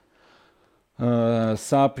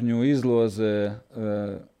izloze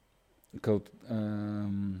kaut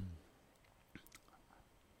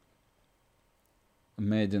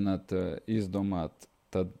mēģināt izdomāt,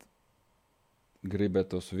 tad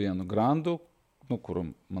gribētos vienu grandu,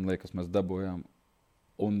 kuru, man liekas, mēs dabūjām,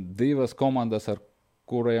 un 2 komandas, ar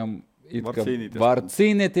kuriem var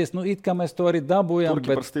cīnīties. It kā mēs to arī dabūjām,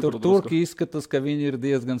 bet turki izskatās, ka viņi ir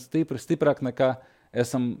diezgan stiprāk nekā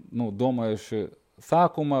esam domājuši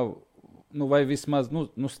sākumā, vai vismaz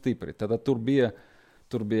stipri. Tad tur bija,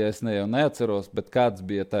 es neatceros, bet kāds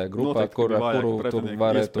bija tajā grupā, kuru tur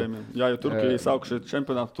varētu. Jā, jo Turkija sākuši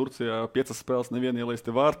čempionātu Turcijā 5 spēles, nevienu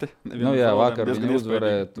ielaisti vārti. Vakar viņi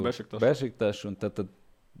uzvarēja Bešiktašu, un tad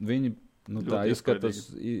viņi tā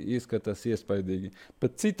izskatās iespaidīgi.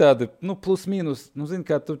 Bet citādi, plus mīnus, zini,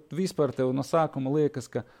 kā tu vispār tev no sākuma liekas,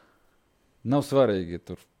 ka nav svarīgi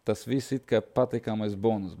tur. Tas viss it kā patīkamais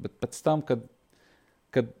bonus. Bet pēc tam, kad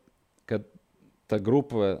tā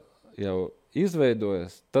grupa jau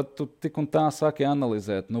izveidojas, tad tu tik un tā sāki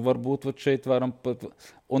analizēt. Varbūt šeit varam pat.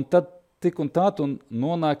 Un tad tik un tā tu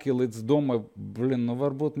nonāki līdz domai,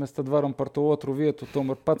 varbūt mēs tad varam par to otru vietu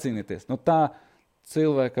tomēr pacīnīties. Tā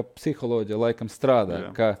cilvēka psiholoģija laikam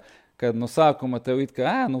strādā, ka no sākuma tev it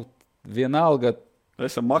kā, vienalga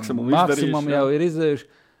esam maksimum jau ir izdarījuši,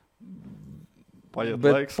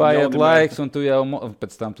 Paiet laiks, un tu jau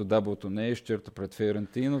pēc tam tu dabūtu neizšķirtu pret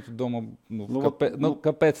Fiorentinu. Tu domā,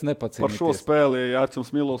 kāpēc nepacīnīties? Par šo spēli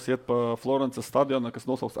Jārčums Milovs iet pa Florences stadionu, kas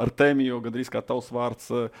nosauks Artemiju, gandrīz kā tavs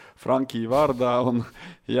vārds Frankija vārdā.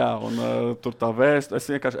 Tur tā vēst.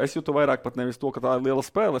 Es jūtu vairāk pat nevis to, ka tā ir liela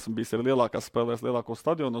spēle. Esmu bijis arī lielākās spēlēs, lielākos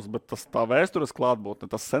stadionos, bet tā vēstures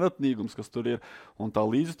klātbūtne, tas senatnīgums, kas tur ir, un tā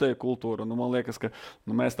līdzjutēja kultūra. Man liekas, ka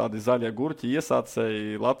mēs tādi zaļie gurķi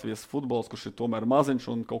iesācēji Latvijas futbols, kurš ir tomēr maziņš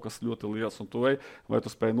un kaut kas ļoti liels. Un vai tu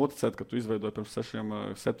spēji noticēt, ka tu izveidoji pirms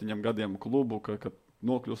 6-7 gadiem klubu, ka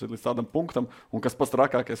nokļūsi līdz tādam punktam, un kas pats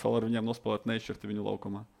trakākais vēl ar viņiem nospēlēt neizšķirti viņu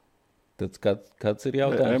laukumā? Tad kāds ir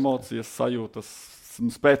jautājums? Emocijas, sajūtas,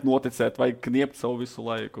 spēt noticēt vai kniept savu visu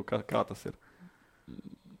laiku, kā tas ir?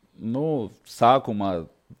 Sākumā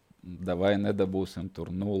vai nedabūsim tur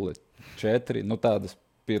 0-4, tādas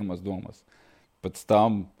pirmas domas. Pēc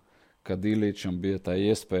tam, kad Ilīčam bija tā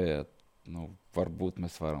iespēja, varbūt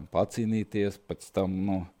mēs varam pacīnīties, pēc tam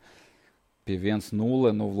pie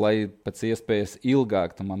 1-0, lai pēc iespējas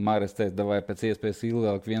ilgāk, man Māris teica, vai pēc iespējas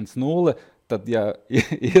ilgāk 1-0, tad, ja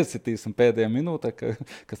iesitīsim pēdējā minūtē,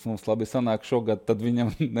 kas mums labi sanāk šogad, tad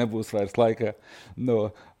viņam nebūs vairs laikā,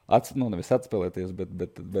 nevis atspēlēties,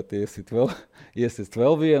 bet iesist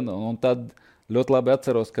vēl vienu, un tad ļoti labi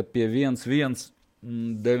atceros, ka pie 1-1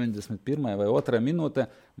 91. vai 2. minūtē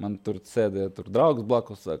man tur sēdēja draugs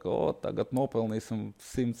blakus, saka, tagad nopelnīsim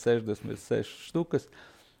 166 štukas.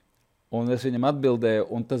 Un es viņam atbildēju,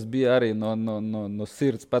 un tas bija arī no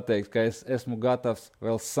sirds pateikt, ka es esmu gatavs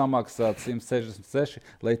vēl samaksāt 166,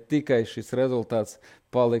 lai tikai šis rezultāts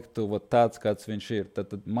paliktu tāds, kāds viņš ir.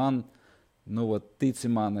 Tad man, tici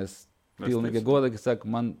man, es pilnīgi godīgi saku,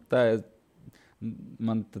 man tā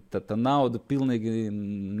nauda pilnīgi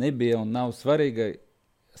nebija un nav svarīga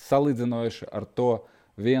salīdzinoši ar to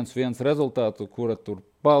 1-1 rezultātu, kura tur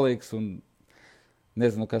paliks un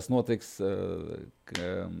nezinu, kas notiks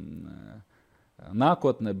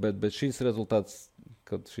nākotnē, bet šīs rezultāts,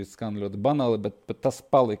 kad šis skan ļoti banāli, bet tas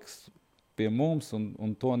paliks pie mums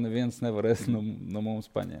un to neviens nevarēs no mums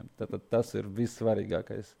paņemt. Tad tas ir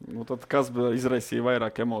vissvarīgākais. Tad kas izraisīja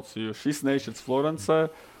vairāk emociju? Šis neizšķirts Florencē,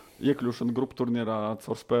 iekļūšana grupu turnīrā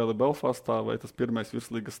caur spēli Belfastā vai tas pirmais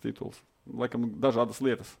virslīgas tituls? Laikam dažādas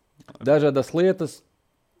lietas. Dažādas lietas.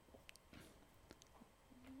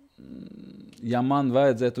 Ja man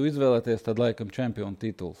vajadzētu izvēlēties, tad laikam čempionu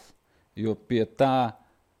tituls. Jo pie tā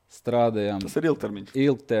strādājām. Tas ir ilgtermiņš.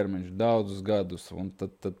 Ilgtermiņš, daudzus gadus. Un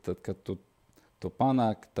tad kad tu to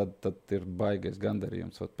panāk, tad ir baigais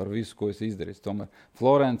gandarījums par visu, ko es izdarīju. Tomēr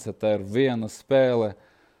Florence, tā ir viena spēle.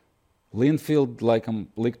 Linfield laikam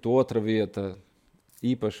liktu 2. vieta,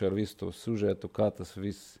 īpaši ar visu to sužetu, kā tas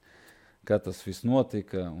viss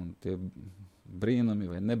notika, un tie brīnumi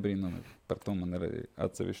vai nebrīnumi, par to man ir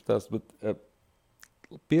atsevišķi tas, bet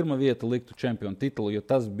 1. vieta liktu čempionu titulu, jo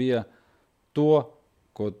tas bija to,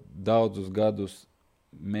 ko daudzus gadus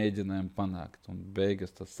mēģinājām panākt, un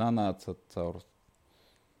beigas tas sanāca caur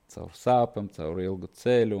sāpēm, caur ilgu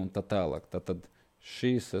ceļu un tā tālāk. Tad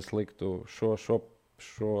šīs es liktu šo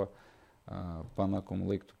panākumu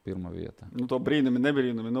liktu 1. vieta. To brīnumi,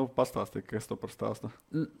 nebrīnumi, pastāstīja, kas to par stāstu.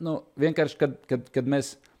 Vienkārši,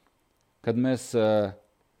 kad mēs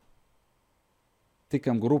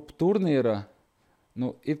tikam grupu turnīrā,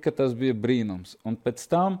 it kā tas bija brīnums. Un pēc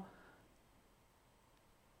tam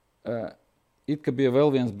it kā bija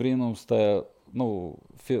vēl viens brīnums tajā,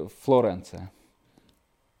 Florencē.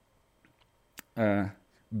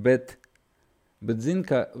 Bet zini,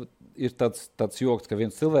 ka ir tāds joks, ka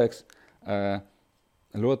viens cilvēks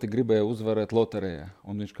ļoti gribēja uzvarēt loterijā.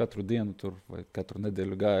 Un viņš katru dienu tur vai katru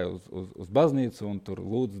nedēļu gāja uz baznīcu un tur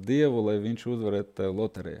lūdz Dievu, lai viņš uzvarētu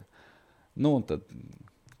loterijā. Un tad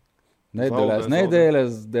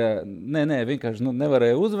nedēļas, vienkārši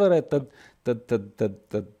nevarēja uzvarēt,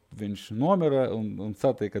 tad viņš nomira un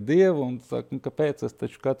satika Dievu un saka, kāpēc es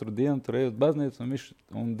taču katru dienu tur eju uz baznīcu,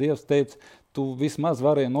 un Dievs teica, tu vismaz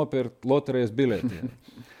varēji nopirkt loterijas bileti.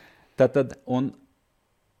 Un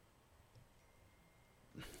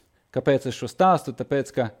kāpēc es šo stāstu?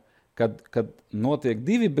 Tāpēc, kad notiek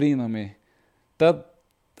 2 brīnumi, tad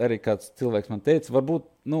arī kāds cilvēks man teica,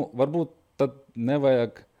 varbūt tad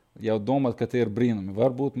nevajag jau domāt, ka tie ir brīnumi.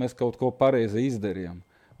 Varbūt mēs kaut ko pareizi izdarījām.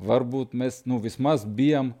 Varbūt mēs vismaz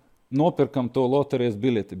nopirkam to loterijas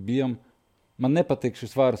bileti. Man nepatīk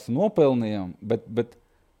šis vārds nopelnījām, bet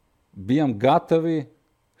bijām gatavi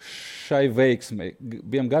šai veiksmei.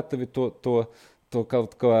 Bijām gatavi to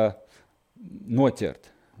kaut kā noķert.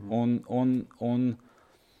 Un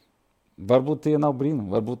varbūt tie nav brīnumi.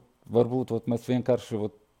 Varbūt mēs vienkārši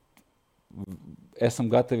esam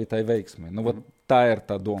gatavi tai veiksmai. Nu, tā ir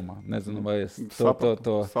tā doma. Nezinu, vai es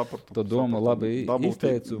to domu labi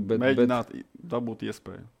izteicu, bet mēģināt dabūt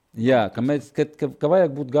iespēju. Jā, ka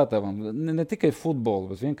vajag būt gatavam. Ne tikai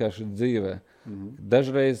futbolu, bet vienkārši dzīvē.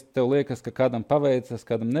 Dažreiz tev liekas, ka kādam paveicas,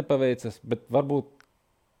 kādam nepaveicas, bet varbūt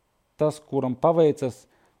tas, kuram paveicas,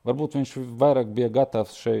 varbūt viņš vairāk bija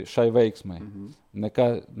gatavs šai veiksmai,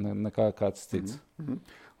 nekā kāds cits.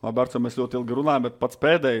 Labi, Arco, mēs ļoti ilgi runājam, bet pats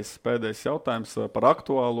pēdējais jautājums par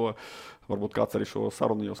aktuālo. Varbūt kāds arī šo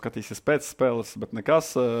sarunu jau skatīsies pēc spēles, bet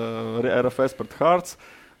nekas. RFS pret Hearts.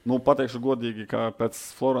 Nu, pateikšu godīgi, ka pēc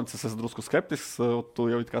Florences es drusku skeptisks. Tu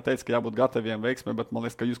jau it kā teici, ka jābūt gataviem veiksmē, bet man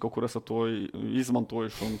liekas, ka jūs kaut kur esat to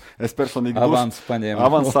izmantojuši. Un es personīgi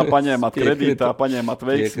avansā paņēmāt kredītā, paņēmāt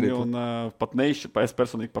veiksmi un pat es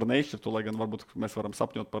personīgi par nešķirtu, lai gan varbūt mēs varam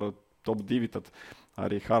sapņot par top 2, tad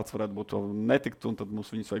arī Hearts varētu būt netikt, un tad mums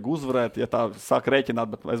viņus vajag uzvarēt. Ja tā sāk rēķināt,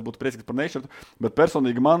 bet es būtu priecīgs par nešķirtu. Bet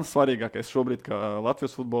personīgi man svarīgākais šobrīd, kā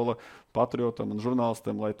Latvijas futbola patriotam un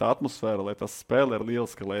žurnālistam, lai tā atmosfēra, lai tas spēle ir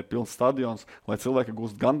lieliska, lai ir pilns stadions, lai cilvēki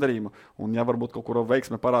gūst gandarījumu. Un ja varbūt kaut kur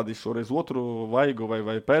veiksme parādīs šoreiz otru vaigu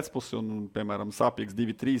vai pēcpusi, un, piemēram, sāpīgs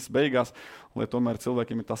 2-3 beigās, lai tomēr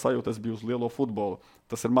cilvēkiem ir tā sajūta, es biju uz lielo futbolu.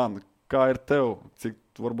 Tas ir man. Kā ir tev?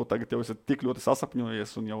 Cik varbūt tagad jau esi tik ļoti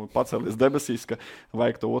sasapņojies un jau pacēlies debesīs, ka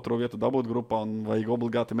vajag to otro vietu dabūt grupā un vajag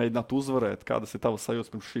obligāti mēģināt uzvarēt? Kādas ir tavas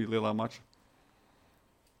sajūtas pirms šī lielā mača?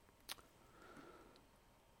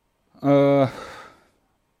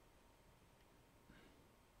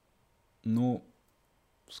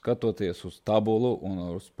 Skatoties uz tabulu un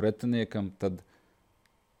uz pretiniekam, tad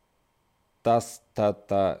tā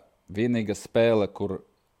vienīga spēle, kur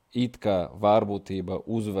it kā vārbūtība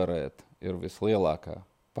uzvarēt ir vislielākā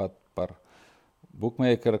pat par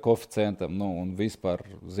bookmakera koeficientam, un vispār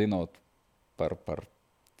zinot par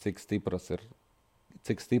cik stipra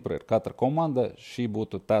ir katra komanda, šī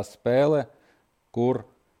būtu tā spēle, kur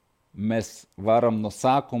mēs varam no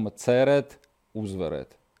sākuma cerēt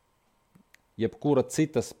uzvarēt. Jebkura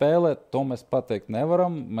cita spēle, to mēs pateikt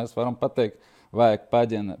nevaram. Mēs varam pateikt, vajag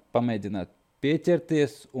pamēģināt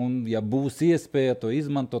pieķerties, un ja būs iespēja to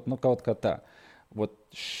izmantot, kaut kā tā.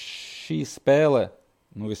 Šī spēle,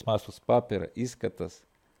 vismaz uz papīra, izskatās,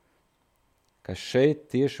 ka šeit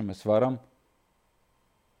tieši mēs varam,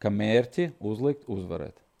 ka mērķi uzlikt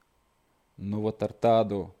uzvarēt. Ar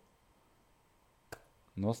tādu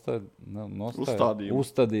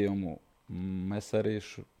uzstādījumu mēs arī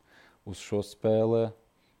uz šo spēli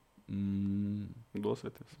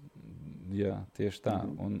dosieties. Jā, tieši tā.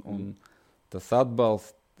 Un tas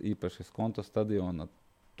atbalsts, īpaši Skonto stadiona,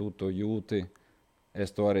 tu to jūti.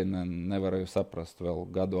 Es to arī nevarēju saprast vēl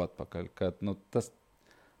gadu atpakaļ. Ka,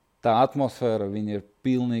 tā atmosfēra viņa ir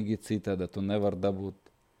pilnīgi citāda. Tu nevar dabūt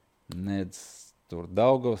nec tur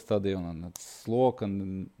Daugavas stadiona, nec Sloka.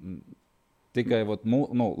 Tikai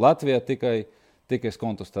Latvijā tikai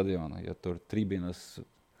Skonto stadiona. Ja tur tribīnas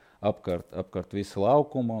apkārt visu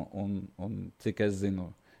laukumu un cik es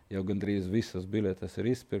zinu, jau gandrīz visas biļetes ir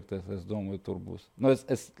izpirktas, es domāju, tur būs.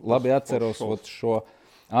 Es labi atceros šo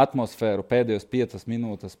atmosfēru pēdējos 5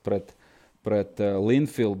 minūtes pret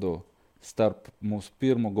Linfieldu starp mūsu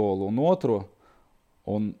pirmo golu un otro.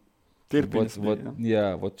 Un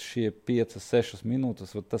šie 5-6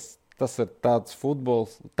 minūtes, tas ir tāds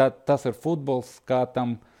futbols, tas ir futbols, kā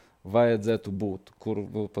tam vajadzētu būt,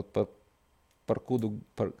 par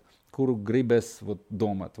kuru gribēs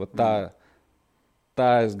domāt. Tā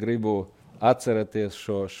es gribu atcerēties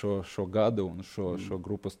šo gadu un šo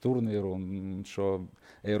grupas turnīru un šo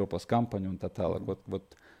Eiropas kampaņu un tā tālāk.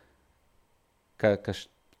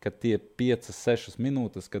 Ka tie 5-6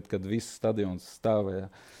 minūtes, kad viss stadions stāvēja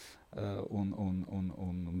un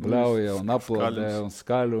bļauja un aplaudēja un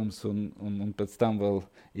skaļums un pēc tam vēl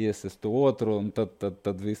ieses to otru un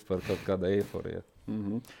tad vispār kaut kāda eiforija.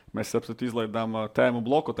 Mēs izlaidām tēmu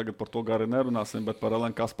bloku, tagad par to gari nerunāsim, bet par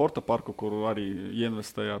LNK sporta parku, kuru arī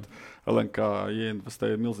ieinvestējāt. LNK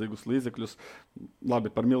ieinvestēja milzīgus līdzekļus.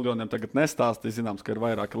 Labi, par miljoniem tagad nestāstīja, zināms, ka ir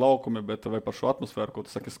vairāki laukumi, bet vai par šo atmosfēru, ko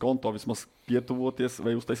tu saki, Skonto vismaz pietuvoties,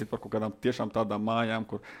 vai uztaisīt par kaut kādām tiešām tādām mājām,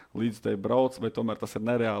 kur līdzstēji brauc, vai tomēr tas ir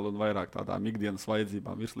nereāli un vairāk tādām ikdienas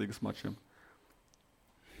vajadzībām, virslīgas mačiem?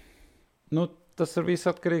 Tas ir viss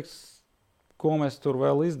atkarīgs, ko mēs tur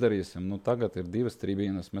vēl izdarīsim. Tagad ir 2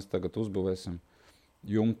 tribīnas, mēs tagad uzbūvēsim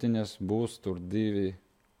jumtiņas, būs tur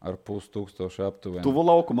 2,5 tūkstoši aptuveni. Tuvu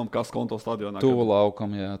laukumam, kā Skonto stadionā? Tuvu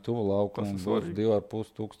laukumam būs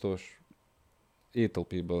 2,5 tūkstoši,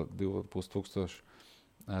 ietilpība 2,5 tūkstoši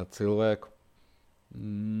cilvēku.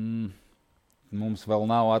 Mums vēl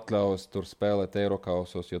nav atļaujas tur spēlēt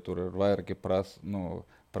Eirokausos, jo tur ir vairāki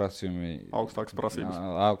prasījumi. Augstākas prasības.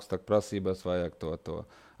 Augstāk prasības vajag to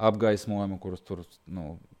apgaismojumu, kurus tur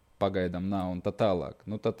pagaidām nav un tā tālāk.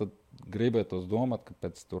 Tad gribētos domāt, ka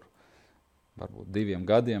pēc tur varbūt 2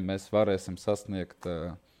 gadiem mēs varēsim sasniegt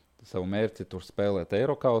savu mērķi tur spēlēt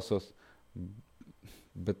Eirokausos.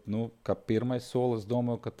 Bet, kā pirmais solis,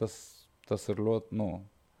 domāju, ka tas ir ļoti,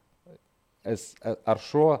 ar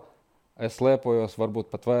šo es lepojos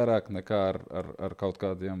varbūt pat vairāk nekā ar kaut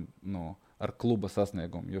kādiem, ar kluba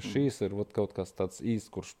sasniegumu. Jo šīs ir kaut kas tāds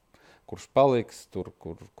īsts, kurš paliks,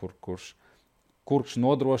 kurš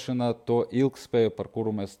nodrošina to ilgspēju, par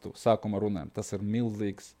kuru mēs sākumā runājam. Tas ir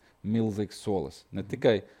milzīgs solis. Ne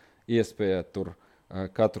tikai iespēja tur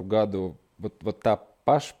katru gadu, bet tā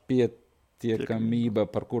pašpietiekamība,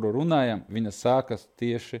 par kuru runājam, viņa sākas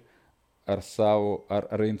tieši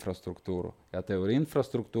ar infrastruktūru. Ja tev ir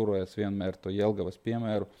infrastruktūra, es vienmēr to Jelgavas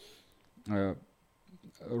piemēru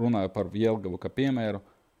runāju par Jelgavu kā piemēru.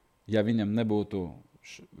 Ja viņam nebūtu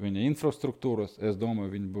viņa infrastruktūras, es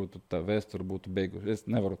domāju, tā vēsture būtu beigusi. Es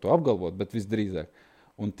nevaru to apgalvot, bet visdrīzāk.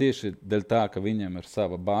 Un tieši dēļ tā, ka viņiem ir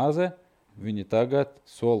sava bāze, viņi tagad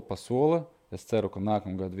soli pa soli, es ceru, ka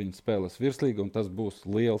nākamgad viņi spēlēs virslīgi, un tas būs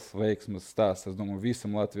liels veiksmes stāsts. Es domāju,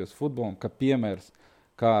 visam Latvijas futbolam, ka piemērs,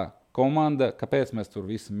 kā komanda, kāpēc mēs tur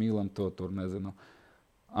visi mīlam to, nezinu,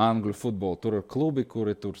 Angļu futbolu. Tur ir klubi,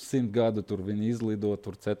 kuri tur 100 gadu, tur viņi izlido,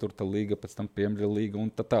 tur 4. līga, pēc tam Premjerlīga un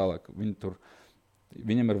tā tālāk.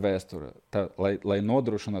 Viņam ir vēsture. Lai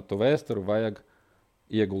nodrošinātu to vēsturi, vajag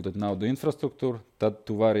ieguldīt naudu infrastruktūru, tad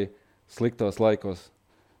tu vari sliktos laikos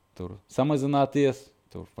tur samazināties,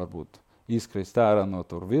 tur varbūt izkrist ārā no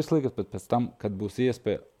tur virslīgas, bet pēc tam, kad būs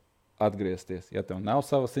iespēja atgriezties. Ja tev nav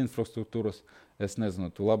savas infrastruktūras, es nezinu,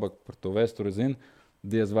 tu labāk par to vēsturi zini,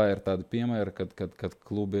 diez vai ir tādi piemēri, kad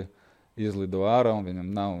klubi izlido ārā un viņam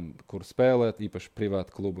nav kur spēlēt, īpaši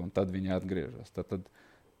privāti klubi, un tad viņi atgriežas. Tad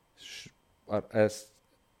es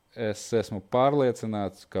esmu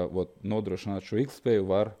pārliecināts, ka nodrošināt šo ilgspēju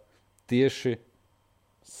var tieši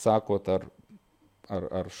sākot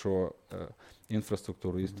ar šo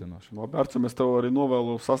infrastruktūru īstenošanu. Labi, Arčim, es tev arī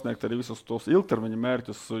novēlu sasniegt arī visus tos ilgtermiņa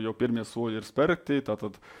mērķus, jo pirmie soļi ir spērti,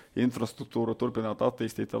 tātad infrastruktūru turpināt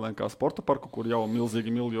attīstīt kā sporta parku, kur jau milzīgi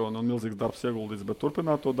miljoni un milzīgs darbs ieguldīts, bet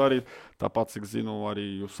turpināt to darīt. Tāpat, cik zinu,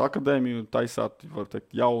 arī jūs akadēmiju taisāt, var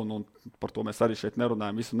teikt, jaunu, un par to mēs arī šeit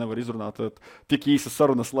nerunājam, visu nevar izrunāt tik īsas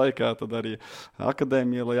sarunas laikā, tad arī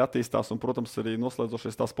akadēmija, lai attīstās, un, protams, arī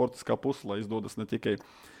noslēdzošies tā sportiskā puse, lai izdodas ne tikai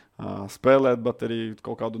spēlēt, bet arī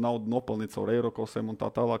kaut kādu naudu nopelnīt caur Eirokosiem un tā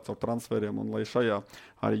tālāk, caur transferiem, un lai šajā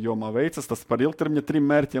arī jomā veicas. Tas par ilgtermiņa 3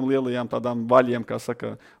 mērķiem lielajām tādām vaļiem, kā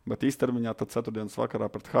saka, bet īstermiņā tad 4.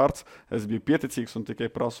 vakarā pret Hārts es biju pieticīgs un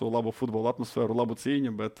tikai prasu labu futbola atmosfēru, labu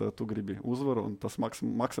cīņu, bet tu gribi uzvaru, un tas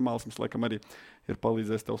maksimālisms laikam arī ir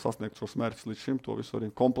palīdzējis tev sasniegt šos mērķus līdz šim, to visu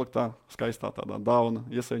arī komplektā, skaistā tādā dāvana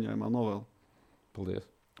iesaiņojumā novēlu. Paldies.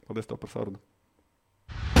 Paldies tev par sarunu.